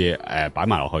都可以擺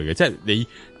埋落去嘅，即係你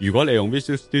如果你用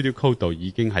Visual Studio Code 度已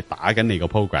經係打緊你個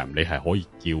program，你係可以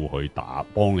叫佢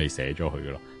幫你寫咗佢嘅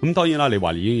咯。咁當然啦，你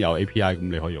話你已經有 API，咁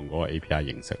你可以用嗰個 API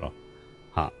形式咯。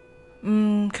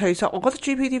其實我覺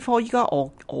得 GPT-4 依家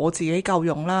我自己夠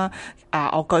用啦。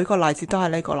我舉個例子都係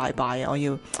呢個禮拜我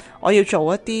要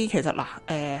做一啲其實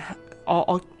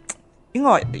我應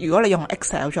該如果你用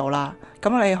Excel 做啦，咁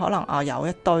你可能有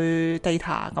一堆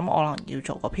data，咁我可能要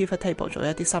做個 pivot table 做一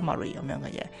啲 summary 咁樣嘅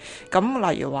嘢。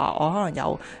咁例如話我可能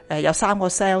有3個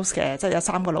sales 嘅，即係有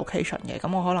3個 location 嘅，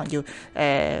咁我可能要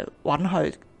揾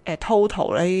佢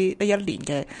total 呢一年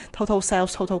嘅 total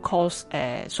sales、total cost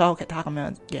所有其他咁樣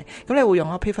嘅，咁你會用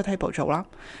一個 pivot table 做啦。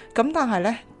咁但係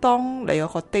咧，當你嗰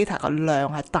個 data 嘅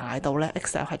量係大到咧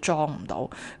Excel 係裝唔到，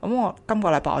咁我今個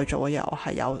禮拜我做嘅嘢，我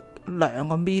係有2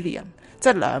個 million， 即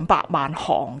係200萬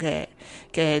行嘅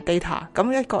data。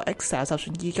咁一個 Excel 就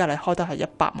算依家你開得係100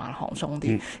萬行鬆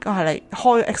啲，咁係你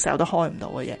開 Excel 都開唔到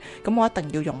嘅嘢。咁我一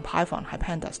定要用 Python 喺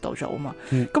Pandas 度做啊嘛。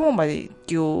咁我咪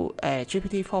叫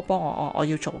GPT-4 幫我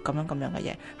要做咁樣嘅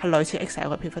嘢，係類似 Excel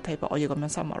嘅 pivot table， 我要咁樣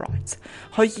summarize，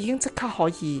 佢已經即刻可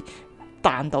以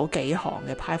彈到幾行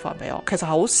嘅 Python 俾我，其實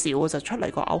好少就出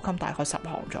嚟個 outcome 大概10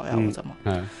行左右嘅啫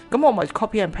嘛。咁我咪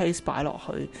copy and paste 擺落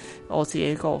去我自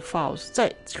己個 file， 即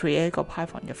係 create 一個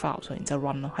Python 嘅 file， 然之後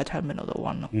run 咯，喺 terminal 度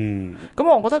run 咯。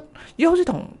咁我覺得好似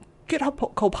同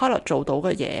GitHub Copilot 做到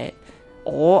嘅嘢，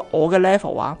我嘅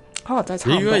level 可能真係差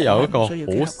唔多。如果有一個好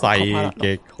細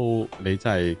嘅 code， 你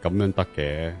真係咁樣得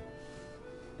嘅。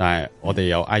但係我哋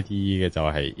有 IDE 嘅就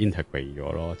係 integrate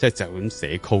咗咯，即係就咁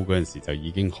寫 code 嗰陣時就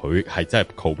已經佢係真係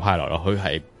Copilot 咯，佢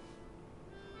係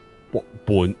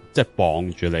即係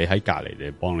傍住你喺隔籬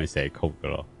嚟幫你寫 code 噶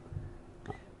咯。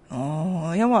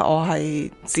因為我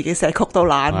係自己寫 code 都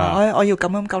懶啊，我要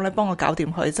咁你幫我搞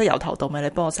掂佢，即係由頭到尾你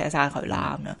幫我寫晒佢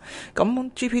啦咁樣。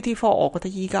咁 GPT-4 我覺得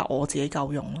依家我自己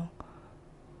夠用咯。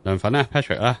梁粉咧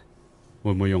Patrick 咧，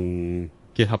會唔會用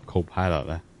GitHub Copilot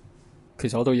咧？其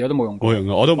實我到而家都冇用過，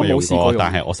我都冇用過，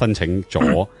但係我申請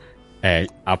咗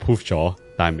approve 咗，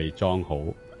但係未裝好，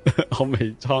我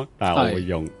未裝，但係我會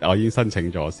用，我已經申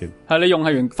請咗先。係你用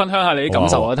係完分享下你啲感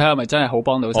受，我睇下係咪真係好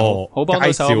幫到手，好幫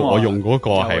到手。介紹我用嗰個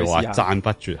係話讚不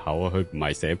絕口啊，佢唔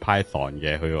係寫 Python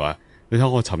嘅，佢話你睇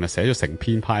我尋日寫咗成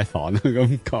篇 Python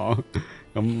咁講，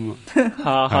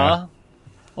咁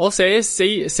我寫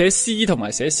C 同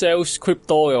埋寫 Shell script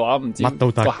多嘅話，唔知乜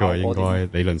都得㗎，應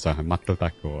該理論上係乜都得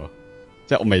㗎。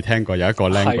即係我未聽過有一個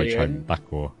language 唔得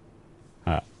嘅，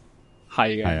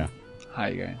係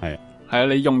啊，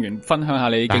你用完分享下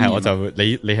你經驗。但係我就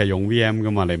你係用 VM 噶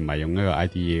嘛，你唔係用一個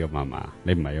IDE 噶嘛，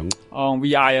你唔係用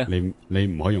VI 啊，你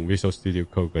唔可以用 Visual Studio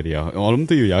Code 嗰啲啊，我諗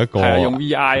都要有一個用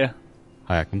VI 啊，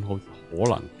係啊，咁好可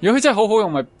能。如果佢真係好好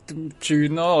用，咪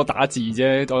轉咯，我打字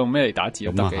啫，我用咩嚟打字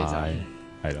都得嘅，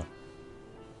係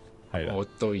咯，我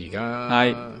到而家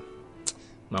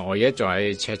唔係，我而家仲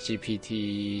喺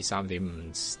ChatGPT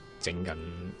 3.5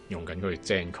用緊佢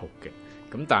精曲嘅，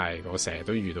咁但係我成日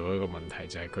都遇到一個問題，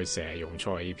就係佢成日用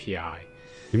錯 API。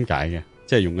點解嘅？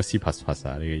即係用咗 C++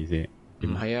 啊？呢個意思？唔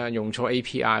係啊，用錯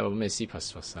API 咩 C++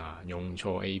 啊？用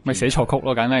錯 API 咪寫錯曲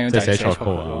咯，簡單即係寫錯曲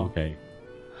啊。OK，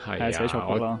 係啊，寫錯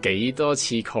曲咯。我幾多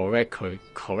次 correct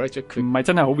咗佢，唔係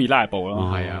真係好 reliable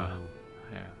咯。係啊。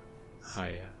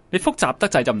你複雜得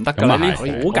滯就唔得噶啦，你好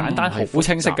簡單好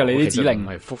清晰噶，你啲指令唔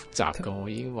係複雜噶，我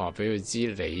已經話俾佢知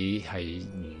你係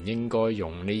唔應該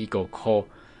用呢個 call，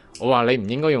 我話你唔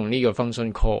應該用呢個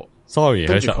function call。sorry，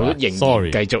 跟住佢都仍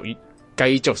然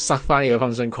繼續塞翻呢個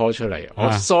function call 出嚟。我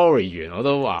sorry 完我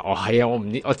都話係啊，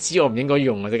我知我唔應該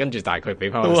用嘅，跟住大概俾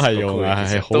翻都係用啊，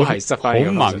都係塞翻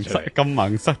好蒙塞咁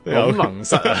蒙塞，好蒙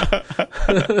塞啊！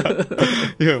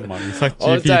呢個蒙塞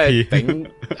GPT 我真係頂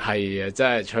係啊！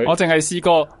真係我淨係試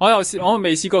過，我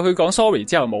未試過佢講 sorry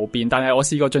之後冇變，但係我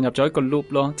試過進入咗一個 loop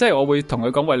咯，即係我會同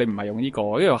佢講，喂，你唔係用呢個，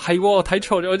跟住係睇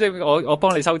錯咗，即係我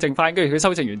幫你修正翻，跟住佢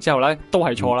修正完之後咧都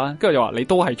係錯啦，跟住就話你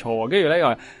都係錯，跟住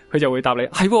咧佢就會答你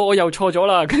係我又錯咗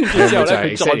啦，跟住之後咧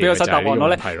佢再俾個新答案我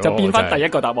咧，就變翻第一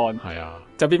個答案，係啊，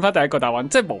就變翻第一個答案，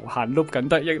即係無限 loop 緊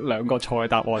得1-2個錯嘅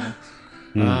答案。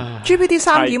GPT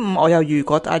 3.5我有遇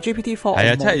過，但係 GPT 4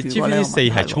係啊，即係係 GPT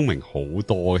 4係聰明好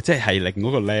多嘅，即係另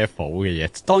嗰個 level 嘅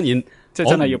嘢。當然，即係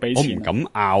真係要俾錢。我唔敢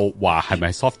拗話係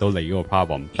咪 solve 到你嗰個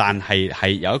problem，但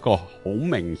係有一個好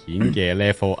明顯嘅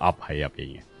level up 喺入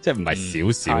邊嘅，即係唔係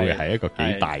少少嘅，係一個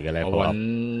幾大嘅 level up。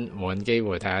我揾機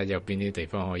會睇下有邊啲地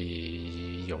方可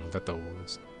以用得到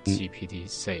GPT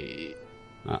 4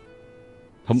啊。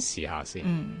咁試下先，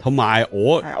同埋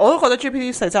我都覺得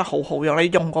GPT 4真係好好用，你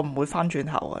用過唔會翻轉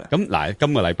頭噶啦。咁嗱，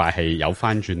今個禮拜係有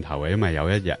翻轉頭嘅，因為有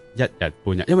一日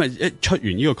半日，因為一出完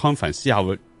呢個 conference 之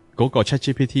後，嗰個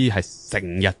ChatGPT 係成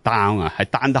日 down 啊，係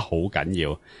down 得好緊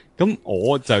要。咁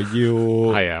我就要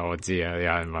係啊，我知啊，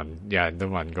有人都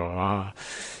問過啊，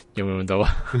用唔用到啊？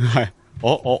係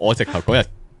我直頭嗰日，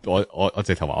我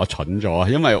直頭話我蠢咗，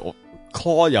因為我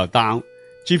call 又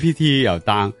down。GPT 又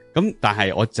down， 咁但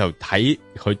係我就睇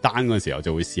佢 down 嗰時候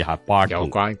就會試下 Bard 有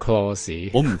關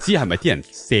clause， 我唔知係咪啲人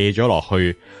卸咗落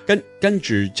去，跟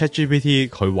住 ChatGPT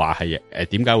佢話係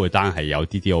點解會 down 係有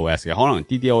DDoS 嘅，可能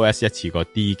DDoS 一次過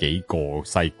D 幾個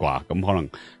西掛，咁可能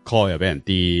call 又俾人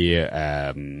D，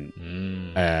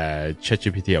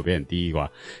 ChatGPT 又俾人 D 啩，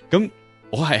咁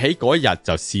我係喺嗰一日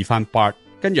就試翻 Bard，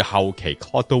 跟住後期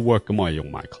Claude 都 work， 咁我係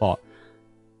用埋 Claude。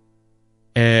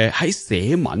喺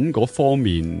寫文嗰方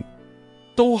面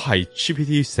都係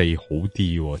GPT 4好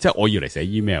啲，即係我要嚟寫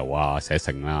email 啊，寫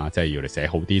成啦，即係要嚟寫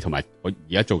好啲，同埋我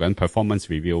而家做緊 performance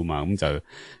review 嘛，咁就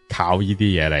靠呢啲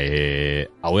嘢嚟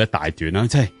嘔一大段啦。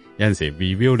即係有陣時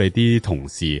review 你啲同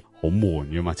事好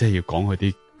悶噶嘛，即係要講佢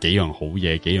啲幾樣好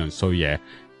嘢，幾樣衰嘢，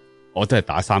我都係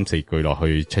打3-4句落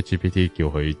去 ChatGPT 叫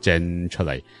佢 gen 出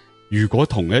嚟。如果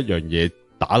同一樣嘢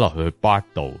打落去 Bard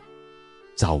度，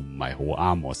就唔係好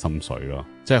啱我心水咯，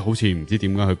即係好似唔知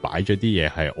點解佢擺咗啲嘢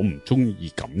係我唔中意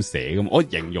咁寫咁，我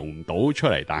形容唔到出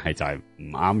嚟，但係就係唔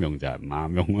啱用就係唔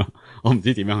啱用咯，我唔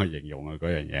知點樣去形容啊嗰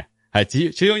樣嘢，係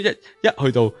始終一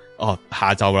去到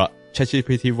下晝啦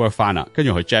 ，ChatGPT work 翻啦，跟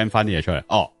住佢 gen 翻啲嘢出嚟，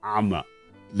啱啦，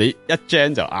你一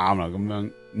gen 就啱啦，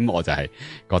咁我就係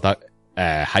覺得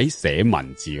喺寫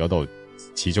文字嗰度，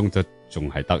始終都仲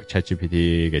係得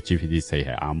ChatGPT 嘅 GPT 4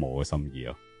係啱我嘅心意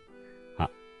咯。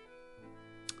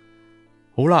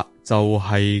好啦，就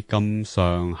係咁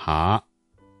上下，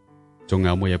仲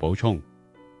有冇嘢補充？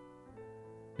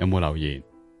有冇留言？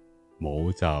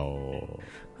冇就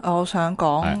我想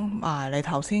講埋你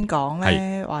頭先講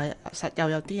咧，話實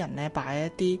有啲人咧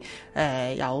擺一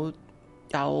啲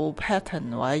有 pattern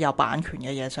或者有版權嘅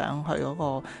嘢上去嗰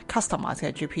個 customize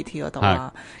嘅 GPT 嗰度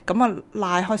啦。咁啊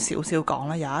拉開少少講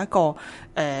啦，有一個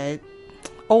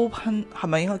Open 係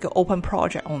咪應該叫 Open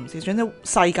Project？ 我唔知，總之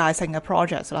世界性嘅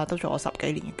project 啦，都做咗10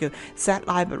幾年，叫 Set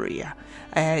Library 啊，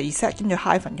而 Set 跟住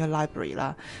hyphen 嘅 library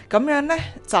啦。咁樣咧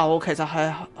就其實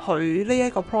係佢呢一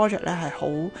個 project 咧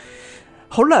係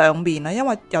好兩面啦，因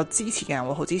為有支持嘅人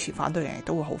會好支持，反對嘅人亦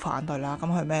都會好反對啦。咁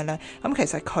佢咩咧？咁其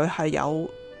實佢係有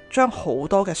將好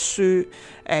多嘅書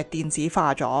電子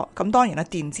化咗，咁當然咧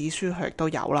電子書佢亦都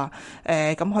有啦。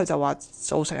咁佢就話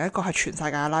造成一個係全世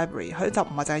界嘅 library， 佢就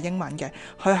唔係淨係英文嘅，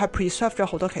佢係 preserve 咗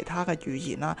好多其他嘅語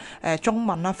言啦，中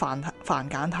文啦、繁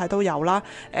簡體都有啦，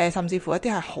甚至乎一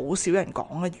啲係好少人講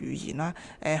嘅語言啦，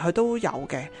佢都有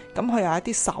嘅。咁佢有一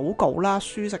啲手稿啦、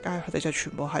書籍啊，佢哋就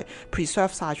全部係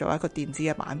preserve 晒咗一個電子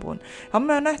嘅版本。咁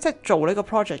樣咧，即係做呢個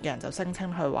project 嘅人就聲稱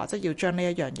佢話，即係要將呢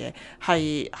一樣嘢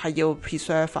係要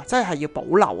preserve，即係要保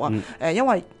留啊。因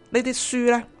為呢啲書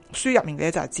咧，書入面嘅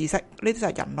嘢就係知識，呢啲就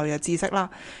係人類嘅知識啦。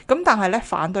咁但係咧，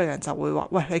反對人就會話，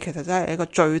喂，你其實真係一個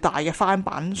最大嘅翻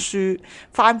版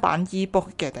e-book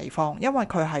嘅地方，因為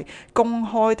佢係公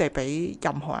開地俾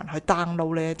任何人去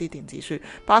download 呢一啲電子書，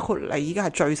包括你依家係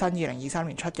最新2023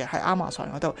年出嘅喺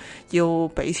Amazon 嗰度要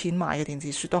俾錢買嘅電子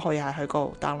書，都可以喺佢嗰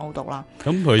度 download 到啦。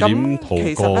咁佢點逃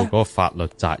過嗰個法律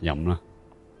責任啦？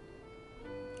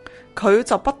佢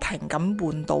就不停咁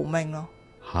換domain咯。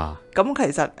咁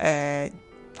其實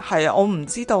係啊，我唔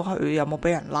知道佢有冇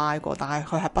俾人拉過，但係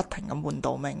佢係不停咁換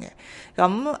domain嘅。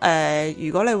咁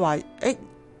如果你話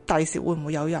第時會唔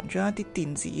會有人將一啲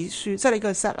電子書，即係呢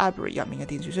個 set library 入面嘅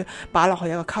電子書擺落去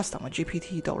一個 custom 嘅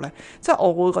GPT 度呢？即係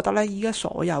我會覺得呢，依家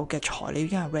所有嘅材料已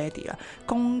經係 ready 啦，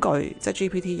工具即係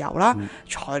GPT 有啦，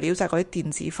材料就係嗰啲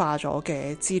電子化咗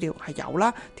嘅資料係有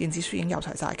啦，電子書已經有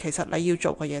齊晒。其實你要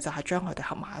做嘅嘢就係將佢哋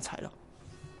合埋一齊咯。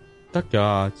得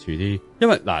噶，遲啲，因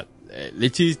為嗱，你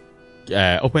知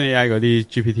OpenAI 嗰啲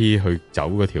GPT 去走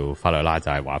嗰條法律啦，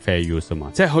就係話 fair use 啊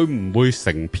嘛，即係佢唔會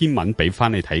成篇文俾翻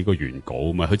你睇個原稿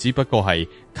啊嘛，佢只不過係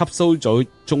吸收咗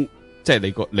即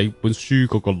係你本書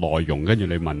嗰個內容，跟住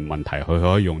你問問題，佢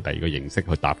可以用第二個形式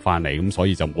去答翻你，咁所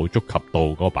以就冇觸及到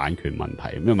嗰個版權問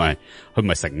題，因為佢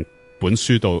咪成本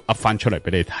書度噏翻出嚟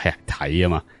俾你睇啊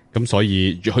嘛。咁所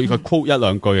以佢個 quote 一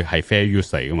兩句係 fair use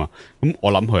嚟噶嘛，咁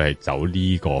我諗佢係走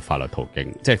呢個法律途徑，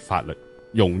即係法律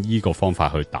用呢個方法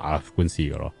去打官司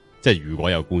噶咯，即係如果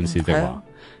有官司的話。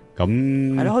咁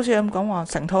係咯，好似咁講話，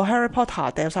成套 Harry Potter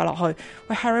掉晒落去，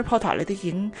喂 Harry Potter 呢啲已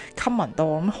經 common 到，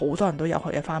咁好多人都有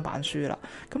佢嘅翻版書啦。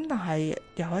咁但係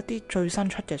有一啲最新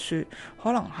出嘅書，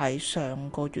可能係上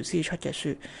個月先出嘅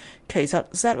書，其實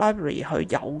Z Library 佢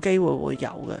有機會有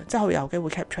嘅，即係佢有機會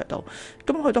capture 到，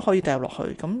咁佢都可以掉落去。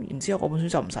咁然之後嗰本書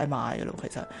就唔使買嘅咯，其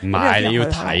實。唔係你要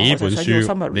睇本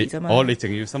書，你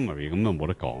淨要 summary 咁就冇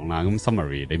得講啦。咁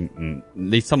summary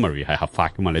你 summary 係合法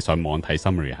噶嘛？你上網睇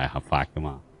summary 係合法噶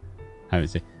嘛？係咪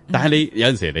先？但係你有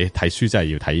陣時你睇書真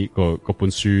係要睇嗰本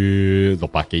書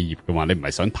600幾頁噶嘛？你唔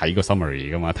係想睇個 summary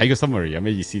噶嘛？睇個 summary 有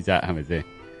咩意思啫？係咪先？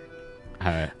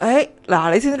係。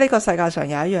嗱，你知唔知呢個世界上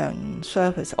有一樣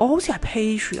service？ 我好似係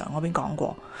Patreon 嗰邊講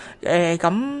過。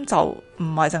咁就唔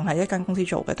係淨係一間公司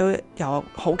做嘅，都有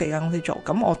好幾間公司做。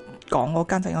咁我講嗰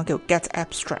間就應該叫 Get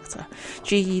Abstract 啊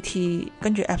 ，GET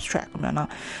跟住 Abstract 咁樣啦。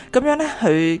咁樣咧，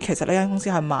佢其實呢間公司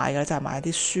係賣嘅就係賣一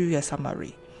啲書嘅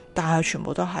summary。但係全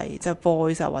部都係即係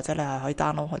voice 啊，或者你係可以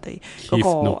download 佢哋嗰個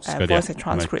voice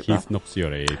transcript 啦。notes 要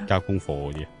你交功課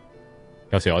嗰啲，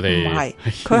有時我哋唔係，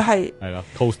佢係係啦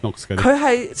 ，post notes 嗰啲。佢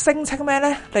係聲稱咩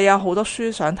咧？你有好多書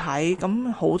想睇，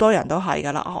咁好多人都係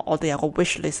噶啦。我哋有個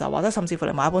wish list 啊，或者甚至乎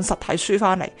你買一本實體書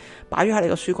翻嚟，擺咗喺你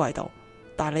個書櫃度，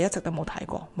但係你一直都冇睇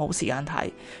過，冇時間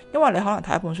睇，因為你可能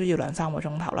睇一本書要2-3個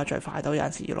鐘頭啦，最快都有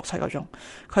陣時要6-7個鐘。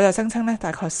佢就聲稱咧，大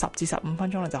概10至15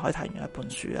分鐘你就可以睇完一本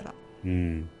書噶啦。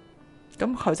嗯。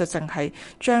咁佢就淨係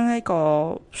將呢個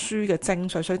書嘅精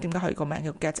髓，所以點解佢個名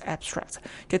叫 Get Abstract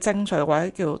嘅精髓或者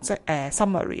叫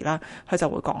summary 啦，佢就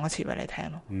會講一次俾你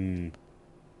聽咯。嗯。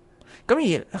咁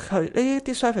而佢呢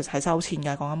啲 service 係收錢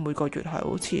嘅，講緊每個月係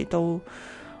好似都，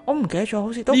我唔記得咗，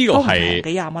好似都呢個係幾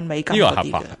廿蚊美金呢個嗰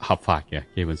啲嘅。合法嘅，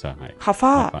基本上係合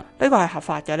法，呢個係合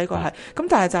法嘅，呢個係。咁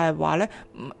但係就係話咧，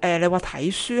你話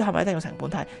睇書係咪一定要成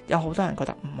本睇？有好多人覺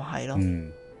得唔係咯。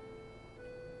嗯。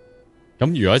咁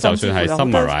如果就算係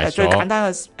summarize 最簡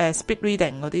單嘅speed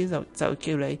reading 嗰啲就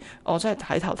叫你，我真係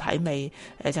睇頭睇尾，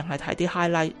淨係睇啲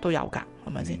highlight 都有㗎，係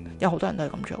咪先？有好多人都係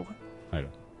咁做嘅。係咯，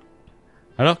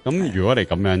係咯。咁如果你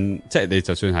咁樣，即係你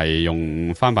就算係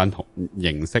用翻版同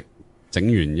形式整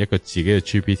完一個自己嘅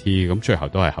GPT，咁最後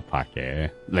都係合法嘅。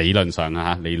理論上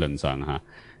啊，理論上吓。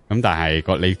咁但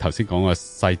係你頭先講個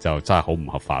西就真係好唔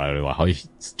合法啦。你話可以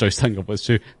最新嗰本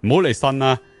書，唔好理新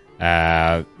啦。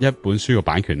一本書嘅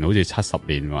版權好似70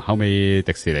年喎，後尾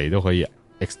迪士尼都可以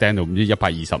extend 到唔知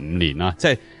125年啦，即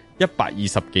係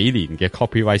120幾年嘅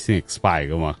copyright 先 expire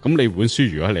噶嘛。咁你本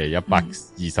書如果你係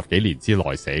120幾年之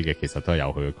內寫嘅，其實都有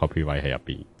佢嘅 copyright 喺入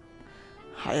邊。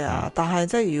係啊，但係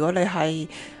即係如果你係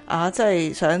即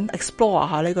係想 explore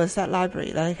下呢個 Z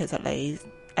library 咧，其實你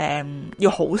要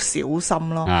好小心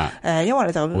咯。因為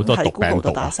你就喺 Google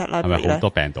度打 Z library 咧，好多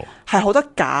病毒，係好多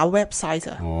假 website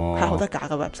啊，係好多假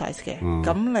嘅 website 嘅。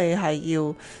咁你係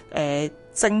要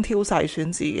精挑細選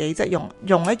自己，即係用一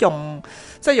用，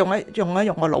即係用一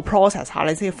個腦 process 下，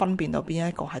你先分辨到邊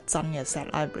一個係真嘅 Z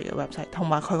library 嘅 website，同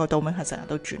埋佢個 domain 係成日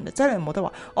都轉嘅，即係你冇得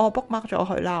話我 bookmark 咗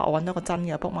佢啦，我揾到個真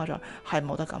嘅 bookmark 咗，係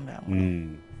冇得咁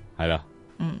樣。係啦。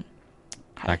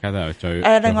大家都係最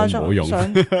另外唔好用，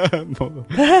係，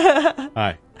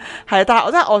但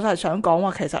係我就係想講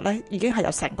話，其實咧已經係有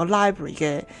成個 library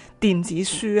嘅電子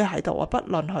書喺度啊，不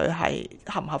論佢係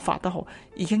合唔合法都好，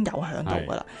已經有喺度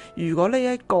噶啦。如果呢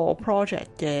一個 project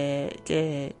嘅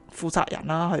負責人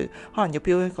啦，佢可能要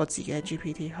標一個自己嘅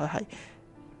GPT，佢係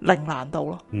零難度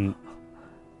咯。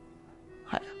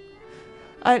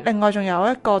另外仲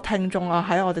有一個聽眾啊，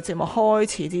喺我哋節目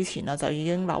開始之前啊，就已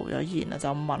經留咗言啦，就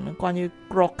問關於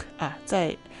Grok 啊，即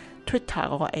係 Twitter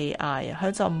嗰個 AI 啊，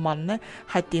佢就問咧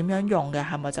係點樣用嘅，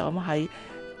係咪就咁喺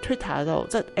Twitter 度，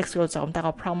即係 X 度就咁打個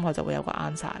prompt，佢就會有個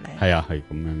answer 咧？係啊，係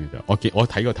咁樣嘅咋。我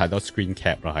睇過太多 screen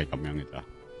cap 啦，係咁樣嘅咋，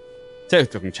即係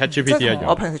同 ChatGPT 一樣。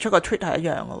我平時出個 tweet 係一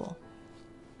樣嘅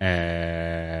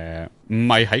喎。唔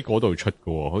係喺嗰度出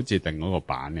嘅，好似定嗰個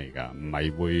版嚟噶，唔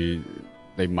係會。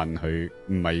你問佢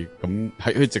唔係咁，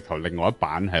係佢直頭另外一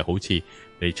版係好似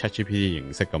你 ChatGPT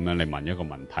形式咁樣，你問一個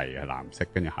問題係藍色，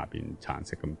跟住下邊橙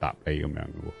色咁答你咁樣嘅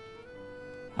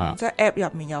喎。即係 app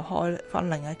入面又開翻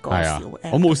另一個小 app。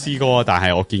我冇試過，但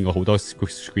係我見過好多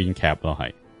screen cap 咯，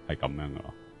係咁樣嘅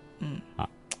咯。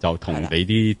就同你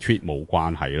啲 tweet 冇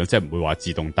關係咯，即係唔會話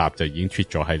自動答就已經 tweet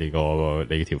咗喺你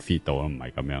條 feed 度咯，唔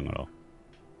係咁樣嘅咯。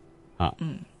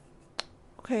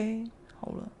OK，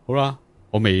 好啦。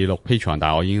我未錄 Patreon，但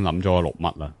係我已經諗咗我錄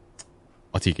乜啦。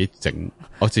我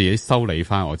自己修理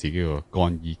翻我自己個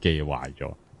乾衣機壞咗，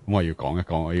咁我要講一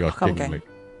講我呢個經歷。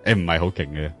唔係好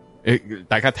勁嘅，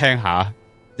大家聽下，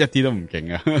一啲都唔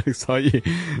勁啊，所以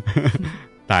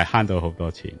但係慳到好多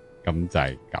錢，咁就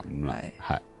係咁啦，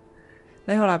係。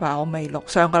呢個禮拜我未錄，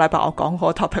上個禮拜我講嗰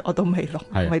個 topic 我都未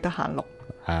錄，未得閒錄。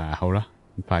好啦，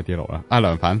快啲錄啦，阿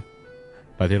涼粉，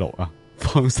快啲錄啊，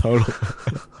幫手錄。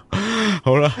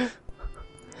好啦，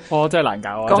我真係難搞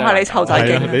啊！講下你臭仔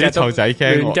經，你啲臭仔經，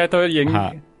亂嘅都已經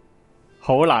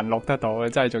好難錄得到嘅，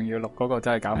真係仲要錄嗰個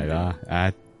真係搞唔掂。係啦，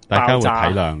大家會體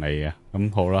諒你嘅，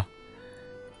咁好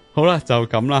啦，就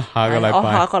咁啦。下個禮拜，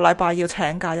我下個禮拜要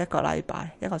請假一個禮拜，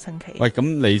一個星期。喂，咁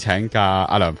你請假，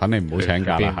阿涼粉你唔好請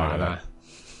假啦。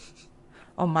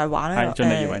我唔係玩咧，盡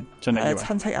力而為，盡力而為。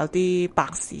親戚有啲白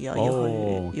事啊，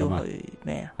要去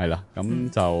咩啊？係啦，咁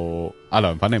就阿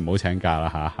涼粉你唔好請假啦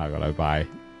吓，下個禮拜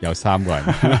有3個人。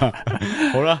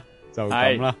好啦，就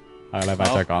咁啦，下個禮拜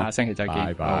再講，下星期再見，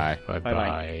拜拜，拜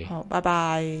拜，好，拜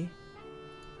拜。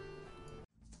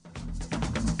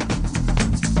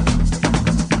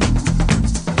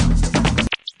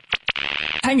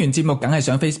聽完節目梗係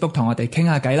上 Facebook 同我哋傾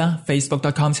下偈啦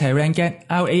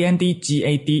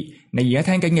，facebook.com/randgad，RANDGAD。你而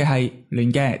家聽緊嘅係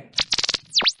亂 gad。